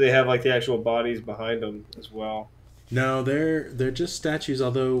statues, or do they have like the actual bodies behind them as well? No, they're just statues.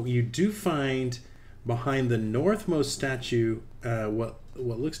 Although you do find behind the northmost statue what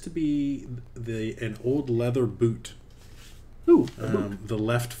looks to be an old leather boot. Ooh, the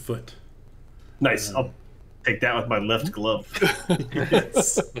left foot. Nice. I'll take that with my left glove.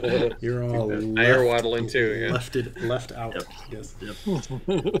 Yes. You're all air waddling too. Yeah. Left out. Yep. Yes. Yep.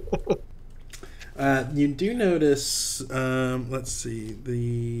 You do notice. Let's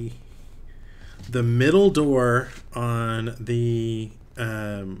see the middle door on the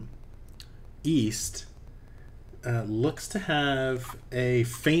east looks to have a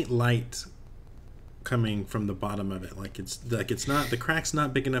faint light coming from the bottom of it. It's not, the crack's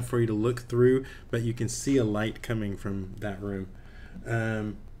not big enough for you to look through, but you can see a light coming from that room.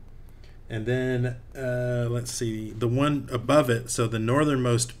 And then let's see, the one above it, so the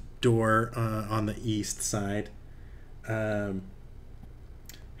northernmost door on the east side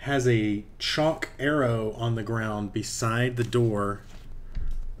has a chalk arrow on the ground beside the door,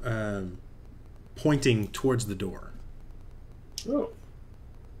 pointing towards the door. Oh,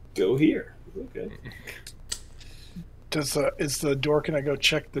 go here. Okay. Is the door? Can I go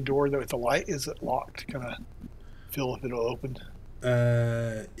check the door with the light? Is it locked? Can I feel if it'll open?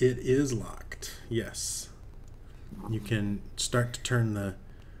 It is locked. Yes. You can start to turn the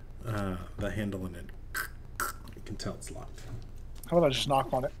handle and you can tell it's locked. How about I just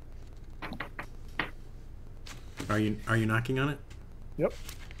knock on it? Are you knocking on it? Yep.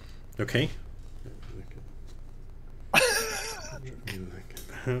 Okay.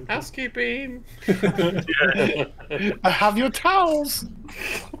 Housekeeping. I have your towels.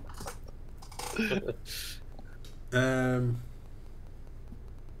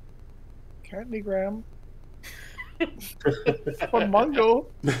 Candygram. One mango.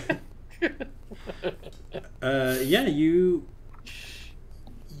 Yeah, you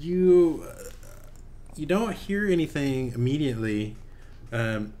don't hear anything immediately,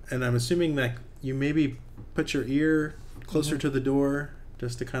 and I'm assuming that you maybe put your ear closer to the door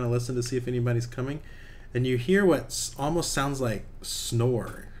just to kind of listen to see if anybody's coming, and you hear what almost sounds like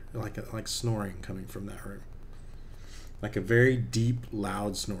like snoring coming from that room, like a very deep,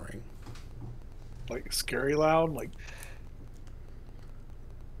 loud snoring. Like scary loud, like.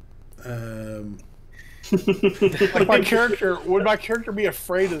 Like my character, would my character be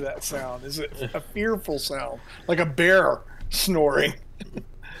afraid of that sound? Is it a fearful sound, like a bear snoring,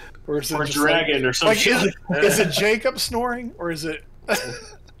 or is it a dragon, or something? Like, is it Jacob snoring, or is it?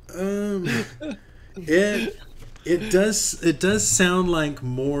 It does sound like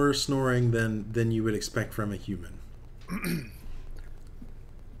more snoring than you would expect from a human.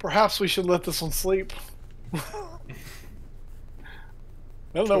 Perhaps we should let this one sleep.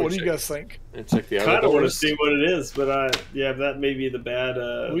 I don't know. What do you guys think? And check the other Kind of want to doors. see what it is, but yeah, that may be the bad.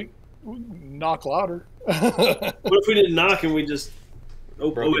 We knock louder. What if we didn't knock and we just we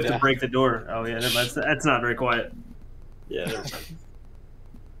Broke it have to down. break the door? Oh yeah, that's not very quiet. Yeah. Never mind.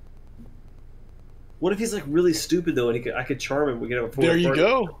 What if he's like really stupid though, and I could charm him? We could have a There you party.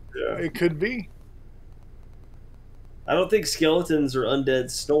 go. Yeah. It could be. I don't think skeletons or undead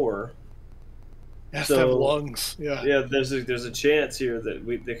snore. It has to have lungs. Yeah. Yeah, there's a chance here that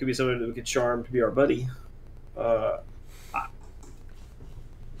there could be someone that we could charm to be our buddy. I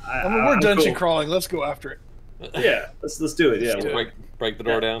mean, we're I'm dungeon cool. crawling. Let's go after it. Yeah, let's do it. Yeah, Just break the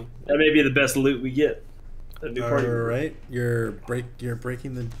door down. that may be the best loot we get. A new party. All right, you're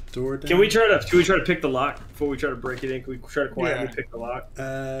breaking the door down. Can we try to pick the lock before we try to break it in? Can we try to quietly Yeah. pick the lock?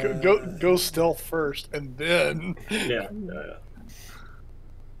 Go stealth first, and then. Yeah.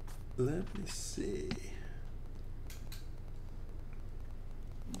 Let me see.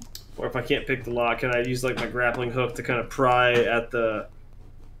 Or if I can't pick the lock, can I use like my grappling hook to kind of pry at the,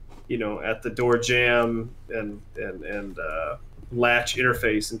 at the door jamb and latch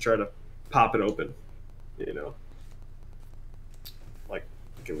interface and try to pop it open, like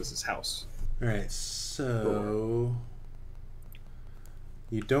it was his house. All right, so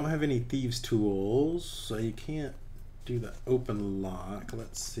you don't have any thieves' tools, so you can't do the open lock.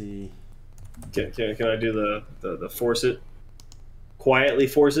 Let's see. Can I do the force it? Quietly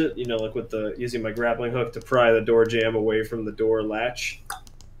force it, like with using my grappling hook to pry the door jamb away from the door latch.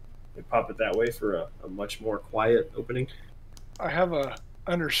 And pop it that way for a much more quiet opening. I have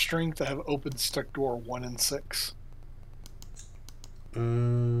under strength. I have open stuck door 1 and 6. Let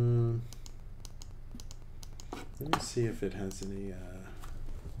me see if it has any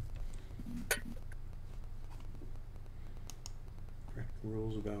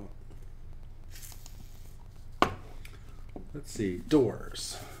rules about. Let's see,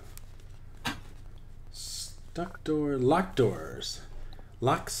 doors. Stuck door, locked doors.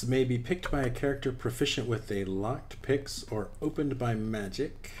 Locks may be picked by a character proficient with a locked picks or opened by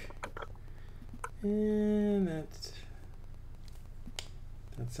magic. And that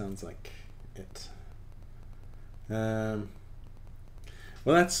sounds like it. Well,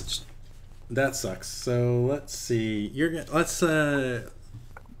 that sucks. So let's see. Why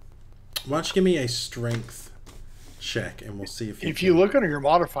don't you give me a strength check, and we'll see if you look under your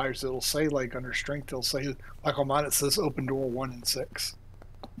modifiers, it'll say like under strength. It'll say like on mine it says open door 1 and 6.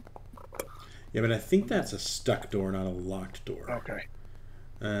 Yeah, but I think that's a stuck door, not a locked door. Okay.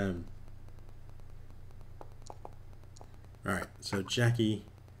 All right. So Jackie,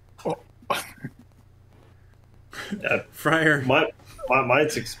 Oh. Friar. Mine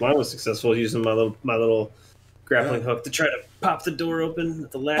was successful using my little grappling hook to try to pop the door open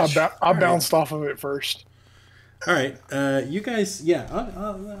at the latch. I bounced off of it first. All right, you guys. Yeah,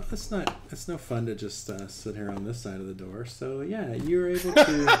 it's no fun to just sit here on this side of the door. So yeah, you're able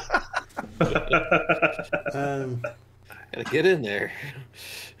to. Gotta get in there.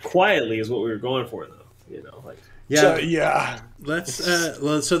 Quietly is what we were going for, though. Yeah. So, yeah. Let's.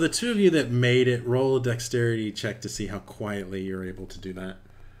 So the two of you that made it, roll a dexterity check to see how quietly you're able to do that.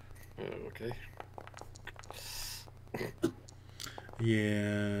 Okay.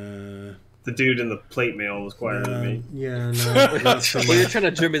 Yeah. The dude in the plate mail was quieter than me. Yeah, no, not so Well, you're much. trying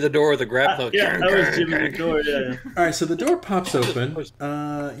to jimmy the door with a grapple hook. Yeah, I was jimmying the door. Yeah. All right, so the door pops open.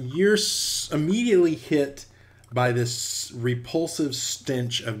 You're immediately hit by this repulsive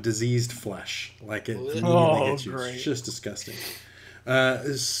stench of diseased flesh. Like it immediately hits you. Great. It's just disgusting.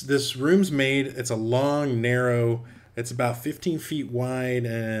 This room's made. It's a long, narrow. It's about 15 feet wide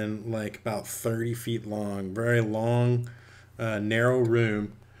and like about 30 feet long. Very long, narrow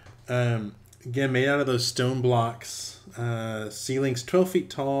room. Again, made out of those stone blocks. Ceiling's 12 feet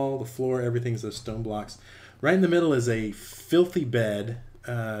tall. The floor, everything's those stone blocks. Right in the middle is a filthy bed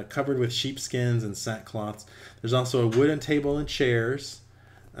covered with sheepskins and sackcloths. There's also a wooden table and chairs.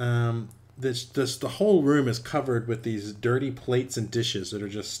 The whole room is covered with these dirty plates and dishes that are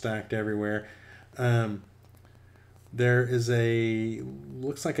just stacked everywhere. There is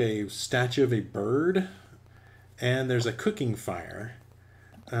looks like a statue of a bird, and there's a cooking fire.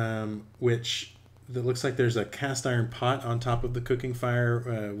 Which that looks like there's a cast iron pot on top of the cooking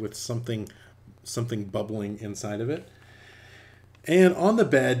fire with something bubbling inside of it. And on the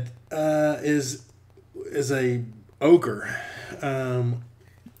bed is a ogre,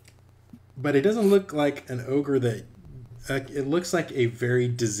 but it doesn't look like an ogre that. It looks like a very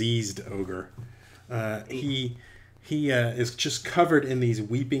diseased ogre. He is just covered in these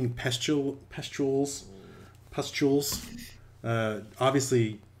weeping pustules.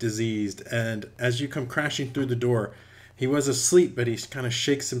 Obviously diseased, and as you come crashing through the door, he was asleep, but he kind of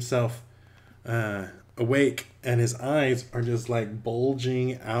shakes himself awake, and his eyes are just like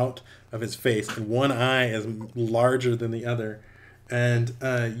bulging out of his face, and one eye is larger than the other. And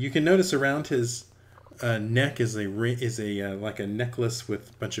you can notice around his neck is a like a necklace with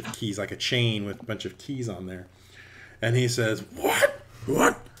a bunch of keys, like a chain with a bunch of keys on there. And he says,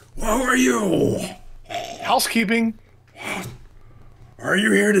 What are you? Housekeeping. Are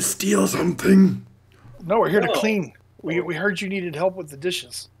you here to steal something? No, we're here to clean. We heard you needed help with the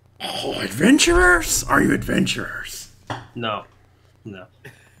dishes. Oh, adventurers? Are you adventurers? No. Do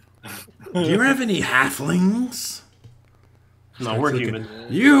you have any halflings? No, we're human.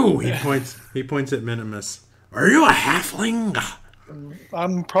 You! He points at Minimus. Are you a halfling?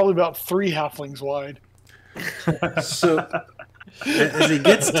 I'm probably about 3 halflings wide. So, as he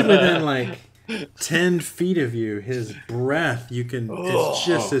gets to within like 10 feet of you, his breath, it's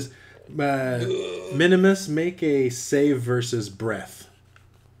just this. Minimus, make a save versus breath.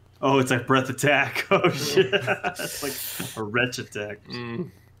 Oh, it's like breath attack. Oh, shit. It's like a wretch attack.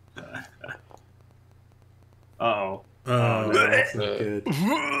 Uh-oh. Oh, no, that's not good.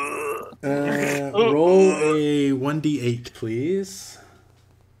 Roll a 1d8, please.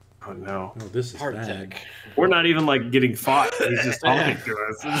 Oh, no. Oh, this is Heart bad. attack. We're not even, like, getting fought. He's just talking to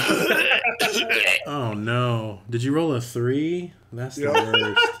us. Oh, no. Did you roll a 3? That's the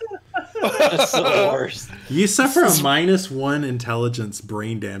worst. That's the worst. You suffer a -1 intelligence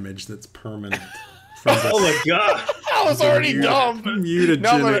brain damage that's permanent. From Oh, my God. I was already dumb. But Mutagenic.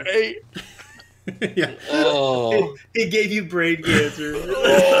 now I'm at 8. Yeah. Oh. He gave you brain cancer.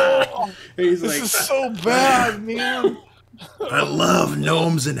 He's This like, is so bad, man. I love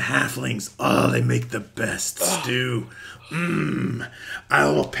gnomes and halflings. Oh, they make the best stew. I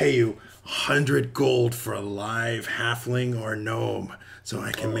will pay you 100 gold for a live halfling or gnome so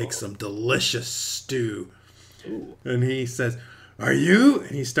I can make some delicious stew. And he says, are you?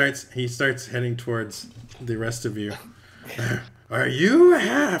 And he starts heading towards the rest of you. Are you a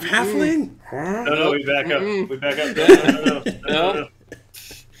halfling? No, we back up. We back up.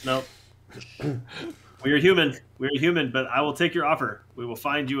 No. We are human. We are human, but I will take your offer. We will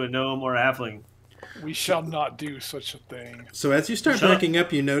find you a gnome or a halfling. We shall not do such a thing. So as you start backing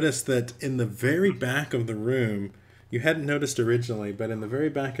up, you notice that in the very back of the room, you hadn't noticed originally, but in the very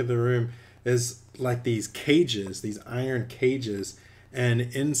back of the room is like these cages, these iron cages, and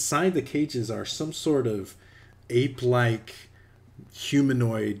inside the cages are some sort of ape-like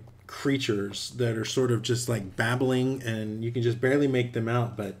humanoid creatures that are sort of just like babbling, and you can just barely make them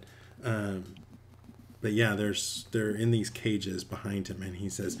out, but yeah, they're in these cages behind him, and he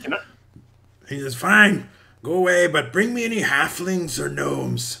says, fine, go away, but bring me any halflings or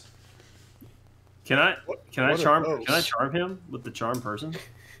gnomes. Can I charm those? him with the charm person?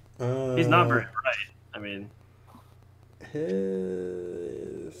 He's not very bright. I mean,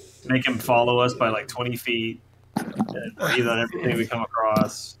 make him follow us by like 20 feet. And breathe on everything we come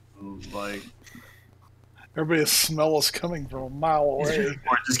across. Like, Everybody will smell us coming from a mile away.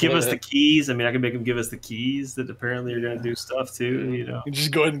 or just give us the keys. I mean, I can make him give us the keys that apparently are going to do stuff too. You know. You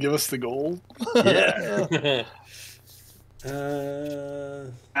just go ahead and give us the gold. Yeah.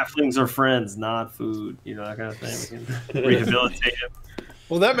 Halflings are friends, not food. You know, that kind of thing. We can rehabilitate him.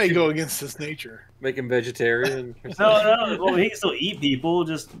 Well, that may go against his nature. Make him vegetarian. No. Well, he can still eat people,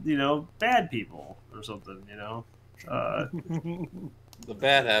 just bad people or something. The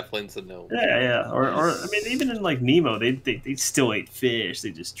bad halflings a gnome. Yeah. Or I mean, even in like Nemo, they still ate fish. They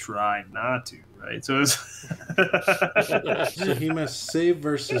just tried not to, right? So it's So he must save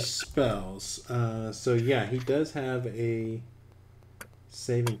versus spells. So yeah, he does have a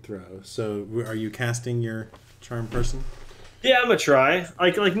saving throw. So are you casting your charm person? yeah, I'm gonna try.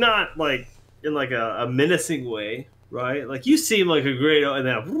 Like not like in like a menacing way, right? Like you seem like a great, and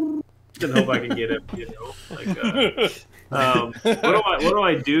then I hope I can get him. What do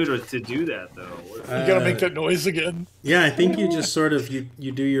I do to do that though? You gotta make that noise again. Yeah, I think you just sort of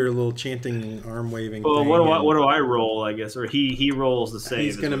you do your little chanting arm waving. Well, thing, what do I roll? I guess, or he rolls the save.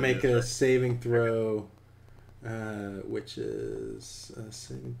 He's gonna make a saving throw, which is a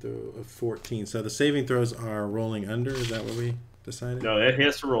saving throw of 14. So the saving throws are rolling under. Is that what we decided? No, he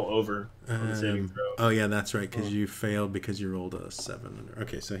has to roll over on the saving throw. Oh yeah, that's right, because you failed because you rolled a 7 under.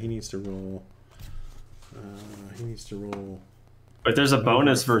 Okay, so he needs to roll. But there's a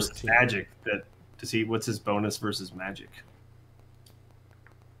bonus 14. versus magic. What's his bonus versus magic?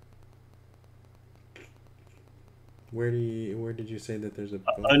 Where did you say that there's a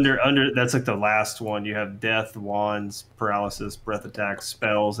bonus? Under that's like the last one. You have death, wands, paralysis, breath attack,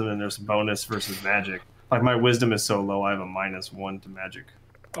 spells, and then there's bonus versus magic. Like my wisdom is so low, I have a -1 to magic.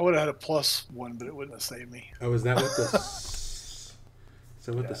 I would have had a +1, but it wouldn't have saved me. Oh, is that what the? Is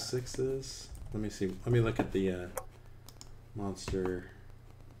that what the 6 is? Let me see. Let me look at the monster.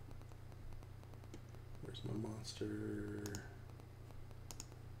 Where's my monster?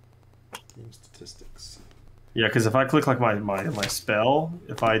 Game statistics. Yeah, because if I click like my spell,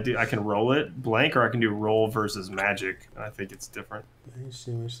 if I do, I can roll it blank, or I can do roll versus magic. I think it's different. Which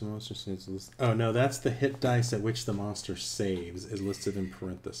the monster saves list. Oh no, that's the hit dice at which the monster saves is listed in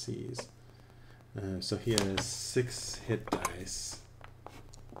parentheses. So he has 6 hit dice.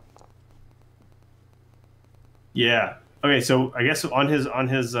 Yeah. Okay, so I guess on his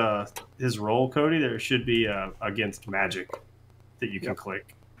roll, Cody, there should be against magic that you can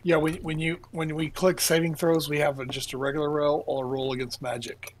click. Yeah, when we click saving throws, we have just a regular roll or a roll against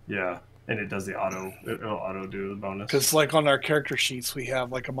magic. Yeah, and it does the auto. It'll auto do the bonus. Because like on our character sheets, we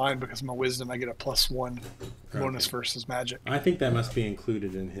have like a mine because of my wisdom, I get a +1 bonus versus magic. I think that must be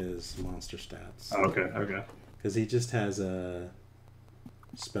included in his monster stats. Oh, okay. Because he just has a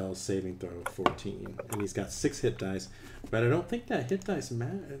spell saving throw of 14, and he's got 6 hit dice. But I don't think that hit dice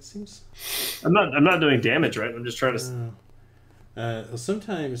matter. It seems. I'm not doing damage, right? I'm just trying to.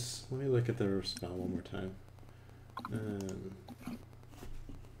 Sometimes, let me look at the spell one more time.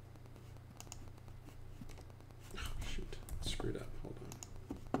 Shoot, screwed up. Hold on.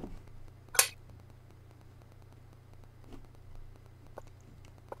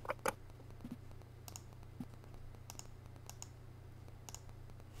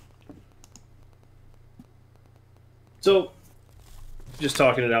 So, just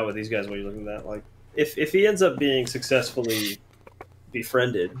talking it out with these guys while you're looking at that, like, if he ends up being successfully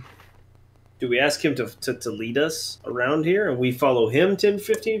befriended, do we ask him to lead us around here, and we follow him 10,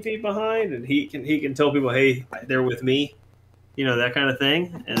 15 feet behind, and he can tell people, hey, they're with me, that kind of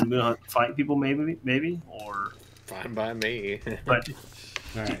thing, and we don't have to fight people, maybe, or Fine by me. But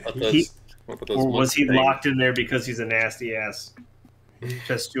All right. or was he locked in there because he's a nasty ass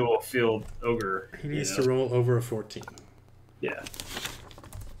Festool field ogre? He needs to roll over a 14. Yeah.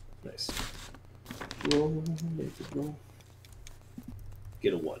 Nice. Roll.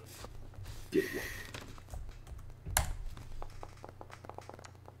 Get a 1. Get 1.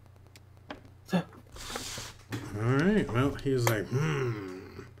 All right. Well, he's like,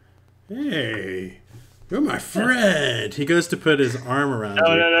 hey, you're my friend. He goes to put his arm around you.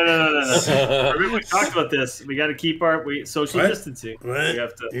 No. Remember, we talked about this. We got to keep our social distancing. What? We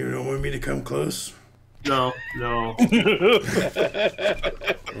have to. You don't want me to come close? No.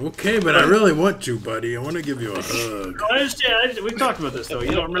 Okay, but I really want to, buddy. I want to give you a hug. I understand. We've talked about this, though.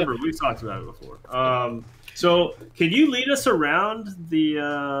 You don't remember. We've talked about it before. So, can you lead us around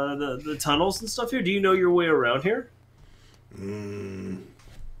the tunnels and stuff here? Do you know your way around here?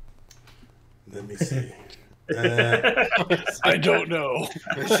 Let me see. I don't know.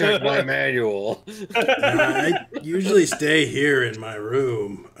 Check my manual. I usually stay here in my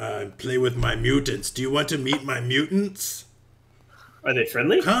room and play with my mutants. Do you want to meet my mutants? Are they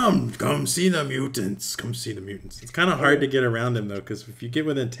friendly? Come see the mutants. Come see the mutants. It's kind of hard to get around them, though, because if you get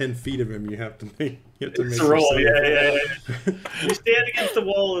within 10 feet of him, you have to make It's a roll. Yeah. You stand against the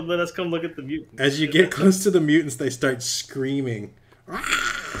wall and let us come look at the mutants. As you get close to the mutants, they start screaming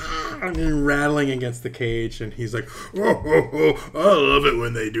and rattling against the cage, and he's like, oh, I love it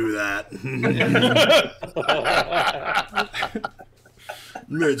when they do that.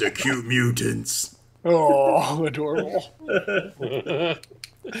 They're cute mutants. Oh, adorable.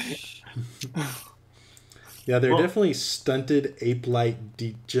 Yeah, they're definitely stunted, ape-like,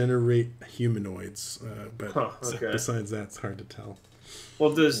 degenerate humanoids. But besides that, it's hard to tell.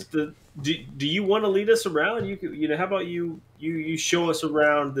 Well, do you want to lead us around? How about you show us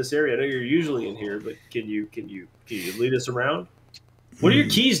around this area? I know you're usually in here, but can you lead us around? What do your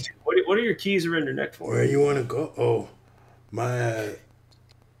keys do? What are your keys around your neck for? Where you want to go? Oh, my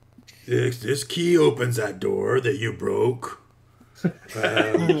this key opens that door that you broke.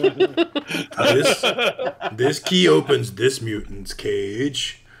 This key opens this mutant's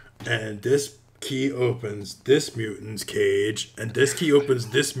cage, and this key opens this mutant's cage, and this key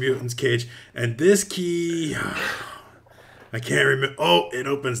opens this mutant's cage, and this key, I can't remember. Oh, it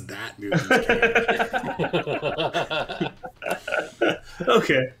opens that mutant's cage.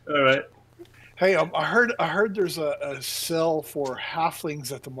 Okay, all right. Hey, I heard there's a sale for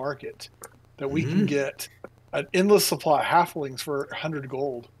halflings at the market that we can get an endless supply of halflings for 100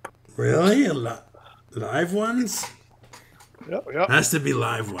 gold. Really? Live ones? Yep. Has to be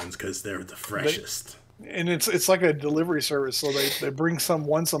live ones because they're the freshest. And it's like a delivery service, so they bring some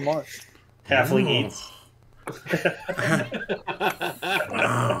once a month. Halfling eats.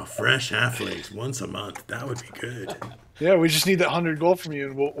 Wow, fresh halflings once a month. That would be good. Yeah, we just need that 100 gold from you,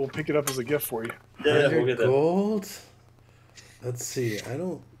 and we'll pick it up as a gift for you. Yeah, 100 we'll get that. gold. Let's see. I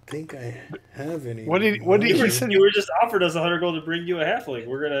don't think I have any. What did You he were, said? you were just offered us 100 gold to bring you a halfling.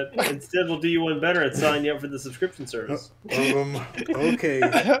 We're gonna instead we'll do you one better and sign you up for the subscription service. Okay.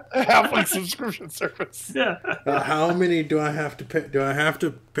 Halfling subscription service. Yeah. How many do I have to pay? Do I have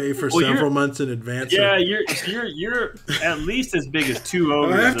to pay for Well, several months in advance? Yeah, or- you're at least as big as 2 Do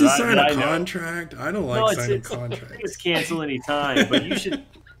ogres. I have to that sign that a I know. contract? I don't like No, signing it's contracts. cancel any time, but you should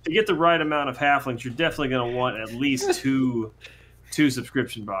to get the right amount of halflings. You're definitely going to want at least two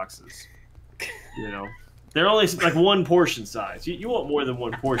subscription boxes. You know, they're only like one portion size. You want more than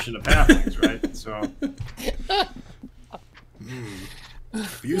one portion of halflings, right? So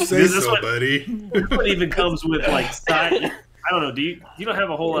If you say This is so, what- buddy. this one even comes with like side. I don't know. You don't have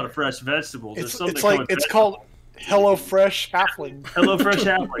a whole lot of fresh vegetables. There's some that It's come like with it's vegetables. called Hello Fresh Halfling. Hello Fresh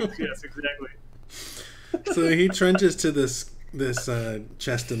halflings. Yes, exactly. So he trunches to this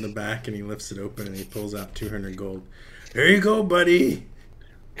chest in the back, and he lifts it open, and he pulls out 200 gold. There you go, buddy.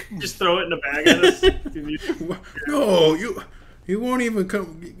 Just throw it in a bag at us. No, you won't even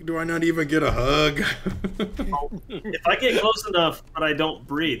come. Do I not even get a hug? If I get close enough but I don't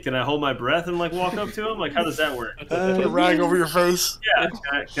breathe, can I hold my breath and like walk up to him? Like, how does that work? Put a rag over your face. Yeah,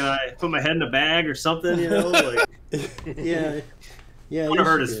 can I put my head in a bag or something? You know, like Yeah. Yeah. I don't want to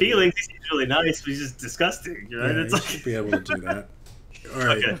hurt his feelings. He seems really nice, but he's just disgusting. Right? Yeah, It's you like should be able to do that. All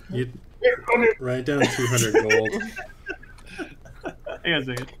right. Okay. You write down 200 gold. hang on a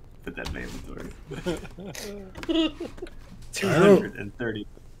second. Put that in my inventory. I don't- 230.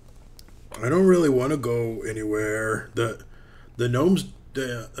 I don't really want to go anywhere. The gnomes,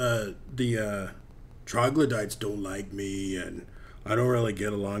 the troglodytes don't like me, and I don't really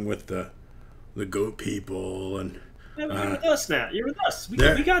get along with the goat people. And Yeah, but you're with us now. You're with us. We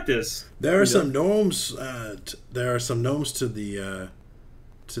There- got this. there are some gnomes. There are some gnomes to the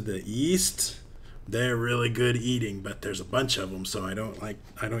east. They're really good eating, but there's a bunch of them, so I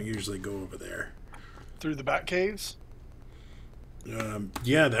don't usually go over there. Through the back caves.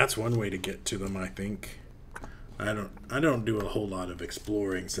 Yeah, that's one way to get to them, I think. I don't do a whole lot of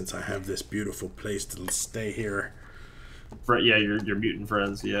exploring since I have this beautiful place to stay here. Yeah, your mutant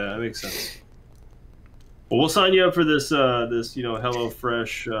friends. Yeah, that makes sense. Well, we'll sign you up for this Hello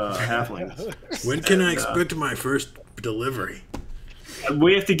Fresh halflings. When can I expect my first delivery?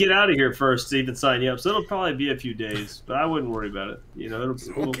 We have to get out of here first to even sign you up, so it'll probably be a few days, but I wouldn't worry about it. You know,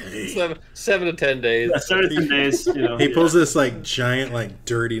 it'll Okay. 7 to 10 days. Yeah, 7 to 10 days. You know, He pulls this like giant, like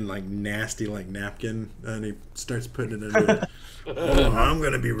dirty, like nasty, like napkin, and he starts putting it in. Oh, I'm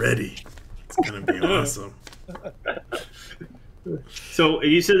gonna be ready. It's gonna be awesome. So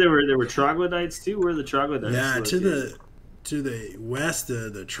you said there were troglodytes too. Where are the troglodytes? Yeah, located? to the west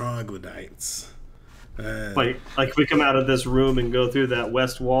of the troglodytes. Like we come out of this room and go through that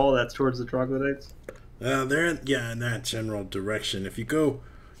west wall. That's towards the troglodytes. They're in that general direction. If you go,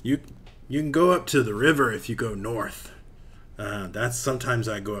 you can go up to the river if you go north. That's sometimes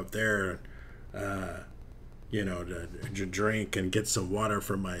I go up there, to drink and get some water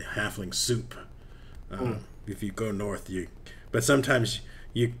for my halfling soup. If you go north, but sometimes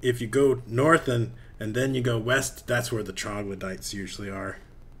if you go north and then you go west, that's where the troglodytes usually are.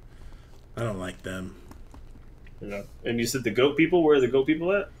 I don't like them. Yeah. And you said the goat people. Where are the goat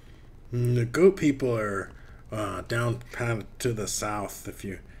people at? The goat people are down to the south. If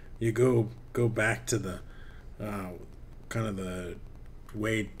you go back to the kind of the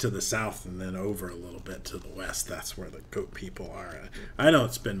way to the south and then over a little bit to the west, that's where the goat people are. I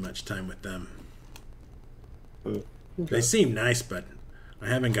don't spend much time with them. Okay. They seem nice, but I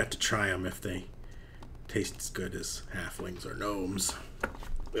haven't got to try them if they taste as good as halflings or gnomes.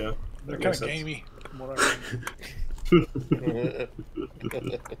 Yeah. They're that kind makes of sense. gamey. From what I read.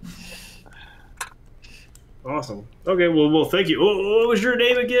 Awesome. Okay. Well, thank you. What was your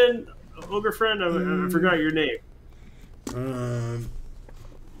name again, ogre friend? I forgot your name.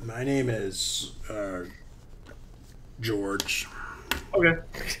 My name is George. Okay. Well,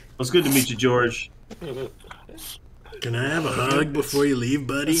 it's good to meet you, George. Can I have a hug before you leave,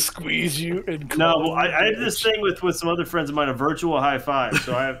 buddy? Squeeze you and No, well, I did this thing with some other friends of mine, a virtual high five.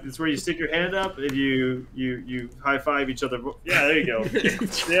 So it's where you stick your hand up and you high five each other. Yeah, there you go.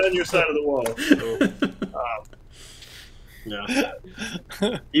 Stay on your side of the wall. So, yeah.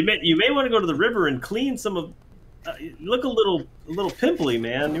 You may want to go to the river and clean some of. You look a little pimply,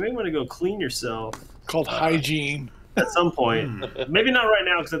 man. You may want to go clean yourself called hygiene. at some point. Maybe not right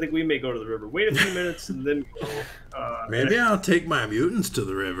now because I think we may go to the river. Wait a few minutes and then go. Maybe I'll take my mutants to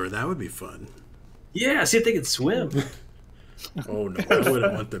the river. That would be fun. Yeah, see if they can swim. Oh no, I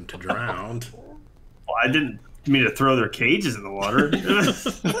wouldn't want them to drown. Well, I didn't You mean to throw their cages in the water?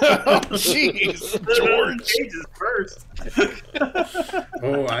 Jeez, George. Cages first.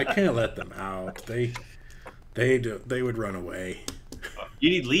 Oh, I can't let them out. They would run away. You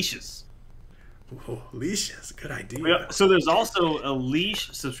need leashes. Oh, leashes, good idea. So there's also a leash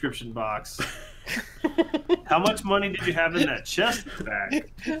subscription box. How much money did you have in that chest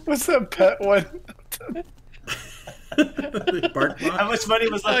bag? What's that pet one? Bark box? How much money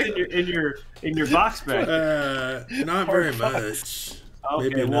was left in your box bag? Not very much. Okay,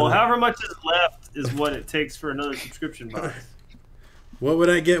 Maybe well, another. however much is left is what it takes for another subscription box. What would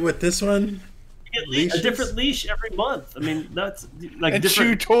I get with this one? You get Leashes? a different leash every month. I mean, that's like And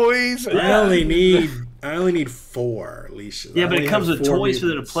different. chew toys. I only need 4 leashes. Yeah, I but only it comes have with 4 toys for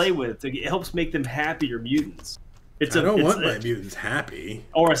them to mutants. play with. It helps make them happier mutants. I don't want my mutants happy.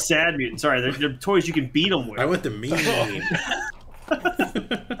 Or a sad mutant. Sorry, they're toys you can beat them with. I want them mean.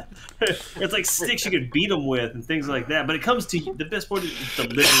 It's like sticks you can beat them with and things like that. But it comes to you. The best part is it's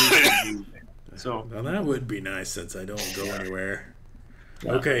delivered to you. So Well, that would be nice since I don't go anywhere.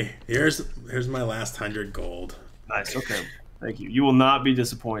 Okay, here's my last 100 gold. nice. Okay, thank you. You will not be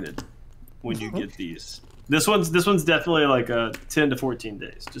disappointed when you get these. This one's definitely like a 10 to 14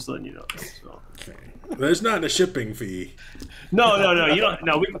 days. Just letting you know. So. Okay. There's not a shipping fee. No. You don't.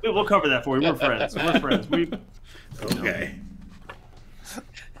 No, we'll cover that for you. We're friends. We're friends. Okay.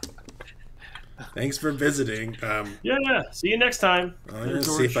 Thanks for visiting. Yeah. See you next time. I'm gonna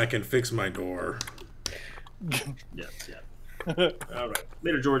see if I can fix my door. Yeah. All right.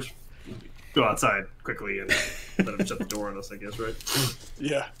 Later, George. Go outside quickly and let him shut the door on us, I guess, right?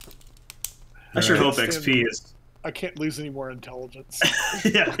 Yeah, I sure All hope right. XP is. I can't lose any more intelligence.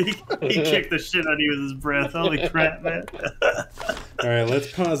 Yeah, he kicked the shit out of you with his breath. Holy crap, man. All right, let's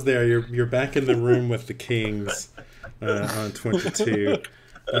pause there. You're back in the room with the kings on 22.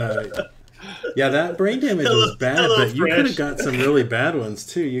 Yeah, that brain damage was bad, but you could have got some really bad ones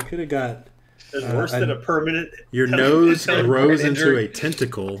too. You could have got It's worse than a permanent. your nose grows into injury. a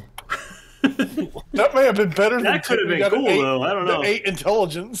tentacle. That may have been better. than That could have we been got an cool, though. I don't know. 8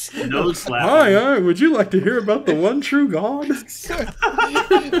 intelligence. Nose slap. Hi, would you like to hear about the one true God? I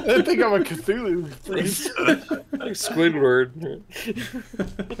think I'm a Cthulhu priest. Squidward.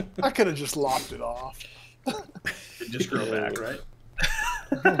 I could have just lopped it off. Just grow back, right?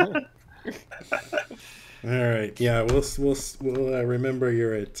 All right, yeah, we'll remember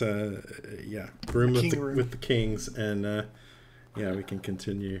you're at room with the kings, and yeah, we can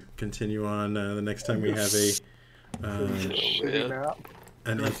continue on the next time we have Shitty map.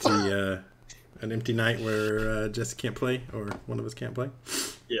 an empty night where Jesse can't play or one of us can't play.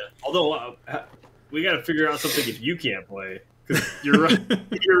 Yeah. Although we got to figure out something if you can't play because you're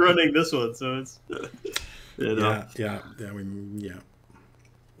running this one, so it's Yeah.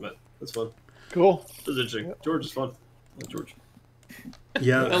 But that's fun. Cool. That's interesting. Yep. George is fun. George.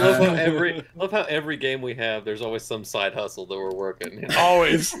 Yeah, I love how every game we have, there's always some side hustle that we're working. You know?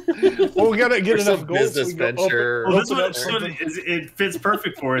 Always. Well, we got to get Or enough some gold. business So we go venture. Well, this open one up something. it fits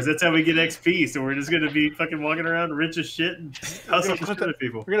perfect for us. That's how we get XP. So we're just going to be fucking walking around rich as shit and hustling put shit at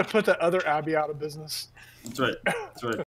people. We're going to put that other Abbey out of business. That's right. That's right.